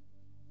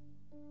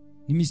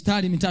ni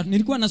mistari mitatu.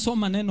 Nilikuwa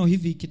nasoma neno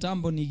hivi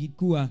kitambo,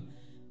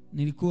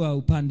 nilikuwa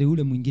upande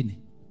ule mwingine.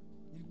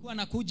 Nilikuwa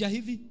nakuja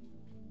hivi,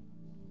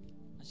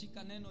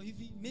 nashika neno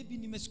hivi, maybe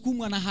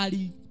nimesukumwa na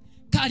hali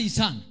kali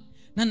sana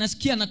na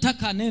nasikia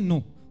nataka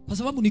neno, kwa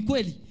sababu ni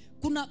kweli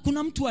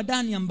kuna mtu wa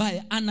ndani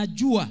ambaye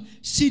anajua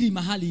siri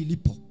mahali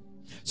ilipo.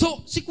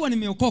 So sikuwa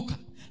nimeokoka,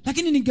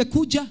 lakini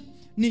ningekuja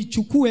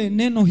nichukue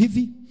neno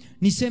hivi,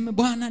 niseme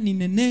Bwana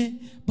ninenee,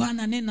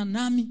 Bwana nena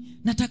nami,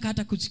 nataka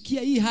hata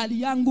kusikia hii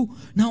hali yangu,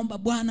 naomba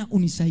Bwana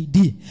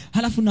unisaidie.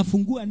 Halafu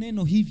nafungua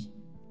neno hivi.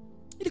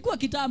 Ilikuwa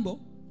kitambo.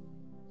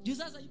 Juu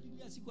sasa hii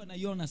Biblia sikuwa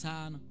naiona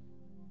sana.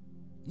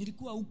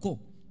 Nilikuwa huko,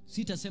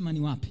 sitasema ni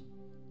wapi.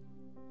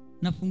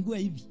 Nafungua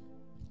hivi,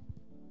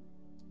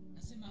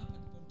 nasema hapa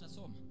ndipo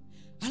nitasoma.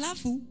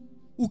 Halafu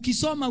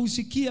ukisoma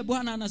usikie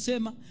Bwana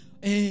anasema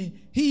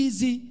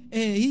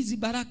hizi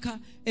baraka,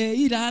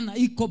 hii laana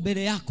iko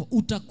mbele yako,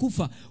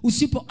 utakufa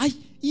usipo.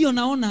 Hiyo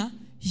naona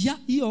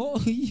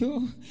hiyo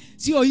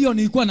sio hiyo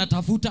nilikuwa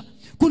natafuta.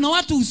 Kuna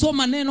watu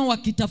usoma neno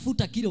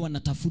wakitafuta kile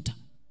wanatafuta.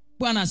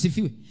 Bwana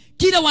asifiwe.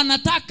 Kile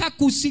wanataka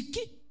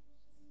kusikia.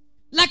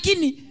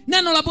 Lakini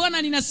neno la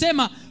Bwana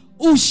linasema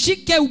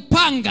ushike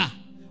upanga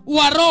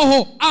wa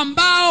Roho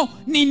ambao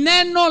ni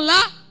neno la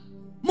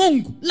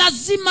Mungu.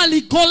 Lazima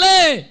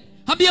likolee.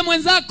 Ambia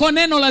mwenzako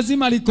neno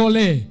lazima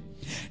likolee.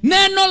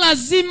 Neno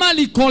lazima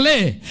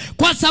likolee,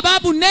 kwa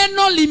sababu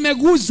neno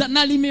limeguza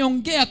na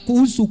limeongea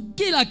kuhusu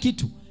kila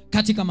kitu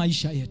katika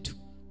maisha yetu.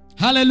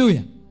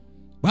 Hallelujah.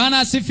 Bwana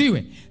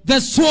asifiwe.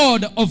 The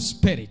sword of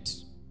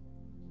spirit.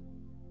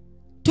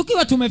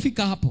 Tukiwa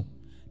tumefika hapo,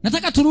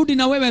 nataka turudi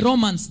na wewe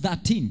Romans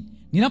 13.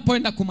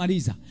 Ninapoenda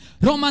kumaliza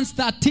Romans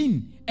 13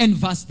 and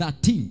verse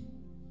 13.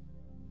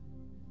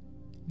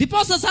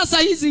 Diposa sasa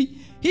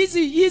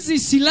hizi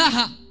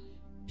silaha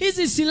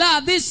hizi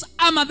silaha, this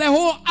armor, the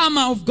whole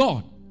armor of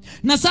God.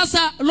 Na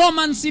sasa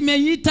Romans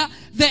imeita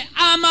the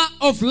armor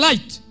of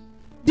light.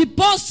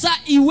 Diposa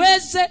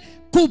iweze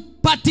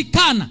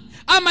kupatikana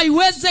ama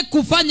iweze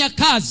kufanya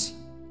kazi,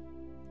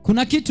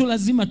 kuna kitu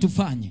lazima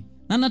tufanye.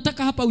 Na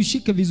nataka hapa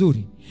ushike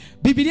vizuri.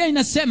 Biblia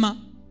inasema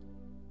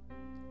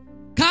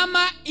kama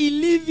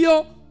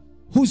ilivyo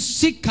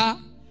husika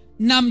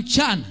na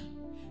mchana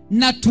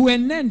na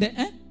tuenende,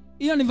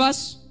 hiyo ni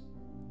verse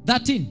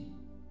 13.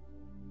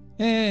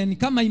 Ni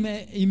kama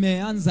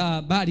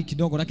imeanza bali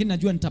kidogo, lakini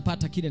najua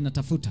nitapata kile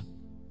natafuta.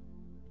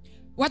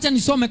 Wacha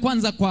nisome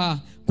kwanza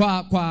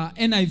kwa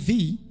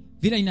NIV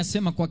vile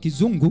inasema kwa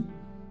Kizungu,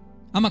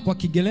 ama kwa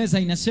Kiingereza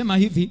inasema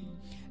hivi: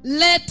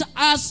 let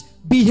us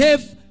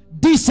behave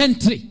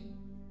decently.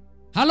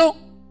 Hello,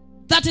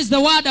 that is the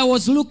word I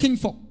was looking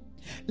for.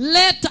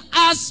 Let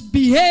us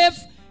behave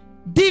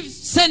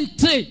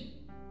decently.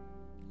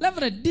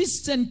 Level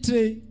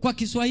decently kwa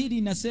Kiswahili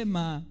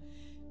inasema,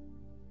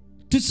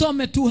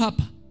 tusome tu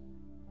hapa,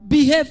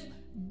 behave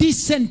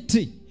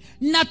decently,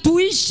 na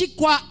tuishi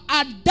kwa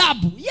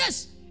adabu.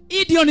 Yes,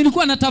 ndio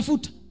nilikuwa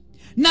natafuta,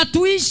 na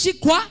tuishi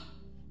kwa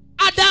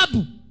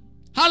adabu.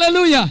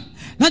 Hallelujah.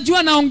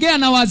 Najua naongea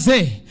na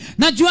wazee,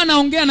 najua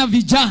naongea na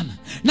vijana,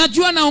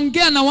 najua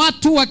naongea na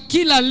watu wa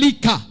kila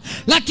lika,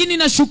 lakini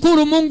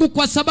nashukuru Mungu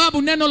kwa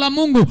sababu neno la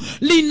Mungu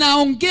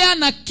linaongea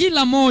na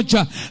kila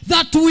moja,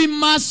 that we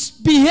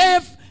must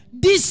behave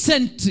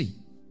decently.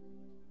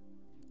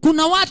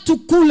 Kuna watu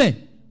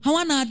kule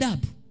hawana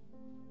adabu.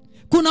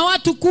 Kuna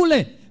watu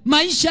kule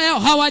maisha yao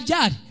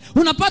hawajali.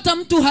 Unapata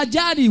mtu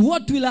hajari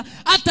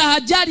hata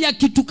hajari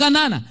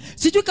akitukanana.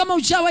 Sijui kama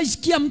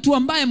ushawaisikia mtu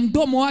ambaye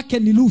mdomo wake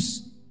ni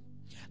loose,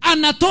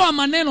 anatoa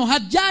maneno,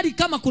 hajari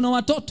kama kuna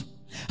watoto,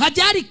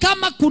 hajari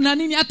kama kuna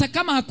nini, hata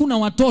kama hakuna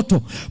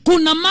watoto.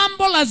 Kuna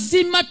mambo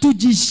lazima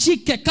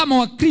tujishike kama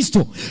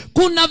Wakristo.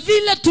 Kuna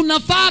vile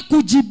tunafaa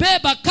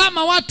kujibeba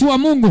kama watu wa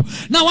Mungu,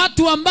 na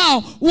watu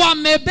ambao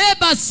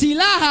wamebeba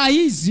silaha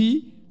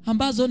hizi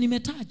ambazo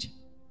nimetaja.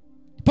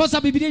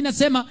 Posa Biblia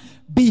inasema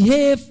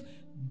behave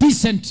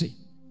decently,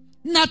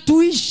 na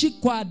tuishi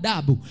kwa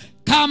adabu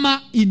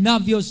kama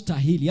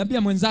inavyostahili.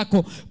 Ambia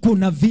mwenzako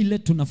kuna vile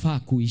tunafaa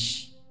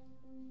kuishi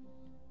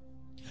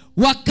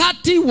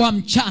wakati wa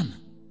mchana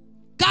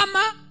kama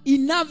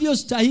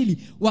inavyostahili.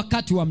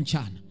 Wakati wa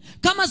mchana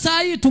kama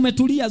saa hii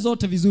tumetulia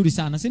zote vizuri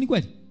sana, si ni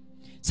kweli?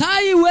 Saa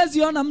hii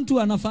huwezi ona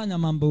mtu anafanya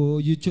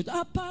mambo yucho,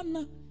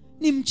 hapana,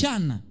 ni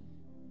mchana.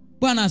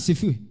 Bwana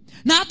asifiwe.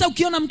 Na hata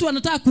ukiona mtu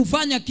anataka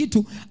kufanya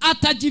kitu,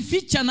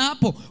 atajificha na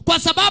hapo, kwa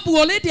sababu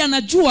already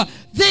anajua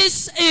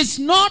this is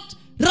not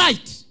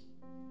right.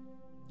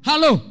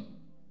 Hello,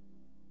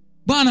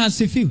 Bwana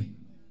asifiwe.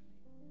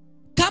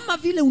 Kama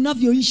vile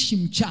unavyoishi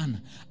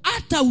mchana,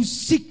 hata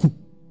usiku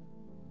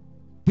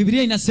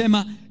Biblia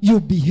inasema you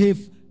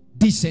behave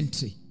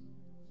decently,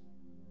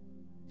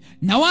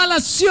 na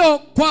wala sio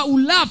kwa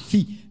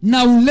ulafi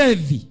na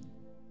ulevi.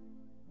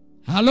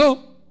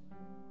 Hello,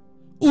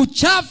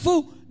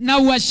 uchafu na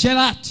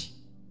uasherati,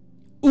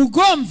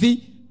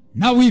 ugomvi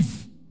na wivu.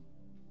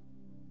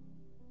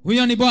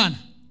 Huyo ni Bwana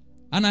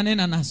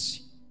ananena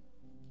nasi,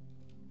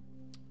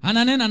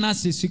 ananena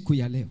nasi siku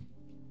ya leo.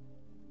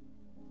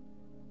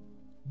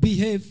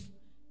 Behave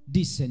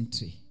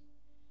decently.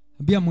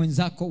 Ambia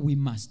mwenzako we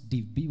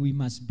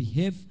must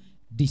behave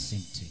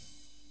decently.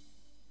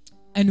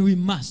 And we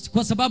must,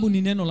 kwa sababu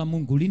ni neno la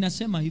Mungu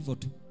linasema hivyo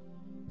tu.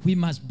 We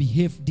must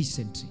behave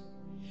decently.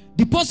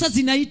 Diposa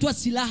zinaitwa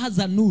silaha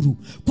za nuru,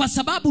 kwa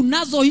sababu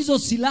nazo hizo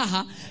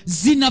silaha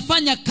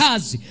zinafanya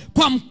kazi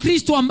kwa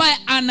Mkristo ambaye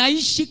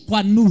anaishi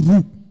kwa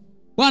nuru.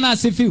 Bwana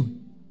asifiwe.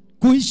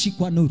 Kuishi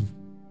kwa nuru.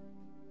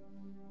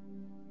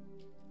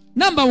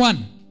 Number 1,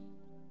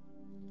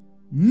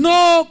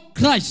 know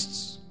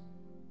Christ.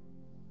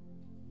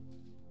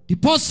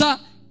 Diposa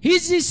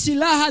hizi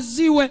silaha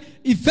ziwe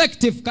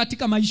effective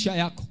katika maisha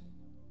yako,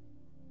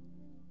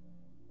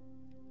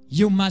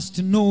 you must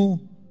know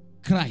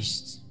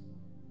Christ.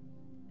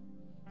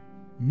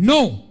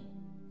 Know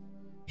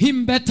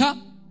him better.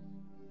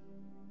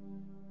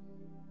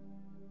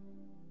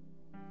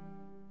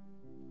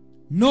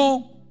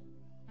 Know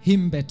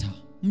him better.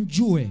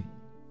 Mjue.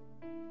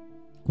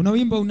 Kuna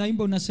wimbo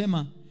unaimba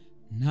unasema,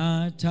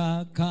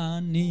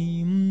 nataka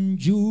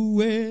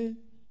nimjue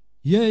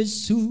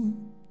Yesu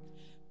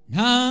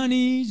na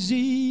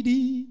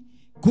nizidi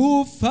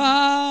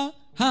kufahamu,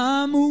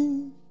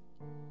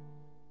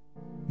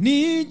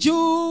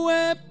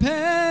 nijue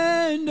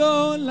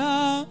pendo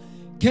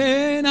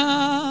lake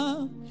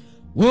na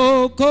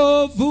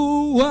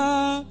wokovu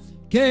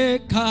wake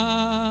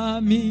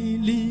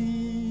kamili,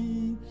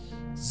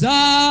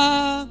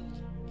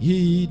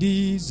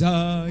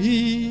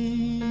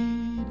 zaidi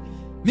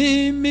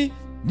mimi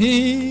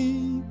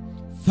ni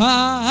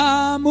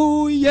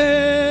fahamu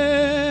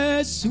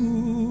Yesu,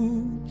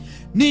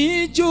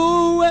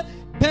 nijue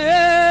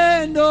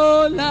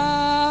pendo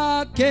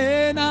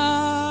lake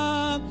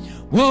na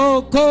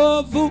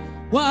wokovu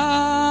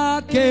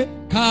wake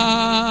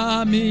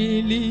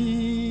kamili,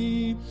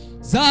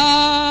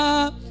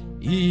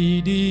 zaidi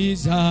zaidi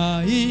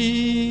zaidi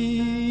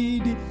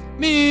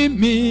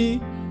mimi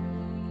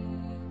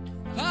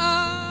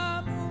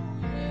fahamu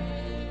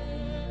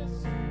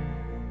Yesu,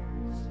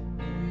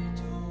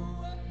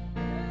 nijue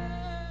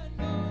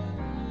neno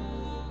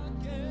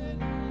lake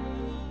na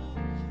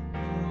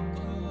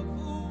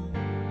wokovu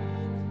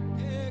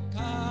wake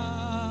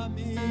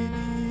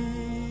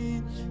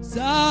kamili.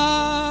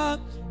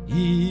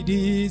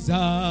 Zaidi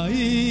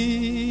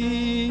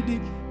zaidi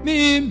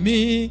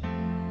mimi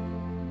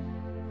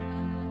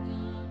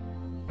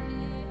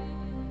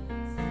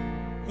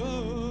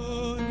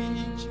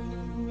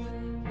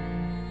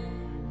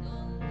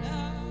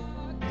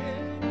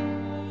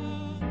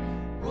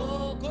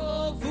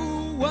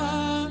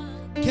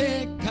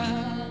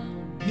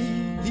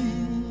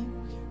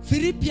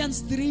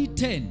Philippians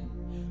 3:10.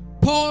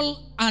 Paul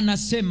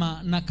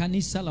anasema na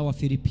kanisa la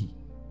Wafilipi.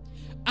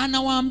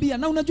 Anawaambia,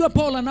 na unajua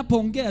Paul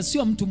anapoongea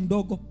sio mtu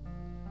mdogo,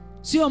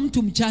 sio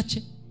mtu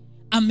mchache.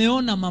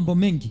 Ameona mambo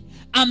mengi,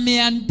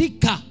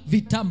 ameandika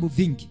vitabu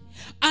vingi.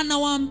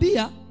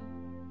 Anawaambia,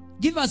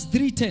 give us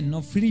 3:10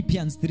 of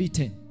Philippians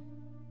 3:10.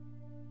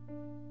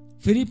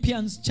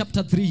 Philippians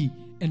chapter 3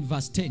 and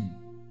verse 10.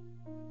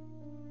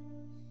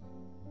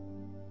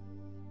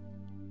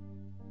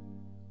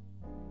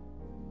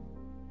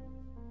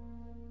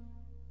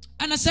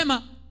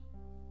 Anasema,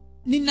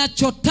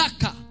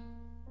 ninachotaka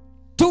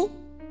tu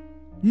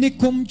ni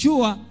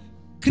kumjua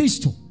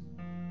Kristo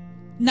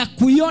na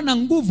kuiona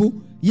nguvu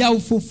ya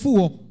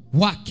ufufuo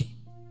wake.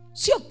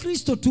 Sio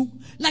Kristo tu,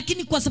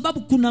 lakini kwa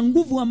sababu kuna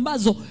nguvu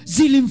ambazo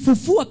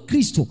zilimfufua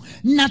Kristo,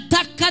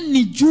 nataka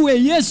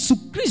nijue Yesu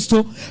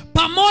Kristo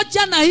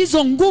pamoja na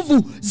hizo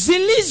nguvu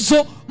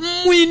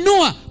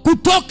zilizomuinua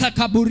kutoka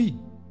kaburi.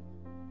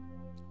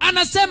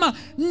 Anasema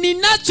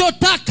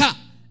ninachotaka.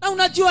 Na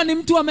unajua ni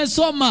mtu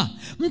amesoma,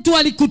 mtu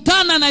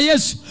alikutana na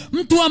Yesu,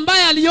 mtu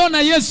ambaye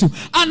aliona Yesu.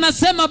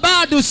 Anasema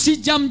bado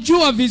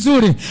sijamjua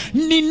vizuri.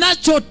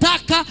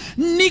 Ninachotaka,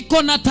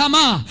 niko na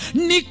tamaa,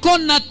 niko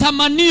na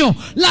tamanio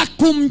la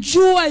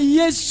kumjua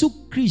Yesu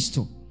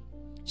Kristo.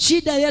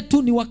 Shida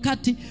yetu ni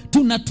wakati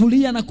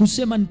tunatulia na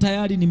kusema ni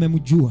tayari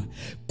nimemjua.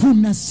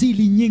 Kuna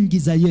siri nyingi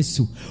za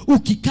Yesu.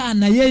 Ukikaa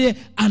na yeye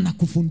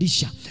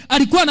anakufundisha.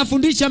 Alikuwa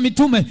anafundisha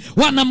mitume,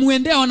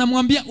 wanamuendea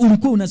wanamwambia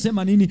ulikuwa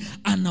unasema nini?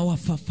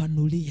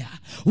 Anawafafanulia.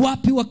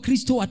 Wapi wa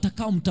Kristo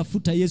watakao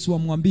mtafuta Yesu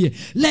wamwambie,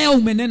 leo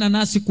umenena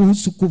nasi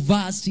kuhusu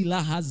kuvaa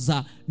silaha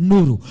za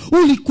nuru.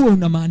 Ulikuwa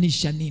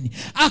unamaanisha nini?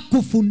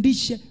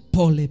 Akufundishe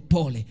pole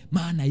pole,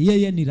 maana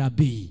yeye ni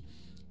rabii,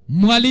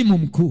 mwalimu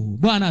mkuu.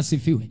 Bwana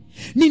asifiwe.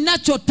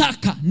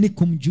 Ninachotaka ni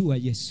kumjua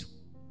Yesu.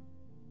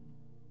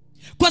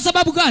 Kwa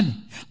sababu gani?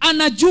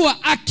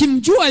 Anajua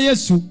akimjua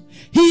Yesu,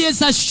 he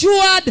is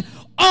assured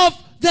of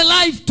the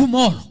life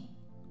tomorrow.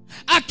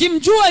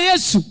 Akimjua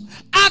Yesu,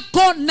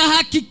 ako na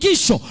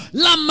hakikisho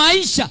la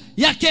maisha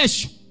ya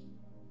kesho,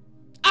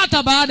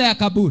 hata baada ya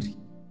kaburi.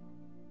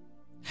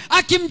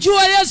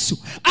 Akimjua Yesu,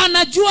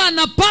 anajua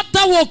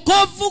anapata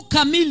wokovu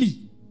kamili.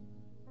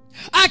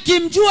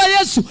 Akimjua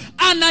Yesu,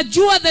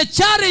 anajua the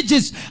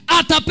challenges,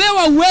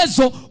 atapewa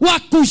uwezo wa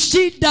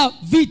kushinda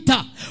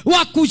vita,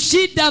 wa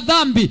kushinda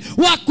dhambi,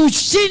 wa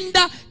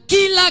kushinda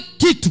kila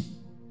kitu.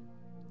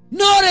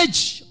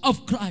 Knowledge of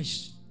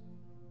Christ.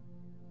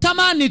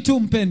 Tamani tu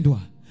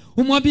mpendwa,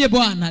 umwambie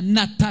Bwana,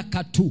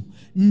 nataka tu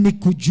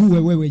nikujue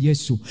wewe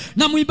Yesu.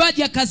 Na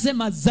mwimbaji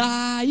akasema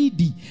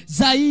zaidi,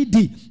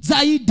 zaidi,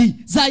 zaidi,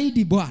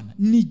 zaidi Bwana,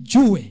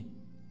 nijue.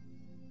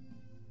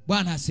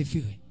 Bwana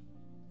asifiwe.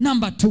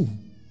 Number 2,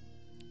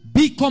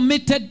 be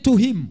committed to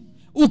him.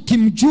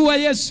 Ukimjua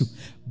Yesu,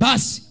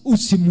 basi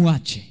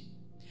usimuache.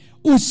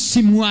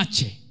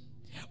 Usimuache.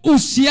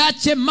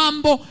 Usiache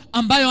mambo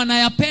ambayo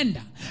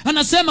anayapenda.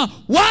 Anasema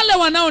wale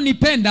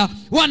wanaonipenda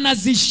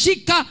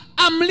wanazishika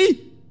amri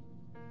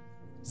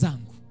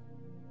zangu.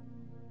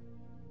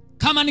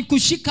 Kama ni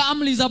kushika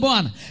amri za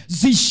Bwana,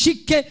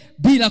 zishike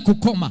bila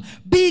kukoma.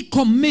 Be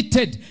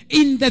committed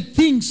in the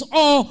things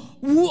or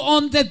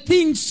on the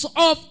things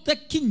of the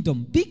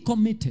kingdom. Be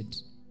committed.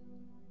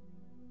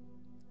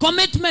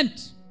 Commitment.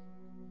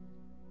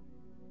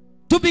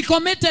 To be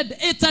committed,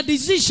 it's a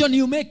decision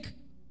you make.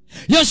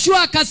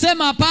 Yoshua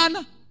akasema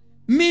hapana,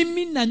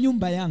 mimi na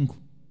nyumba yangu,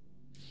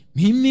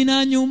 mimi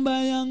na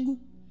nyumba yangu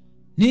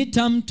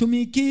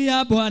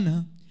nitamtumikia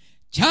Bwana.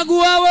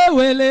 Chagua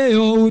wewe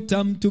leo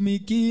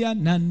utamtumikia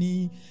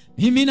nani?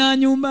 Mimi na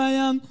nyumba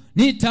yangu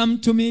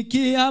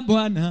nitamtumikia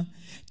Bwana.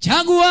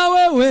 Chagua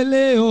wewe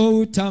leo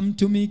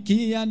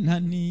utamtumikia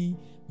nani?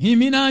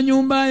 Mimi na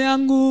nyumba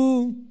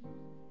yangu.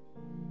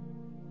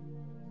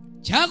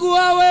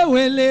 Chagua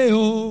wewe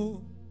leo.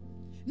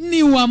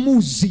 Ni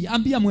uamuzi.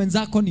 Ambia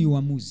mwenzako ni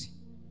uamuzi.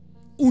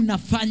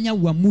 Unafanya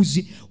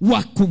uamuzi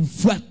wa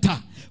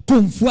kumfuata,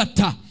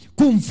 kumfuata,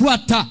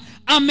 kumfuata.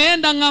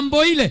 Ameenda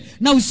ngambo ile,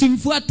 na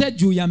usimfuate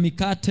juu ya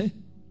mikate.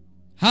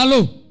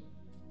 Halo.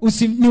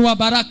 Ni wa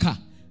baraka.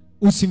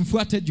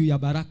 Usimfuate juu ya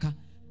baraka.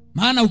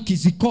 Maana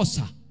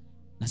ukizikosa,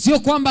 na sio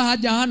kwamba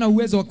hana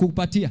uwezo wa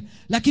kukupatia,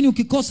 lakini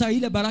ukikosa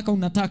ile baraka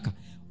unataka,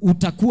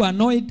 utakuwa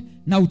annoyed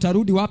na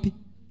utarudi wapi?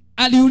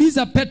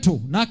 aliuliza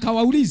Petro na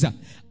akawauliza,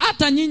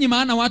 hata nyinyi,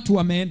 maana watu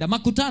wameenda,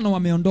 makutano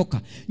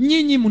wameondoka,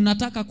 nyinyi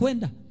mnataka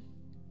kwenda?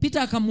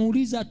 Peter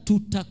akamuuliza,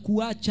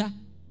 tutakuacha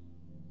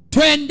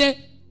twende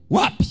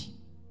wapi?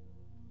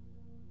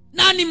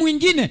 Nani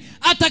mwingine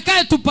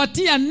atakaye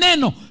tupatia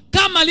neno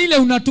kama lile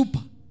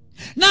unatupa?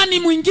 Nani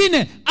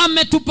mwingine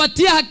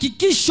ametupatia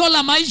hakikisho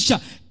la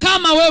maisha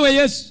kama wewe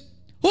Yesu?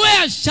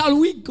 Where shall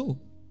we go?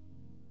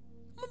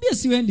 Mwambie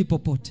siwendi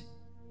popote.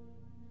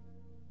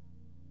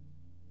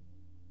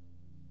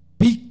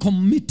 Be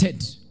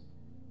committed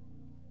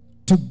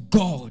to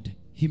God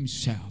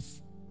himself.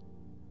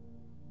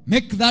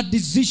 Make that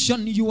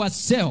decision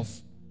yourself.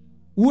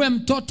 Uwe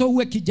mtoto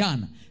uwe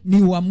kijana,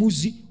 ni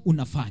uamuzi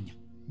unafanya.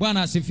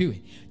 Bwana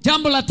asifiwe.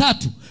 Jambo la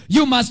tatu,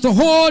 you must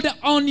hold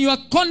on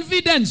your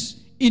confidence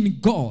in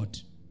God.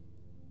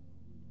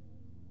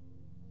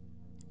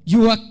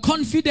 Your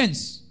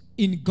confidence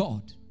in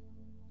God.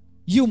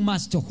 You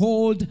must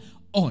hold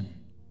on.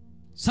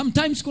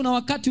 Sometimes kuna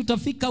wakati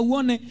utafika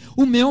uone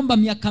umeomba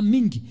miaka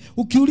mingi.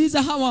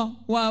 Ukiuliza hawa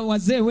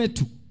wazee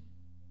wetu,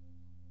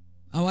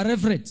 our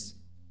reverends,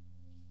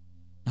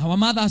 our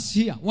mothers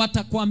here,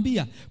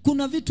 watakwambia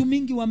kuna vitu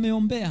mingi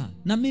wameombea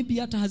na maybe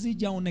hata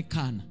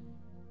hazijaonekana.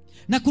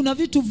 Na kuna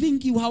vitu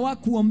vingi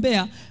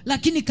hawakuombea,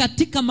 lakini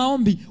katika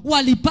maombi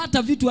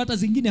walipata vitu hata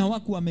zingine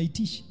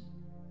hawakuwameitisha.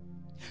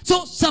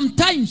 So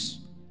sometimes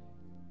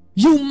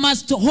you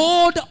must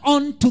hold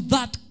on to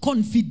that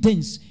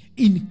confidence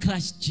in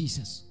Christ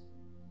Jesus.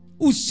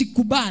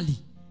 Usikubali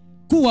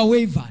kuwa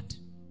wavered.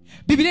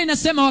 Biblia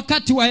inasema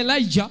wakati wa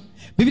Elijah,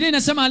 Biblia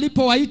inasema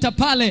alipowaita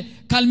pale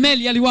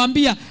Karmeli,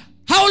 aliwaambia,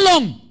 how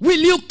long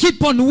will you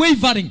keep on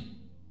wavering?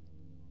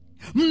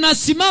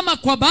 Mnasimama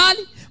kwa Baali,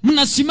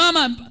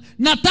 mnasimama,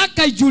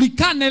 nataka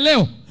ijulikane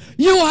leo.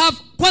 You have,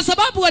 kwa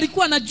sababu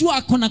alikuwa anajua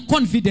ako na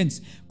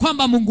confidence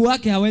kwamba Mungu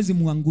wake hawezi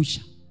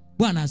muangusha.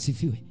 Bwana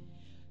asifiwe.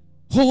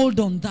 Hold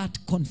on that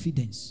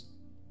confidence.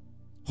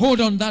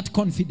 Hold on that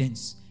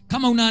confidence.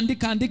 Kama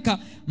unaandika, andika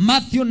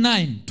Matthew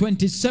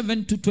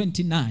 9:27 to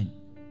 29.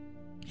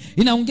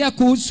 Inaongea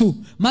kuhusu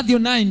Matthew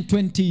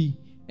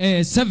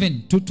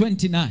 9:27 to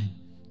 29.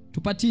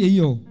 Tupatie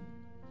hiyo.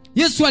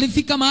 Yesu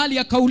alifika mahali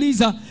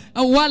akauliza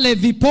wale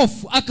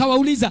vipofu,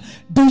 akawauliza,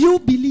 do you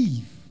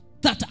believe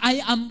that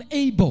I am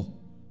able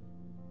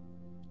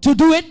to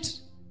do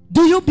it?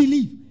 Do you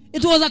believe?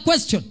 It was a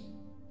question.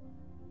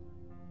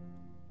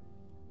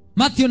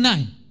 Matthew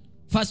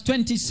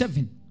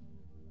 9:27.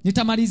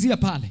 Nitamalizia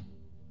pale.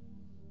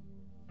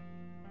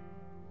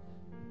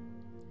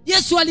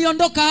 Yesu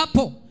aliondoka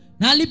hapo,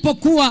 na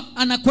alipokuwa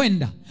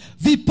anakwenda,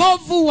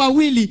 vipofu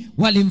wawili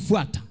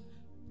walimfuata.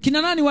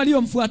 Kina nani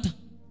waliomfuata?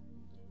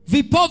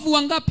 Vipofu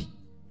wangapi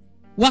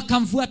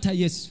wakamfuata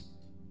Yesu?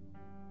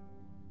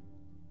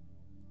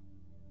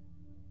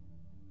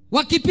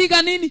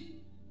 Wakipiga nini?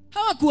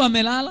 Hawakuwa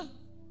wamelala.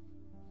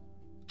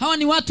 Hawa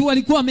ni watu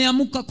walikuwa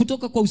wameamuka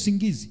kutoka kwa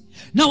usingizi,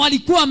 na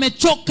walikuwa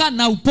wamechoka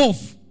na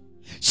upofu.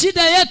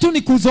 Shida yetu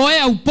ni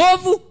kuzoea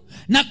upofu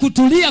na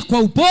kutulia kwa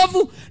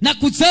upofu na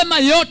kusema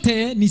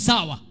yote ni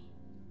sawa.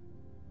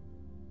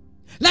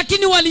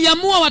 Lakini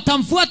waliamua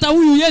watamfuata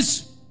huyu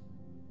Yesu,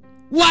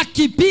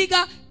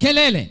 wakipiga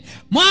kelele,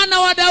 Mwana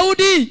wa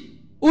Daudi,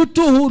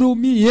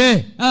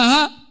 utuhurumie.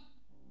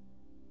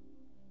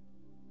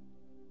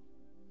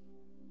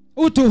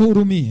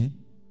 Utuhurumie.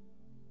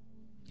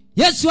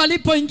 Yesu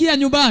alipoingia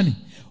nyumbani,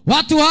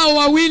 watu hao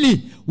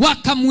wawili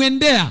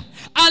wakamwendea.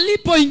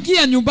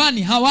 Alipoingia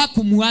nyumbani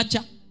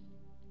hawakumuacha.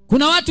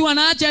 Kuna watu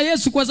wanaacha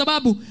Yesu kwa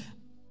sababu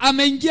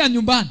ameingia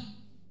nyumbani.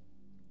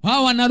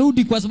 Hao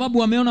wanarudi kwa sababu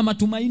wameona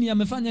matumaini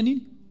yamefanya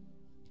nini?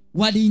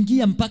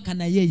 Waliingia mpaka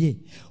na yeye,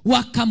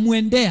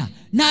 wakamwendea,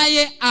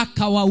 naye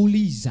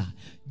akawauliza,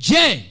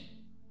 je,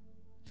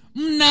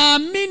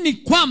 mnaamini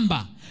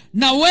kwamba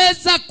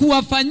naweza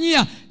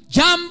kuwafanyia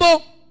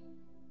jambo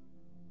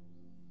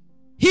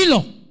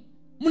hilo?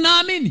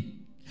 Mnaamini?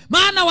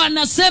 Maana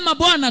wanasema,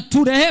 Bwana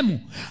turehemu.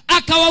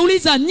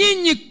 Akawauliza,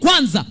 nyinyi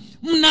kwanza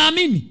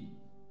mnaamini?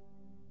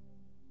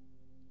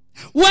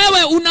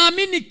 Wewe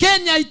unaamini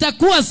Kenya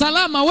itakuwa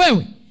salama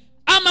wewe,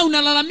 ama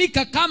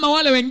unalalamika kama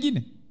wale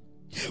wengine?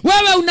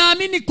 Wewe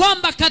unaamini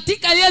kwamba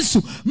katika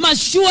Yesu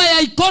mashua ya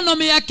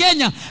economy ya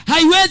Kenya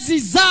haiwezi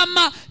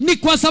zama, ni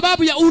kwa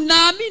sababu ya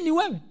unaamini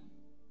wewe?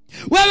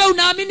 Wewe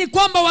unaamini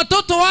kwamba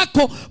watoto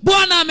wako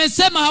Bwana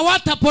amesema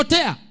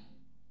hawatapotea?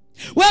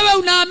 Wewe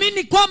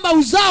unaamini kwamba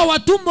uzao wa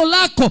tumbo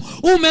lako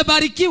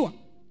umebarikiwa?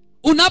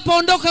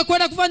 Unapoondoka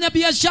kwenda kufanya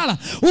biashara,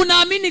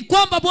 unaamini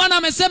kwamba Bwana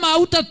amesema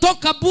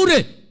hautatoka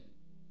bure?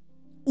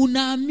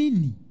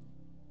 Unaamini?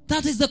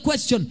 That is the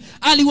question.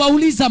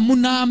 Aliwauliza,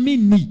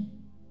 mnaamini?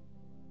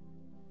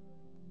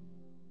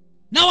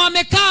 Na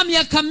wamekaa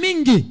miaka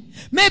mingi,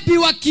 maybe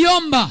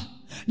wakiomba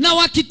na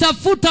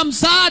wakitafuta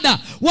msaada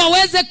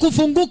waweze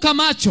kufunguka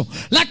macho,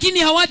 lakini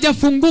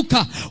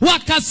hawajafunguka.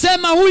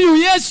 Wakasema, huyu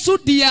Yesu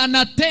ndiye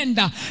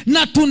anatenda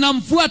na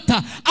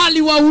tunamfuata.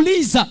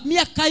 Aliwauliza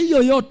miaka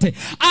hiyo yote,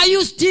 are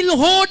you still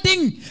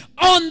holding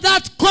on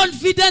that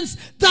confidence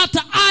that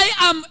I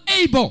am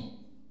able?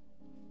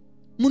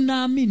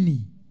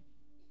 Mnaamini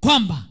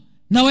kwamba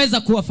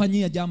naweza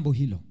kuwafanyia jambo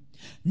hilo.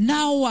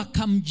 Nao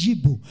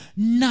wakamjibu,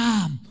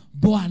 naam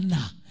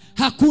Bwana.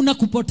 Hakuna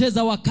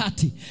kupoteza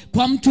wakati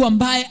kwa mtu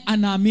ambaye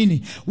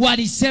anaamini.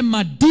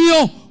 Walisema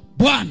ndio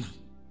Bwana.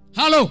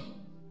 Halo.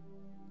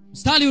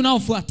 Mstari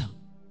unaofuata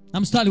na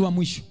mstari wa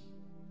mwisho.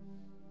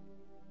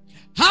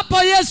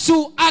 Hapo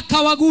Yesu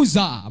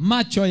akawaguza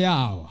macho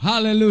yao.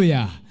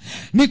 Haleluya.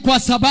 Ni kwa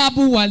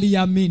sababu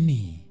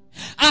waliamini.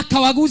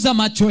 Akawaguza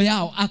macho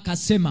yao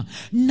akasema,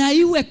 na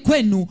iwe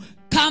kwenu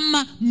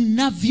kama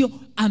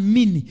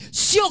mnavyoamini,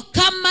 sio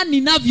kama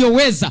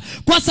ninavyoweza,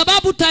 kwa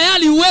sababu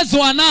tayari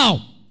uwezo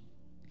anao.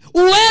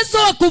 Uwezo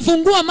wa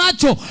kufungua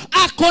macho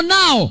ako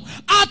nao,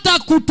 hata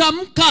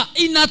kutamka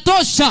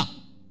inatosha.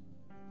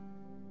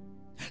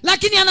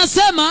 Lakini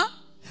anasema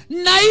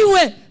na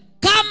iwe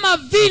kama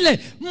vile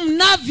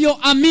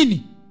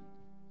mnavyoamini.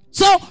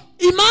 So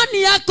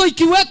imani yako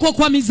ikiwekwa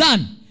kwa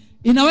mizani,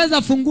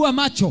 inaweza fungua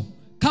macho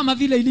kama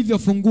vile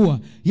ilivyofungua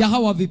ya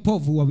hawa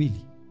vipovu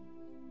wawili.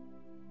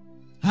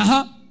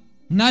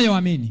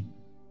 Mnayoamini,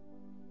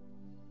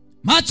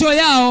 macho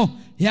yao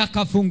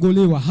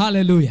yakafunguliwa.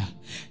 Haleluya.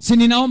 Si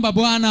ninaomba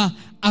Bwana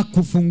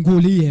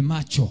akufungulie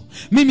macho.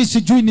 Mimi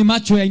sijui ni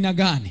macho ya aina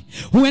gani.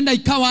 Huenda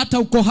ikawa hata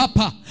uko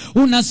hapa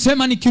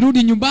unasema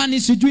nikirudi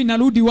nyumbani sijui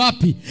narudi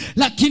wapi.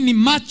 Lakini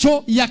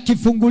macho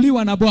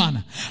yakifunguliwa na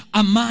Bwana,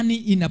 amani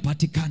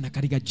inapatikana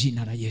katika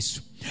jina la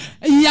Yesu.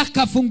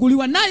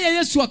 Yakafunguliwa, naye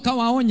Yesu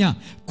akawaonya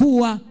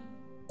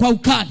kwa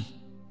ukali,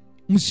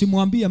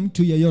 msimwambie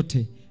mtu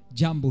yeyote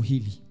jambo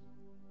hili.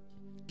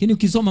 Lakini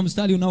ukisoma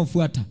mstari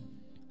unaofuata,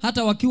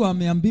 hata wakiwa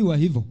wameambiwa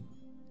hivyo,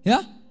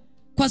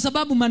 kwa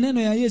sababu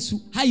maneno ya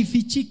Yesu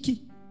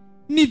haifichiki,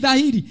 ni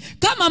dhahiri.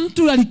 Kama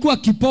mtu alikuwa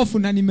kipofu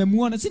na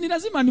nimemuona, si ni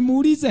lazima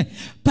nimuulize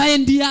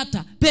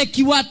paendiata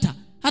pekiwata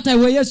hata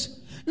iwe Yesu.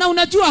 Na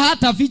unajua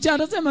hata ficha,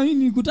 anasema mimi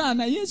nilikutana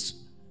na Yesu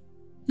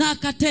na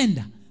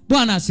akatenda.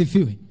 Bwana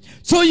asifiwe.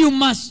 So you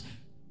must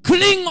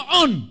cling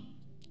on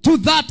to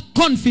that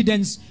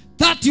confidence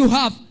that you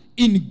have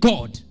in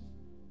God.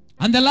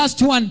 And the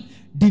last one,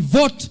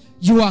 devote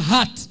your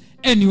heart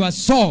and your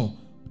soul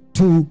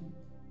to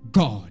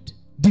God.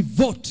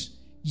 Devote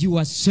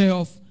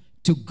yourself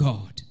to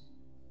God.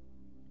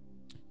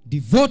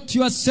 Devote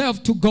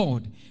yourself to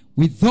God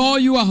with all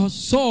your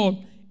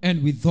soul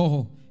and with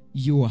all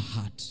your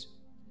heart.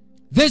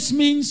 This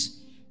means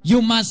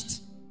you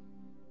must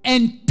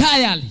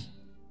entirely,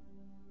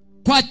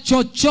 kwa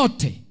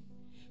chochote,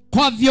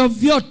 kwa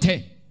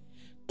vyovyote,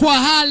 kwa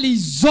hali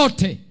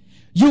zote,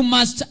 you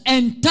must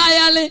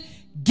entirely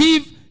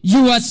give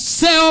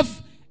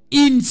yourself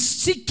in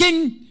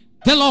seeking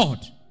the Lord.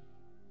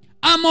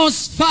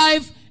 Amos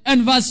 5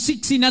 and verse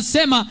 6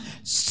 inasema,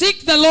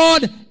 seek the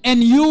Lord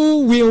and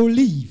you will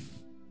live.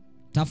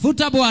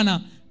 Tafuta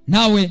Bwana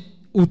nawe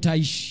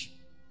utaishi.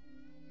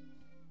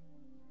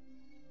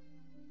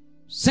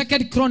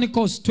 2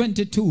 Chronicles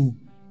 22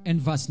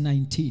 and verse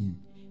 19.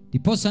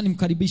 Diposa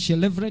nimkaribishe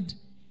Leverett,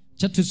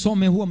 cha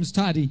tusome huo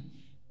mstari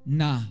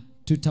na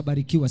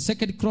tutabarikiwa.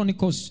 2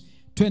 Chronicles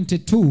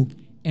 22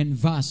 and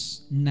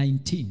verse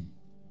 19.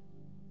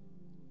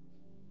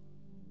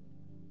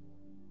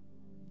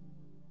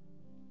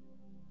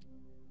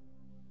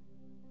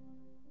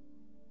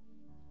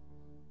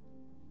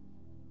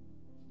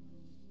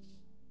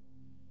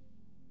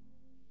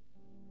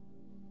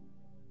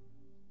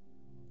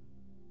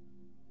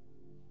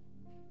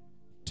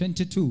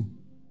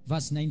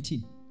 Verse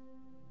 19.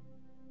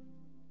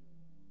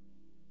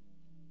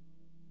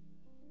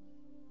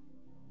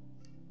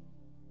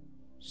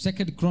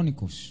 Second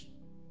Chronicles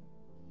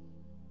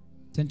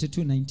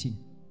 22:19.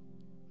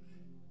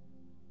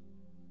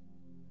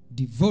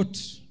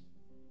 Devote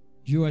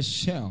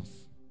yourself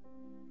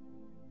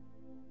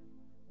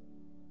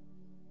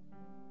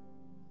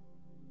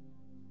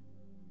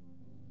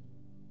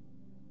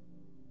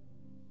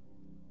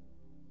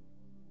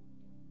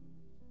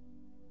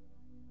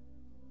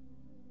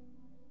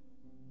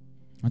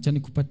acha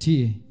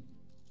nikupatie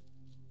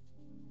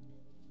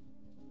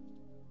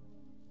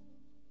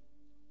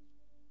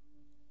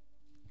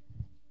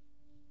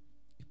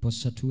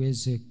posa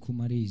tuweze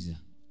kumaliza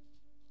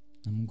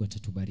na Mungu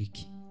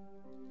atatubariki.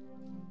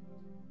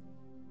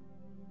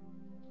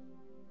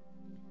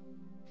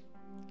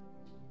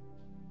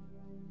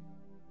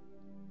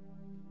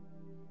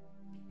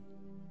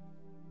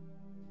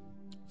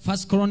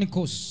 First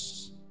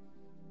Chronicles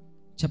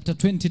chapter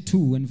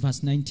 22 and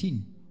verse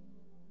 19.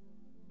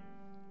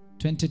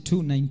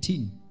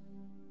 22:19.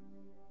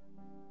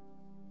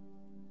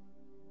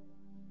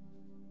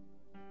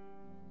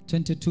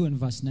 And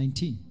verse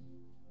 19.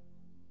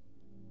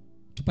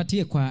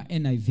 Tupatie kwa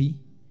NIV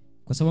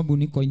kwa sababu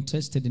niko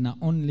interested na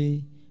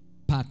only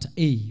part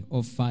A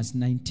of verse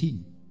 19.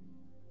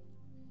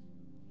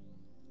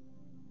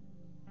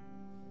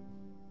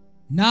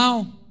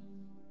 Now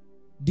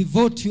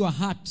devote your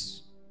heart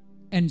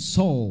and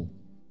soul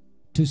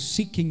to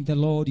seeking the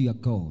Lord your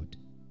God.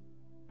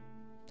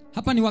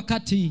 Hapa ni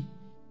wakati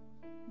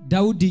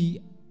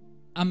Daudi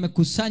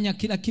amekusanya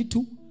kila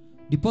kitu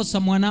diposa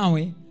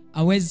mwanawe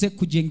aweze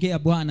kujengea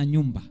Bwana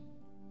nyumba.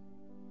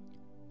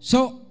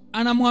 So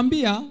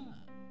anamwambia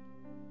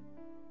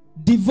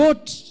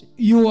devote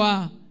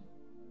your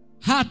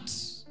heart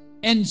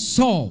and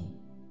soul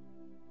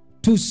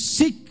to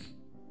seek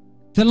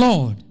the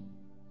Lord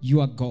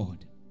your God.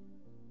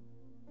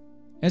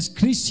 As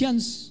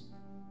Christians,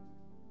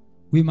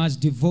 we must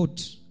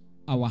devote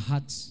our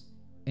hearts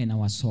and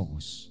our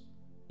souls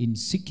in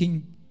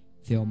seeking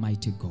the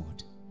Almighty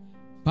God.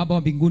 Baba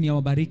wa mbinguni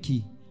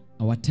awabariki,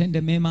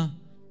 awatende mema,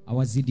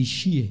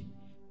 awazidishie,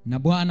 na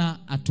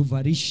Bwana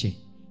atuvarishe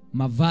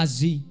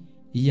mavazi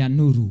ya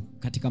nuru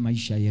katika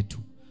maisha yetu.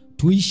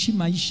 Tuishi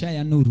maisha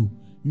ya nuru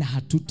na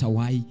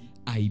hatutawahi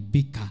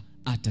aibika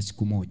hata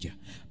siku moja.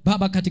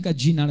 Baba, katika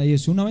jina la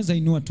Yesu, unaweza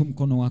inua tu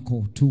mkono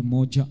wako tu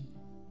moja.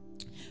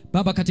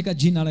 Baba, katika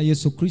jina la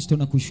Yesu Kristo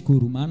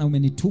nakushukuru maana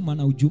umenituma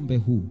na ujumbe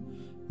huu.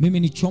 Mimi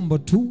ni chombo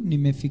tu,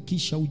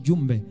 nimefikisha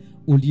ujumbe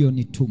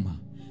ulionituma.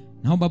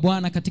 Naomba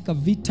Bwana, katika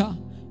vita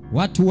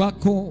watu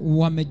wako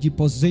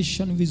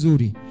wamejiposition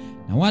vizuri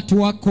na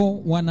watu wako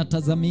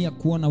wanatazamia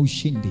kuona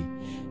ushindi.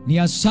 Ni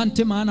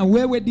asante maana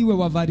wewe ndiwe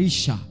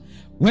wavarisha,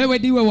 wewe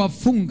ndiwe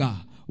wafunga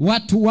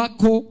watu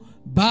wako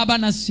Baba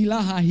na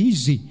silaha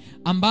hizi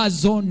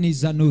ambazo ni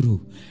za nuru.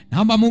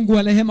 Naomba Mungu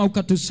wa rehema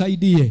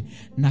ukatusaidie,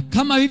 na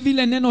kama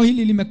vile neno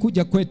hili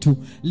limekuja kwetu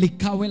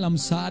likawe la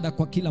msaada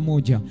kwa kila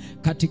moja,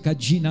 katika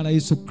jina la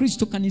Yesu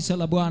Kristo. Kanisa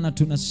la Bwana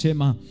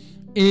tunasema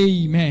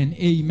amen,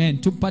 amen.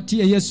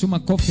 Tumpatie Yesu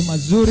makofi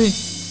mazuri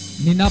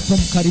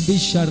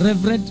ninapomkaribisha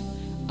Reverend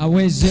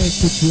aweze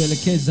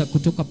kutuelekeza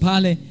kutoka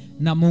pale,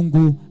 na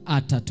Mungu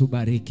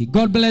atatubariki.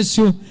 God bless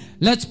you.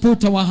 Let's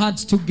put our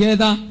hearts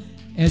together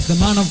as the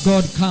man of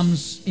God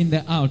comes in the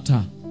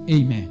altar.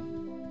 Amen.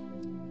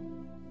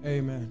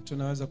 Amen.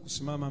 Tunaweza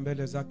kusimama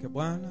mbele zake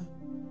Bwana.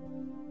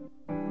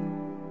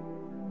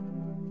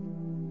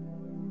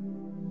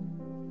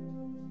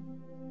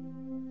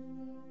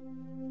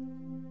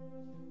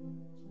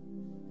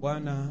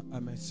 Bwana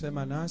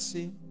amesema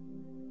nasi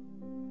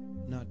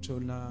na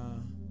tuna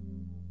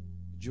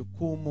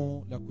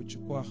jukumu la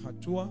kuchukua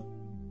hatua.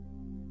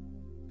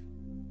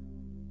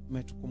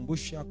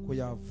 Umetukumbusha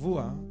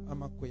kuyavua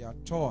ama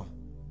kuyatoa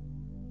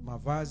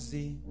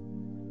mavazi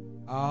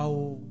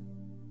au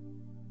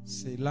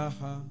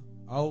silaha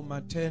au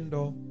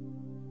matendo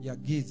ya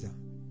giza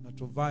na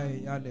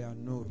tuvae yale ya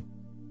nuru.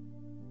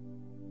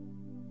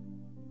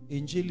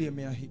 Injili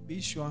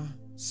imeahibishwa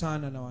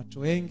sana na watu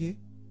wengi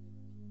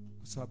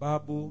kwa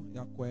sababu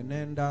ya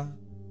kuenenda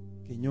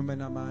kinyume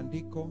na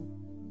maandiko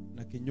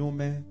na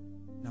kinyume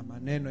na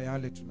maneno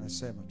yale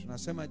tunasema.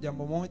 Tunasema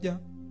jambo moja,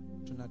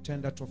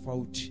 tunatenda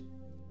tofauti,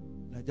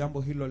 na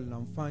jambo hilo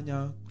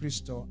linamfanya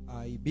Kristo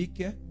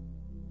aibike.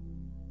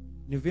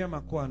 Ni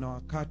vyema kuwa na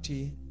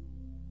wakati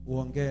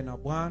uongee na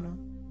Bwana,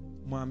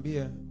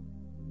 mwambie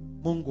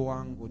Mungu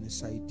wangu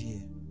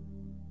nisaidie.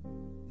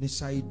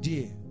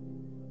 Nisaidie.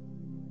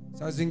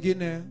 Saa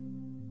zingine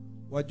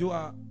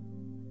wajua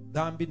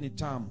dhambi ni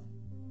tamu.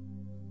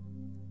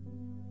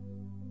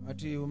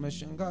 Ati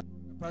umeshangaa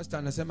pastor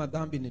anasema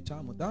dhambi ni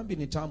tamu. Dhambi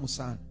ni tamu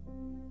sana.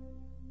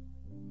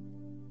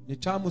 Ni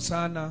tamu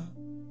sana,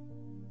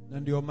 na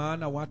ndio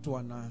maana watu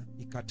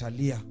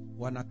wanaikatalia,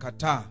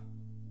 wanakataa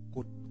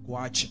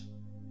kuacha.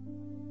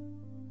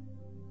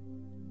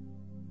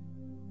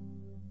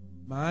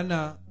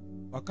 Maana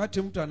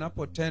wakati mtu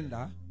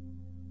anapotenda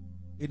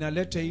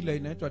inaleta ile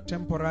inaitwa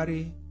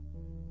temporary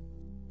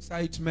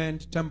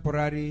excitement,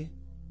 temporary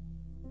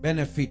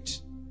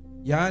benefit.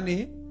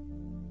 Yaani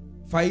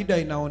faida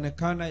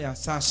inaonekana ya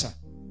sasa.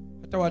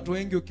 Hata watu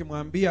wengi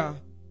ukimwambia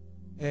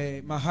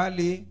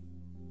mahali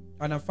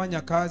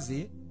anafanya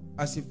kazi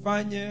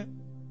asifanye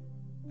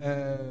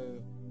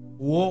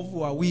uovu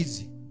wa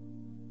wizi,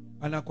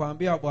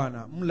 anakuambia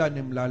bwana, mla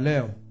ni mla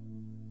leo,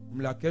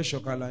 mla kesho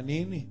kala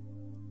nini?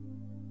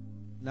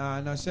 Na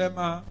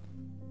anasema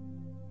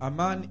a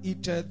man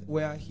eateth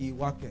where he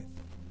worketh.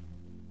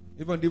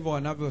 Hivyo ndivyo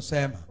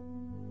wanavyosema.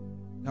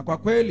 Na kwa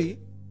kweli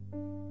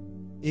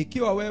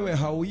ikiwa wewe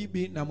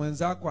hauibi na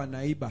mwenzako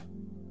anaiba,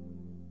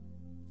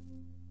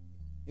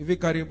 hivi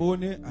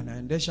karibuni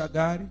anaendesha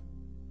gari,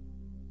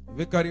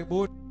 hivi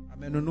karibuni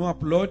amenunua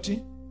ploti,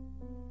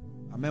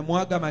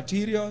 amemwaga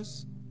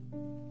materials,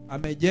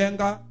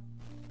 amejenga,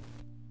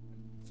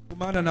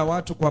 sukumana na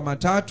watu kwa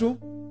matatu,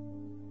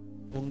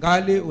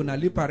 ungali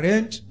unalipa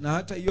rent. Na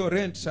hata hiyo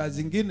rent saa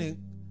zingine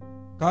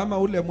kama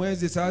ule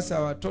mwezi sasa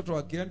watoto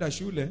wakienda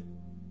shule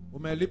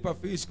umelipa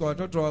fees kwa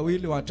watoto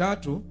wawili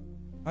watatu,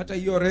 hata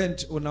hiyo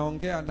rent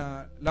unaongea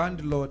na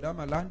landlord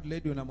ama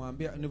landlady,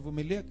 unamwambia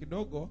nivumilie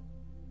kidogo,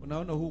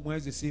 unaona huu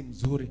mwezi si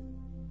mzuri.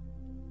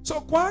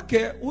 So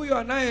kwake huyo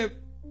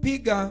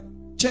anayepiga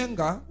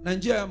chenga na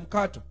njia ya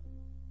mkato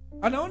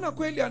anaona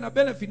kweli ana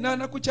benefit na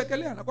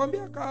anakuchekelea,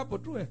 anakuambia kaa hapo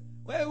tu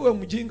wewe uwe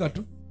mjinga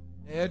tu.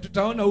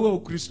 Tutaona huo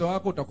Ukristo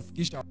wako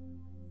utakufikisha.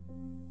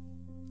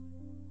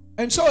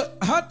 And so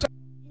hata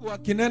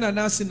wakinena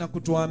nasi na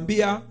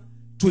kutuambia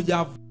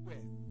tujavue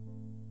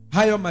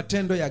hayo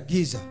matendo ya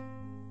giza,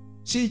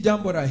 si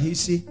jambo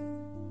rahisi.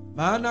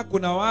 Maana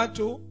kuna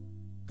watu,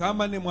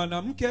 kama ni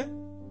mwanamke,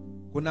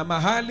 kuna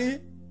mahali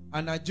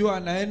anajua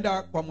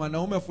anaenda kwa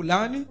mwanaume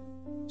fulani,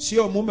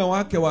 sio mume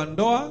wake wa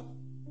ndoa,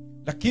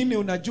 lakini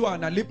unajua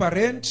analipa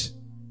rent,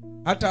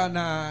 hata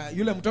na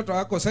yule mtoto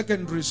wako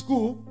secondary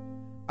school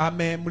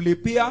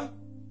amemlipia.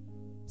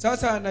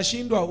 Sasa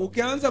anashindwa,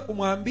 ukianza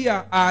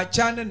kumwambia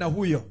aachane na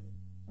huyo,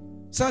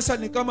 sasa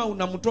ni kama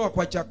unamtoa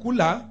kwa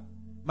chakula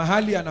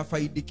mahali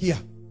anafaidikia.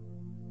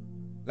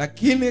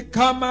 Lakini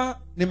kama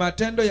ni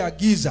matendo ya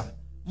giza,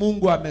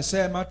 Mungu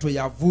amesema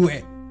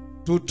tuyavue,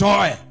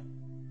 tutoe,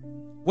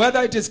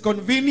 whether it is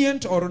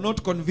convenient or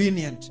not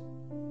convenient.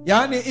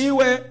 Yaani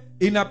iwe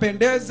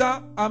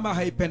inapendeza ama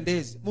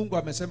haipendezi, Mungu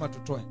amesema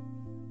tutoe.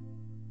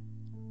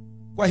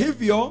 Kwa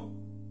hivyo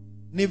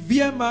ni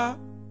vyema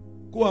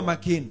kuwa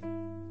makini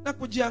na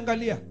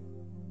kujiangalia.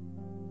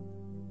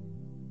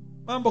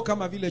 Mambo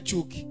kama vile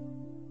chuki.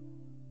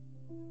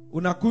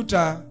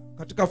 Unakuta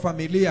katika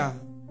familia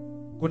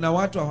kuna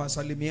watu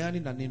hawasalimiani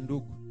na ni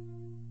ndugu.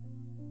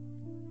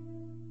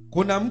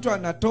 Kuna mtu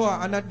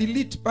ana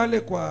delete pale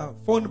kwa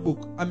phone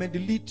book,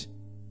 amedelete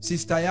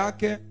sister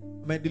yake,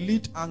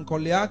 amedelete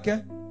uncle yake,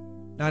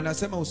 na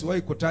anasema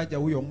usiwahi kutaja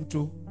huyo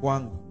mtu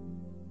kwangu.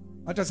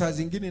 Hata saa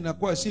zingine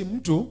inakuwa si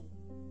mtu,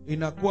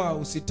 inakuwa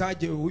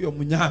usitaje huyo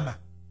mnyama.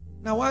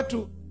 Na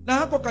watu na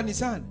hako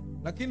kanisani,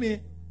 lakini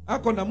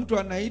hako na mtu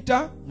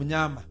anaita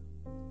mnyama.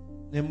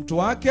 Ni mtu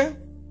wake,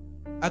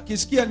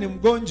 akisikia ni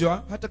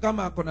mgonjwa, hata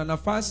kama ako na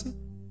nafasi,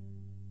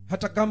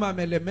 hata kama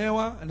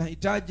amelemewa,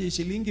 anahitaji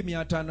shilingi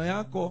 500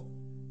 yako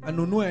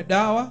anunue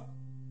dawa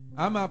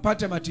ama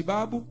apate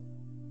matibabu,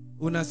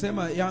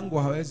 unasema yangu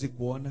hawezi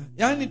kuona.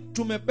 Yaani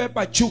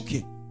tumebeba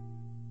chuki.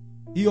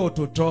 Hiyo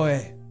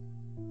tutoe.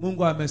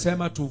 Mungu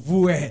amesema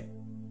tuvue.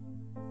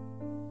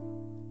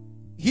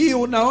 Hii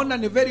unaona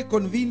ni very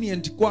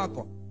convenient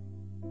kwako.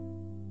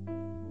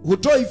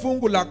 Hutoi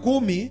fungu la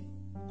 10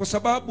 kwa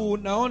sababu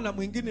unaona.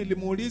 Mwingine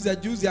nilimuuliza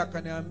juzi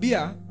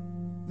akaniambia,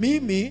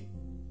 mimi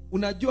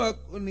unajua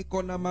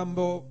niko na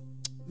mambo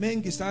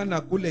mengi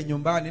sana kule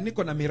nyumbani,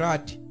 niko na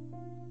miradi.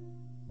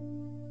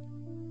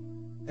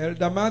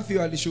 Elder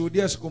Matthew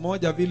alishuhudia siku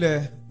moja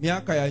vile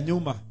miaka ya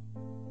nyuma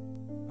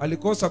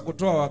alikosa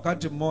kutoa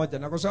wakati mmoja,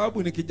 na kwa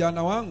sababu ni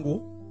kijana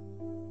wangu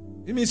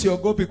mimi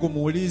siogopi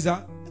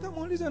kumuuliza.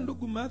 Nikamuuliza,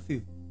 ndugu Matthew,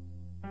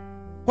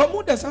 kwa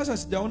muda sasa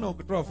sijaona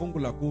ukitoa fungu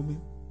la 10.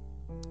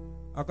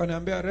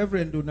 Akaniambia,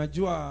 Reverend,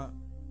 unajua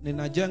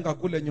ninajenga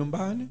kule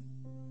nyumbani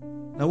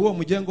na huo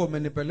mjengo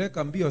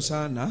umenipeleka mbio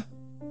sana.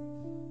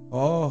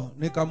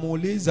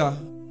 Nikamuuliza,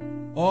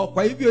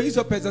 kwa hivyo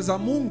hizo pesa za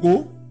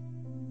Mungu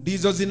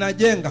ndizo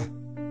zinajenga?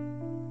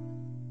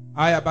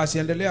 Haya basi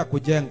endelea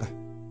kujenga.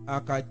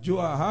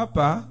 Akajua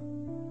hapa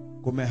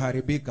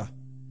kumeharibika.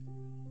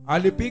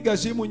 Alipiga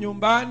simu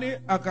nyumbani,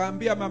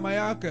 akaambia mama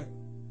yake,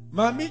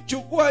 mami,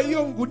 chukua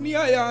hiyo ngunia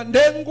ya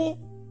ndengu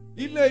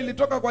ile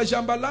ilitoka kwa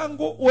shamba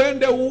langu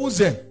uende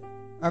uuze.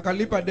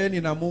 Akalipa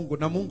deni na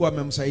Mungu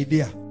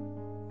amemsaidia.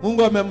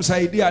 Mungu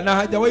amemsaidia na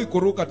hajawahi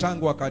kuruka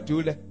tangu wakati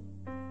ule.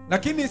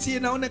 Lakini si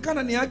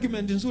inaonekana ni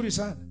argument nzuri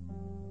sana.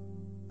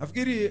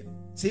 Nafikiri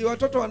si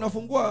watoto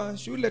wanafungua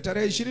shule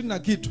tarehe 20 na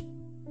kitu.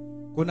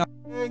 Kuna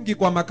wengi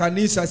kwa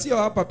makanisa, sio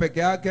hapa peke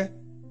yake,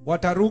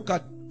 wataruka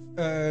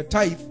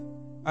tithe,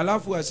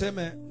 alafu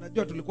waseme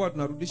unajua tulikuwa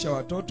tunarudisha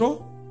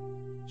watoto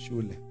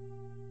shule.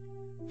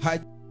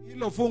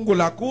 Hilo fungu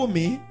la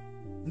 10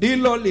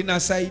 ndilo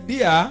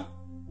linasaidia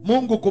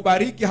Mungu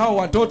kubariki hao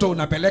watoto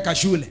unapeleka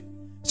shule.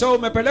 So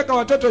umepeleka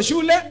watoto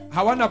shule,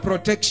 hawana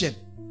protection.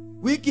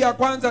 Wiki ya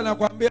kwanza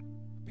anakuambia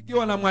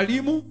pikiwa na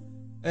mwalimu,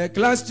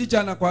 class teacher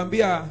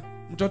anakuambia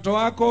mtoto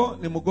wako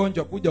ni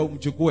mgonjwa, kuja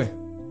umchukue.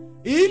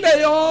 Ile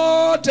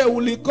yote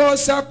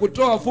ulikosa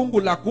kutoa fungu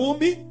la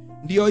 10,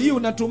 ndio hii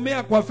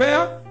unatumia kwa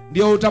fare,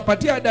 ndio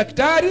utapatia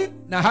daktari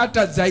na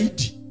hata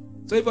zaidi.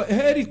 So hivyo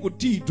heri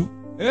kutii tu,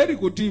 heri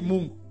kutii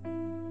Mungu.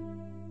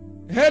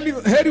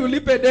 Heri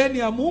ulipe deni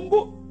ya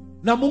Mungu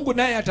na Mungu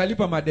naye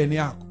atalipa madeni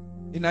yako.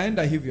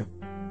 Inaenda hivyo.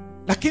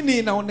 Lakini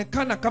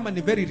inaonekana kama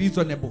ni very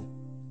reasonable.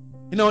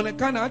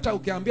 Inaonekana hata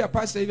ukiambia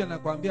pastor hivi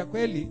anakuambia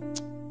kweli,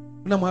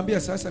 unamwambia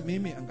sasa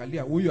mimi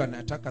angalia huyu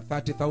anataka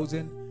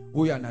 30,000,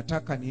 huyu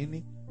anataka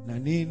nini na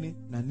nini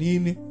na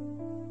nini.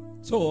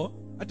 So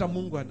hata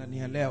Mungu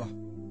ananielewa.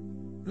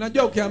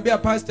 Unajua ukiambia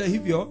pastor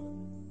hivyo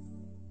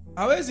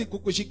hawezi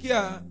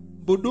kukushikia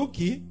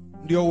bunduki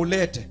ndio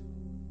ulete.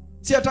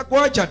 Si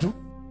atakuacha tu.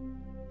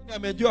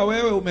 Amejua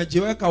wewe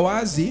umejiweka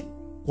wazi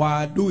kwa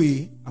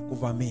adui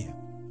akuvamia.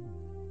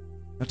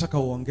 Nataka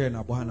uongee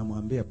na Bwana,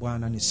 mwambie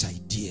Bwana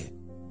nisaidie.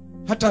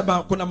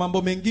 Hata kuna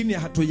mambo mengine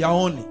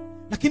hatuyaoni,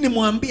 lakini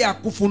mwambie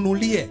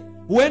akufunulie.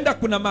 Huenda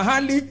kuna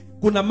mahali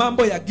kuna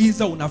mambo ya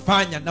giza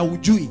unafanya na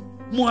ujui.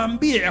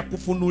 Mwambie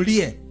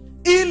akufunulie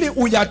ili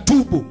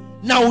uyatubu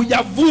na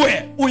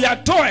uyavue,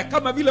 uyatoe.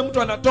 Kama vile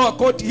mtu anatoa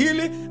koti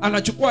hili,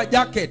 anachukua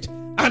jacket,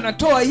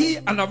 anatoa hii,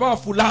 anavaa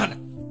fulana.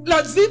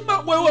 Lazima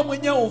wewe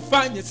mwenyewe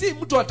ufanye, si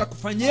mtu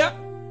atakufanyia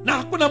na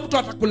hakuna mtu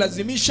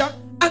atakulazimisha.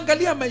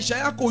 Angalia maisha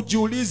yako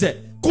ujiulize,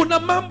 kuna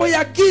mambo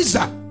ya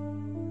giza,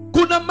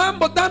 kuna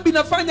mambo dhambi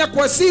nafanya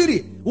kwa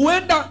siri.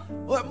 Huenda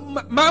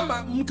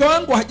mke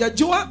wangu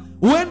hajajua,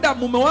 huenda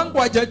mume wangu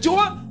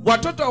hajajua,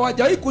 watoto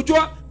hawajawahi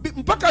kujua.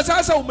 mpaka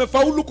sasa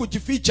umefaulu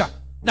kujificha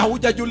na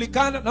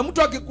hujajulikana, na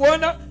mtu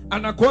akikuona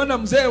anakuona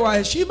mzee wa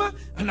heshima,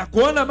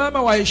 anakuona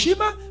mama wa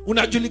heshima,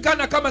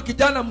 unajulikana kama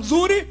kijana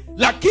mzuri,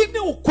 lakini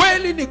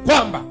ukweli ni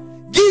kwamba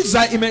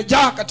giza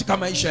imejaa katika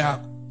maisha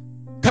yako,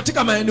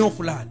 katika maeneo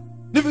fulani.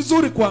 Ni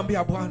vizuri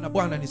kuambia Bwana,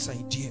 Bwana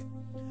nisaidie.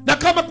 Na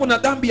kama kuna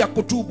dhambi ya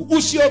kutubu,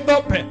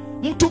 usiogope,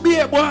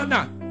 mtubie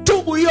Bwana.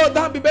 Tubu hiyo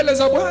dhambi mbele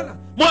za Bwana,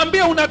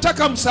 mwambie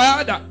unataka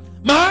msaada,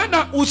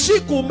 maana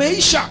usiku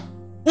umeisha.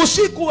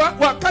 Usiku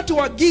wakati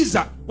wa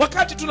giza,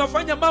 wakati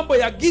tunafanya mambo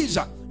ya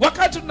giza,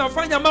 wakati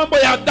tunafanya mambo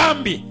ya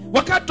dhambi,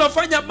 wakati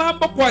tunafanya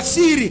mambo kwa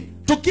siri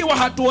tukiwa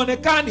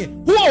hatuonekani,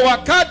 huo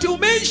wakati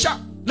umeisha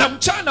na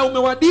mchana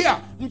umewadia.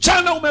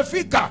 Mchana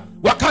umefika,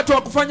 wakati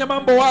wa kufanya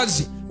mambo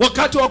wazi,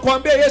 wakati wa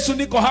kuambia Yesu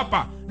niko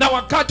hapa, na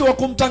wakati wa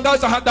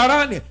kumtangaza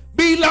hadharani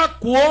bila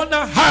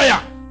kuona haya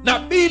na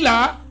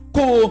bila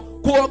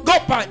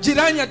kuogopa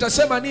jirani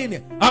atasema nini.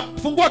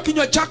 Fungua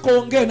kinywa chako,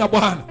 ongea na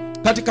Bwana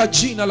katika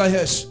jina la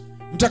Yesu.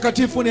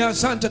 Mtakatifu, ni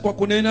asante kwa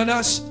kunena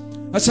nasi.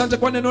 Asante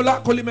kwa neno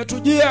lako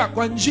limetujia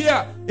kwa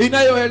njia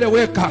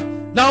inayoeleweka.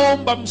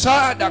 Naomba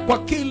msaada kwa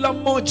kila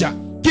mmoja,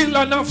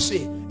 kila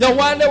nafsi ya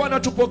wale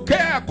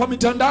wanatupokea kwa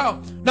mitandao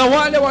na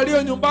wale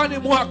walio nyumbani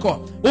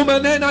mwako.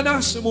 Umenena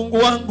nasi Mungu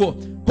wangu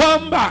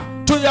kwamba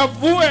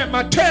tuyavue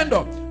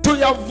matendo,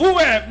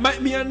 tuyavue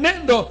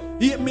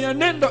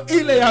mienendo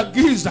ile ya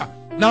giza.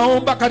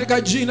 Naomba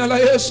katika jina la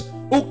Yesu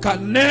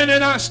ukanene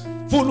nasi.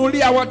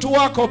 Funulia watu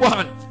wako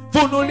Bwana,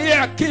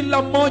 funulia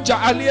kila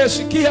mmoja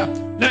aliyesikia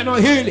neno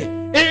hili,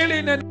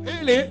 ili neno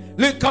hili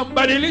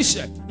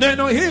likambadilishe,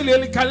 neno hili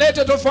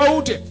likalete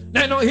tofauti,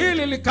 neno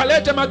hili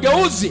likalete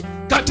mageuzi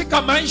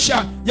katika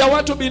maisha ya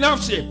watu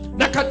binafsi,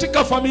 na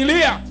katika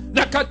familia,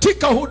 na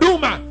katika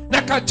huduma,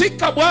 na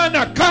katika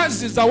Bwana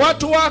kazi za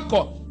watu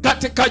wako,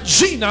 katika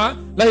jina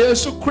la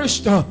Yesu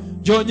Kristo.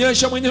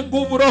 Jionyesha mwenye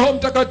nguvu, Roho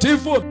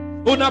Mtakatifu,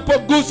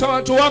 unapogusa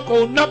watu wako,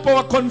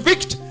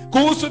 unapowaconvict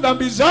kuhusu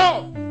dhambi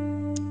zao,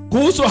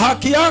 kuhusu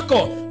haki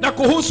yako, na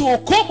kuhusu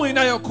hukumu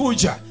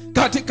inayokuja,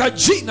 katika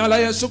jina la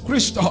Yesu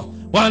Kristo.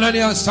 Bwana, ni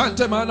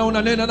asante, maana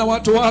unanena na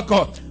watu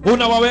wako,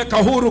 unawaweka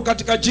huru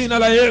katika jina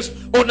la Yesu.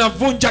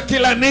 Unavunja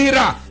kila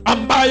nira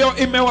ambayo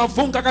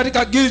imewafunga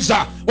katika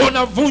giza,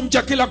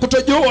 unavunja kila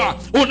kutojua,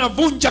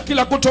 unavunja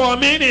kila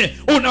kutoamini,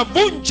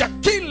 unavunja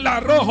kila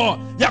roho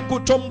ya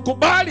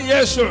kutomkubali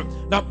Yesu.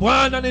 Na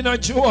Bwana,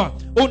 ninajua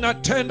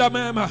unatenda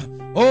mema.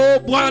 Oh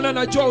Bwana,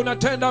 najua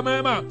unatenda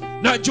mema,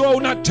 najua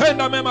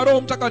unatenda mema.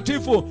 Roho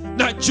Mtakatifu,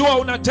 najua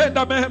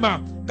unatenda mema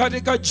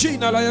katika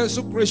jina la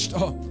Yesu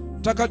Kristo.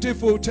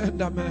 Mtakatifu,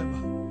 utenda mema,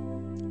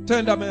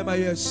 tenda mema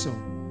Yesu.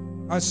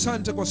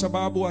 Asante kwa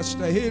sababu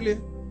wastahili,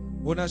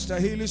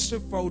 unastahili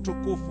sifa,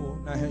 utukufu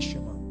na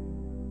heshima.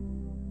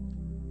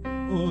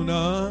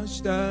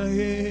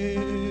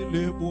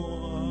 Unastahili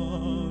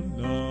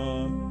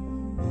Bwana,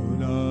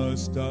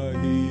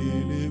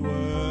 unastahili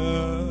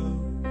wewe,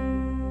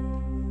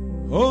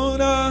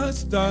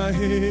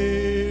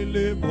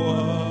 unastahili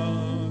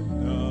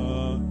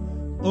Bwana,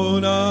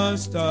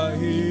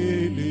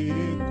 unastahili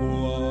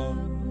kwa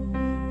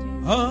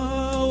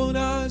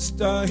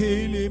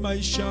unastahili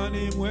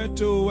maishani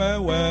mwetu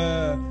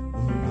wewe,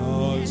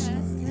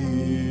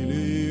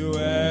 unastahili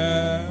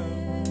wewe,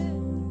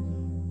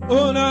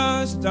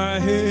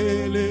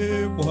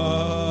 unastahili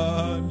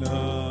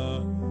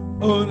Bwana,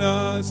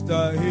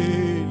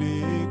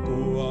 unastahili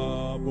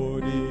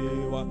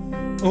kuabudiwa,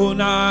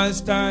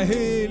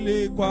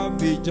 unastahili kwa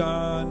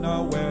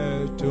vijana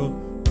wetu,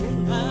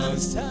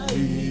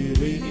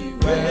 unastahili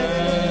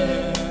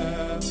wewe,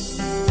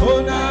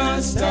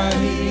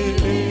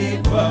 unastahili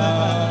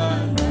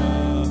Bwana,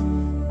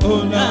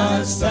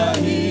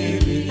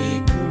 unastahili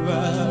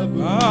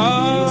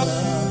kuabudiwa,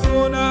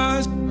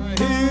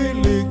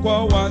 unastahili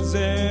kwa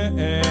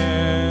wazee,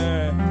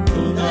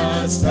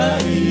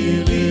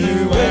 unastahili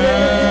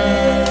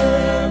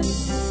wewe,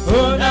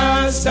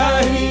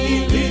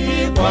 unastahili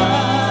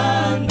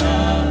Bwana,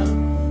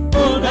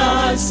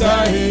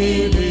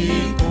 unastahili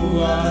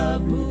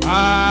kuabudiwa,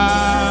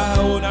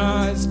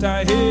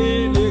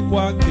 unastahili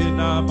kwa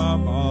kina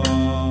mama,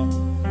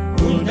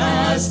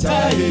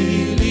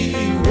 unastahili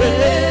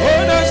wewe,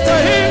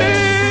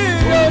 unastahili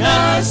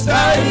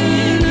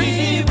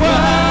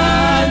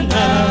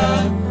Bwana,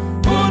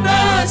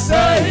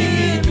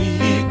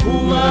 unastahili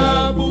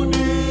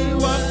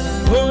kuabudiwa,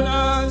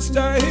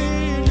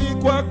 unastahili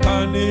kwa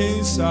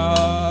kanisa,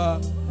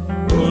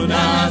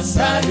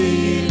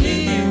 unastahili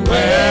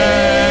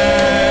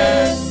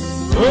wewe,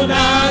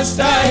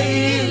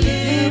 unastahili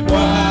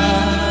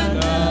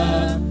Bwana,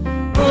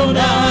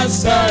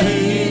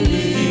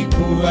 unastahili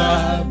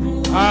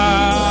kuabudiwa,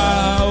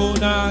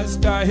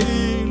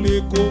 unastahili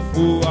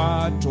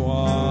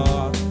kufuatwa,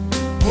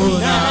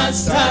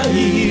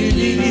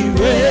 unastahili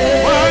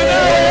wewe,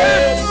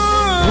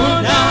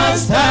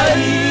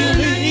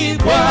 unastahili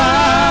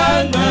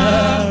Bwana,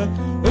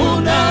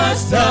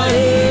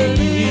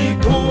 unastahili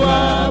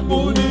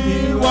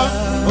kuabudiwa,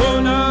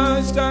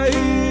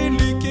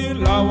 unastahili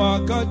kila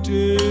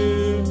wakati,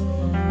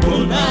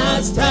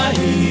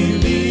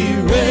 unastahili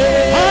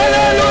wewe.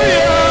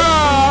 Hallelujah.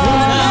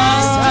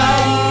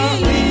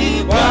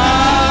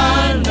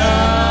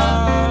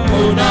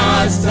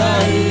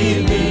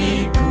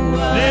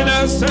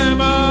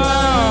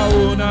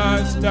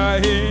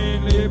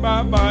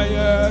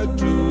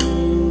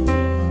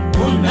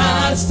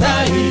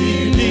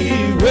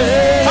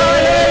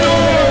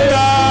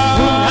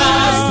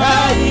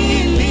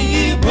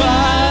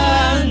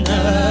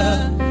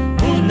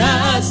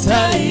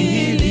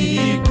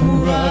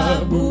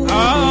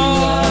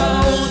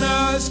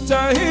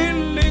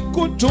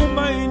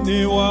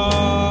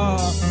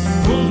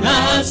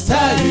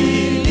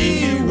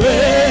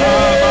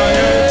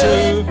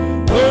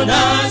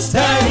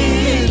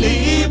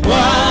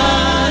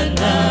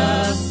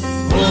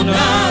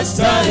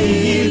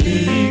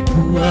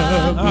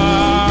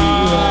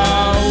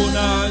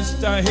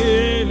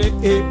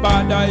 unastahili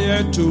ibada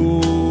yetu.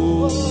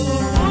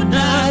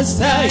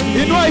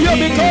 Unastahili. Inua hiyo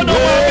mikono,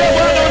 mwambie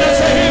Bwana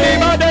unastahili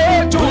ibada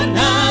yetu.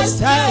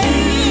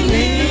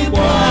 Unastahili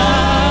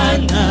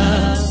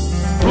Bwana,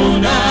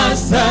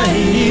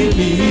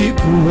 unastahili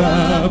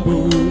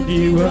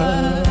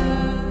kuabudiwa.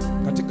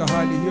 Katika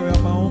hali hiyo ya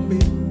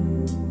maombi,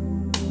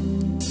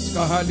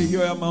 katika hali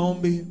hiyo ya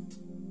maombi,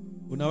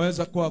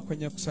 unaweza kuwa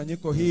kwenye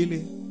kusanyiko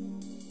hili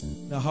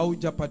na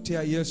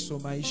haujapatia Yesu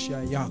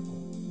maisha yako,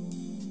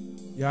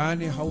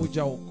 yaani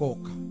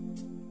haujaokoka,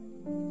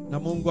 na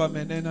Mungu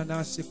amenena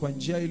nasi kwa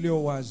njia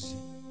iliyo wazi.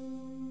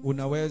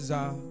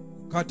 Unaweza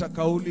kukata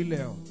kauli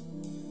leo,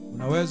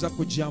 unaweza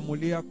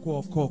kujiamulia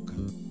kuokoka,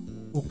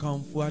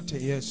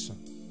 ukamfuate Yesu,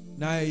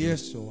 naye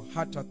Yesu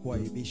hata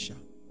kuaibisha.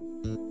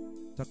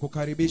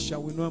 Nitakukaribisha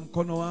uinue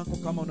mkono wako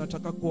kama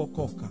unataka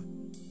kuokoka,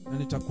 na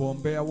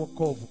nitakuombea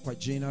wokovu kwa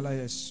jina la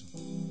Yesu.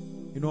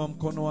 Inua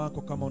mkono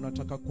wako kama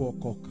unataka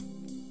kuokoka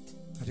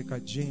katika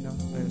jina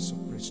la Yesu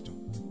Kristo.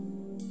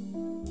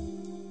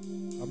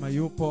 Kama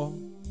yupo,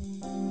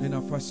 ni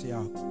nafasi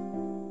yako.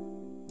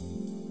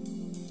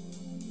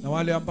 Na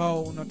wale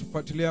ambao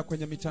unatufuatilia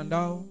kwenye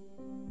mitandao,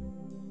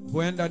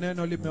 huenda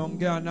neno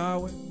limeongea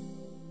nawe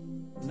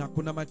na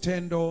kuna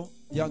matendo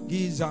ya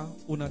giza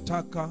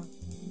unataka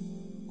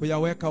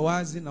kuyaweka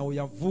wazi na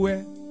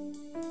uyavue,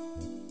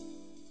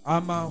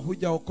 ama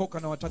hujaokoka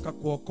na wataka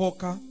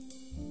kuokoka,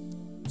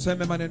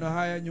 useme maneno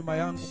haya nyuma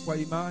yangu kwa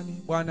imani.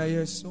 Bwana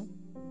Yesu,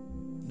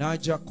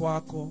 naja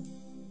kwako,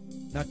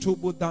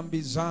 natubu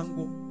dhambi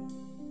zangu,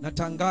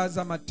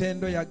 natangaza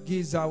matendo ya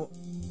giza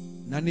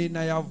na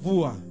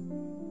ninayavua,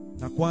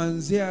 na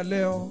kuanzia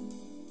leo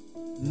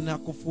na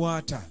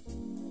kufuata,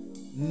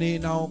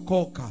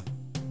 ninaokoka,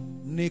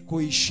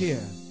 nikuishie.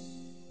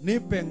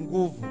 Nipe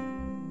nguvu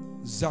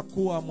za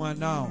kuwa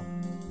mwanao,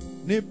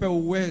 nipe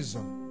uwezo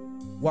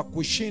wa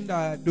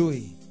kushinda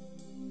adui.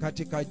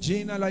 Katika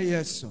jina la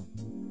Yesu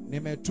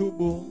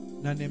nimetubu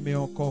na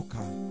nimeokoka.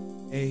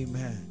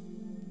 Amen.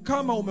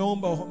 Kama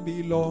umeomba ombi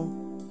hilo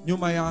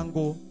nyuma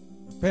yangu,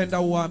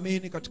 napenda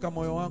uamini katika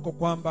moyo wako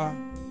kwamba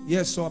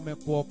Yesu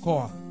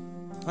amekuokoa.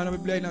 Ana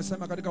Biblia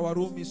inasema katika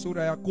Warumi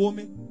sura ya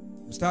 10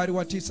 mstari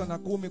wa 9 na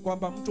 10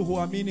 kwamba mtu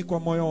huamini kwa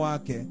moyo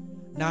wake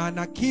na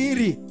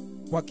anakiri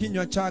kwa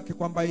kinywa chake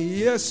kwamba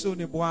Yesu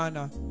ni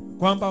Bwana,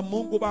 kwamba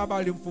Mungu Baba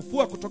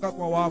alimfufua kutoka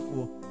kwa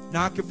wafu,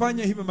 na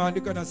akifanya hivyo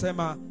maandiko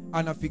yanasema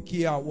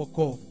anafikia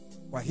wokovu.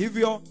 Kwa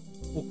hivyo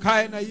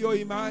ukae na hiyo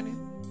imani,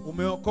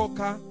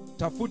 umeokoka.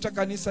 Tafuta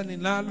kanisa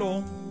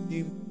ninalo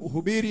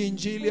hubiri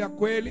injili ya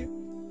kweli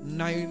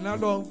na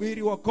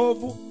linalohubiri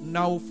wokovu,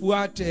 na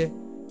ufuate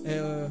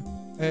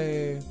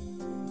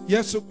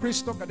Yesu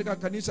Kristo katika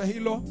kanisa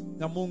hilo,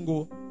 na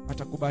Mungu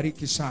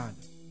atakubariki sana.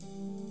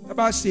 Na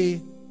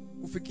basi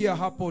kufikia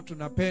hapo,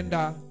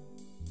 tunapenda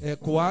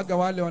kuaga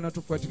wale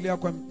wanatufuatilia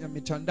kwa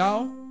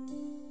mitandao,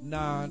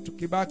 na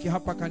tukibaki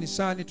hapa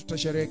kanisani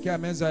tutasherehekea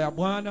meza ya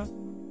Bwana.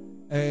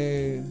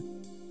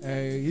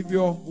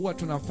 Hivyo huwa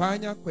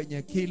tunafanya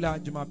kwenye kila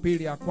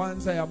Jumapili ya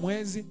kwanza ya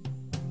mwezi.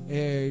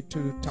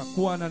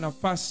 Tutakuwa na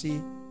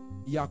nafasi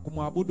ya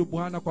kumwabudu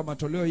Bwana kwa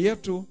matoleo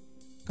yetu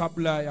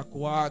kabla ya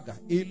kuaga,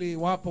 ili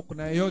wapo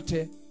kuna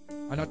yeyote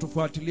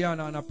anatufuatilia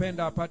na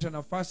anapenda apate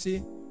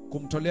nafasi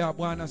kumtolea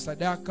Bwana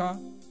sadaka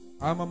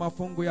ama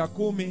mafungu ya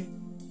 10,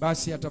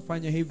 basi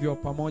atafanya hivyo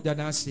pamoja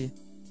nasi.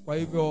 Kwa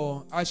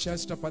hivyo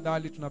ashas,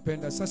 tafadhali,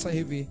 tunapenda sasa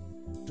hivi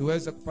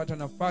tuweze kupata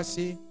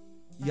nafasi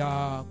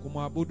ya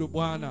kumwabudu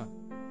Bwana,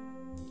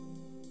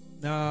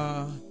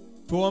 na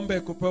tuombe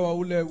kupewa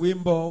ule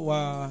wimbo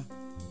wa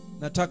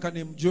nataka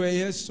nimjue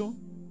Yesu.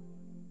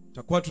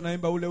 Tutakuwa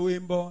tunaimba ule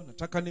wimbo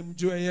nataka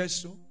nimjue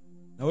Yesu,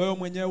 na wewe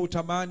mwenyewe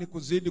utamani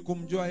kuzidi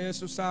kumjua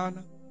Yesu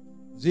sana,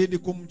 zidi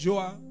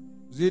kumjua,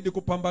 zidi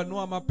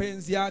kupambanua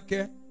mapenzi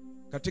yake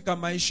katika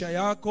maisha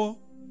yako,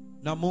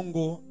 na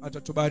Mungu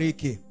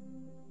atatubariki.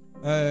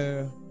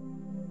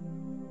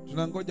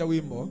 Tunangoja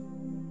wimbo.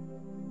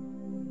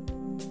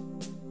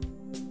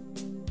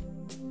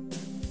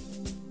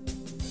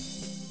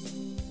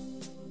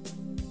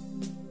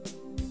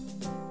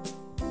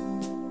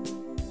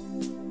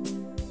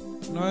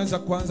 Tunaweza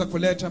kuanza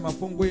kuleta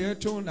mafungu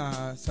yetu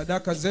na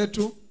sadaka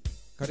zetu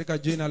katika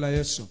jina la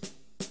Yesu.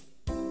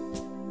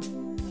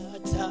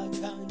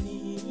 Nataka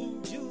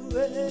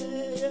nimjue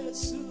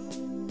Yesu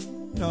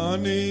Na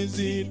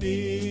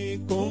nizidi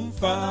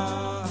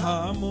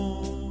kumfahamu,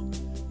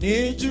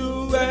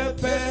 nijue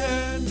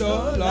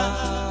pendo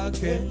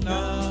lake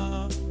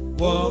na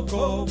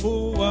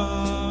wokovu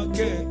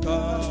wake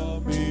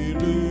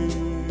kamili.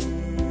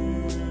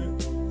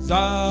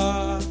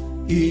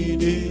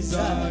 Zaidi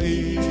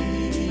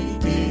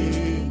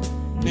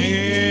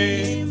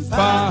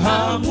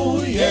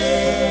nimfahamu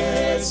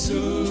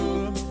Yesu,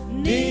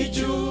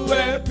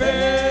 nijue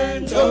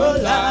pendo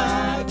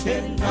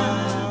lake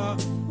na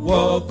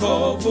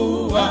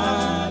wokovu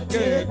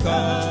wake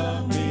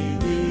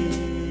kamili.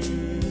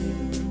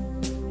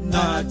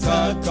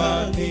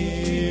 Nataka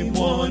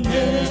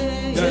nimwone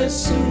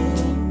Yesu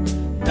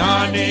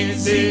na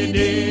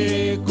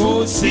nizidi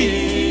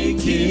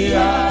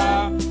kusikia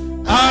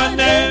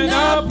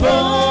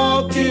anenapo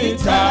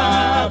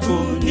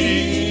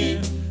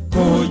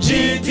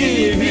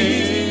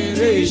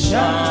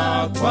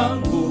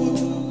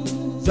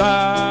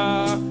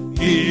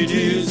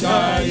zaidi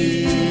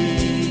zaidi.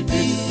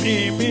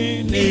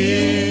 Mimi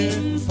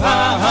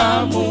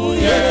nimfahamu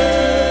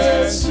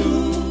Yesu,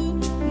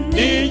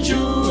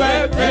 nijue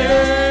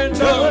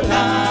pendo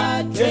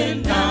lake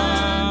na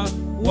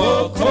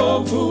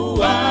wokovu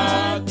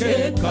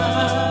wake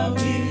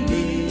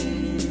kamili.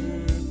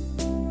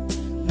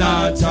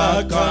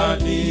 Nataka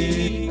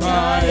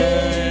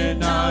nikae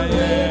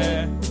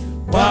naye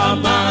kwa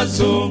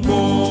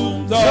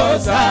mazungumzo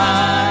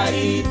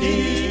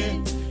zaidi,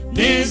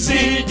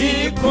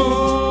 nizidi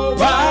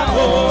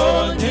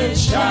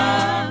kuwaonyesha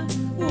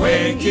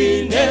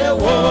wengine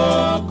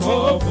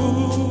wokovu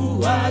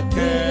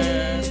wake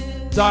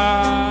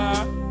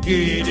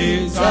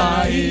zaidi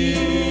zaidi.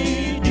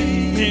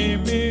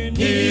 Mimi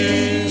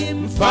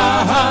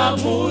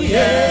nimfahamu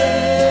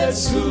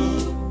Yesu,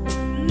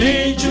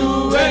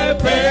 nijue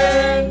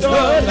pendo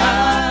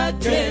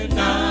lake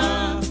na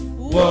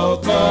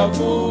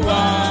wokovu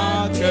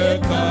wake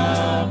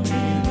kamili.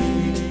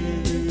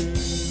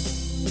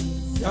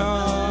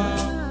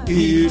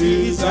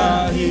 Zaidi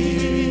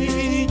zaidi.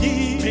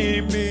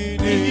 Mimi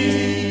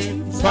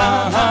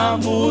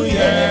nimfahamu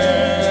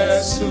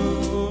Yesu,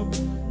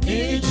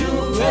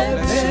 nijue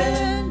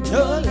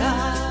pendo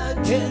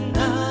lake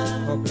na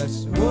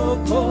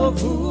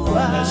wokovu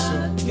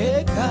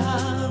wake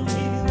kamili.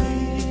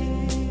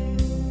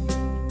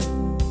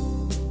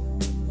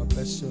 God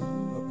bless you.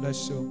 God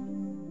bless you.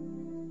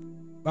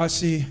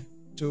 Basi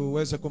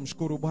tuweze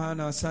kumshukuru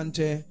Bwana.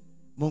 Asante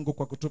Mungu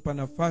kwa kutupa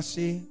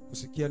nafasi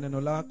kusikia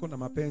neno lako na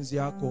mapenzi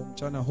yako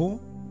mchana huu.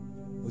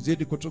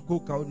 Uzidi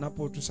kutukuka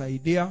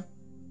unapotusaidia.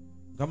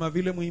 Kama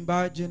vile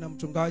mwimbaji na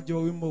mtungaji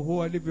wa wimbo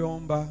huu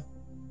alivyoomba,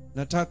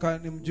 nataka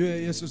nimjue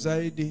Yesu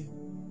zaidi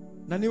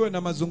na niwe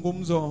na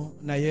mazungumzo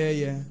na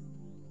yeye,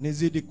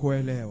 nizidi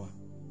kuelewa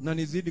na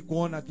nizidi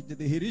kuona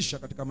akijidhihirisha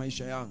katika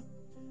maisha yangu.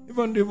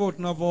 Hivyo ndivyo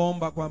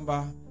tunavyoomba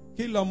kwamba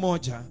kila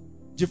mmoja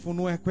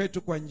jifunue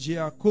kwetu kwa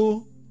njia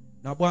kuu,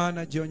 na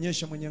Bwana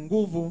jionyeshe mwenye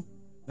nguvu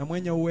na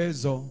mwenye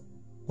uwezo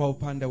kwa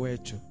upande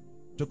wetu.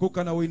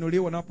 Tukuka na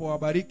uinuliwe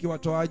unapowabariki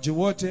watoaji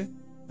wote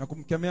na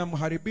kumkemea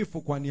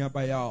mharibifu kwa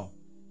niaba yao.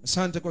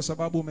 Asante kwa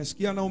sababu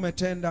umesikia na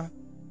umetenda,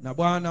 na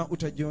Bwana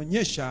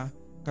utajionyesha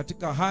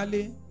katika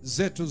hali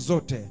zetu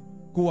zote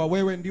kuwa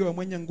wewe ndiwe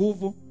mwenye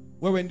nguvu,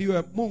 wewe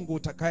ndiwe Mungu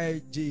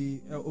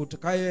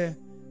utakaye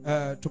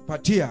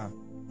tupatia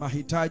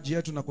mahitaji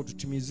yetu na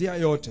kututimizia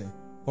yote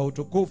kwa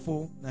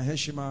utukufu na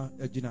heshima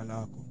ya jina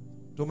lako.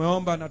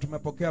 Tumeomba na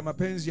tumepokea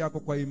mapenzi yako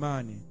kwa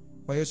imani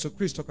kwa Yesu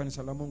Kristo.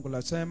 Kanisa la Mungu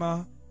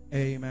lasema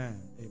amen.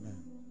 Amen.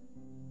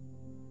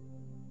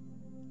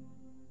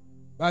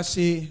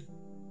 Basi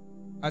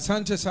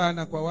asante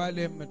sana kwa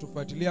wale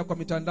mmetufuatilia kwa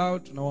mitandao.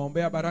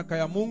 Tunawaombea baraka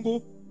ya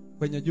Mungu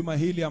kwenye juma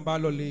hili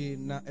ambalo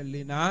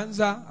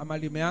linaanza ama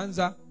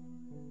limeanza,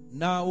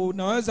 na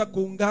unaweza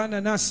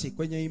kuungana nasi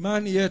kwenye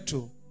imani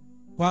yetu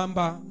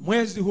kwamba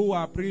mwezi huu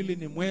wa Aprili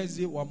ni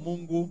mwezi wa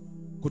Mungu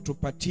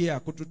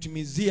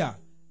kututimizia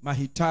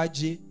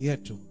mahitaji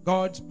yetu,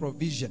 God's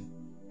provision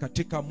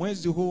katika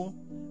mwezi huu.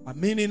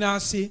 Amini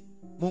nasi,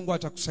 Mungu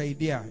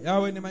atakusaidia.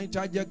 Yawe ni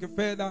mahitaji ya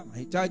kifedha,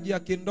 mahitaji ya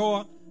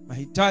kindoa,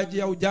 mahitaji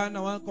ya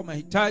ujana wako,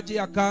 mahitaji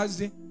ya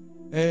kazi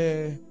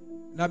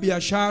na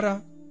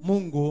biashara,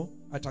 Mungu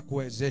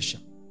atakuwezesha.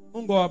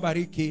 Mungu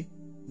awabariki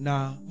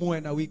na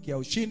muwe na wiki ya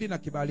ushindi na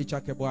kibali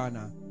chake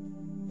Bwana.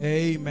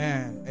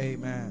 Amen.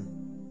 Amen.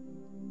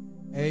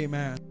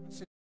 Amen.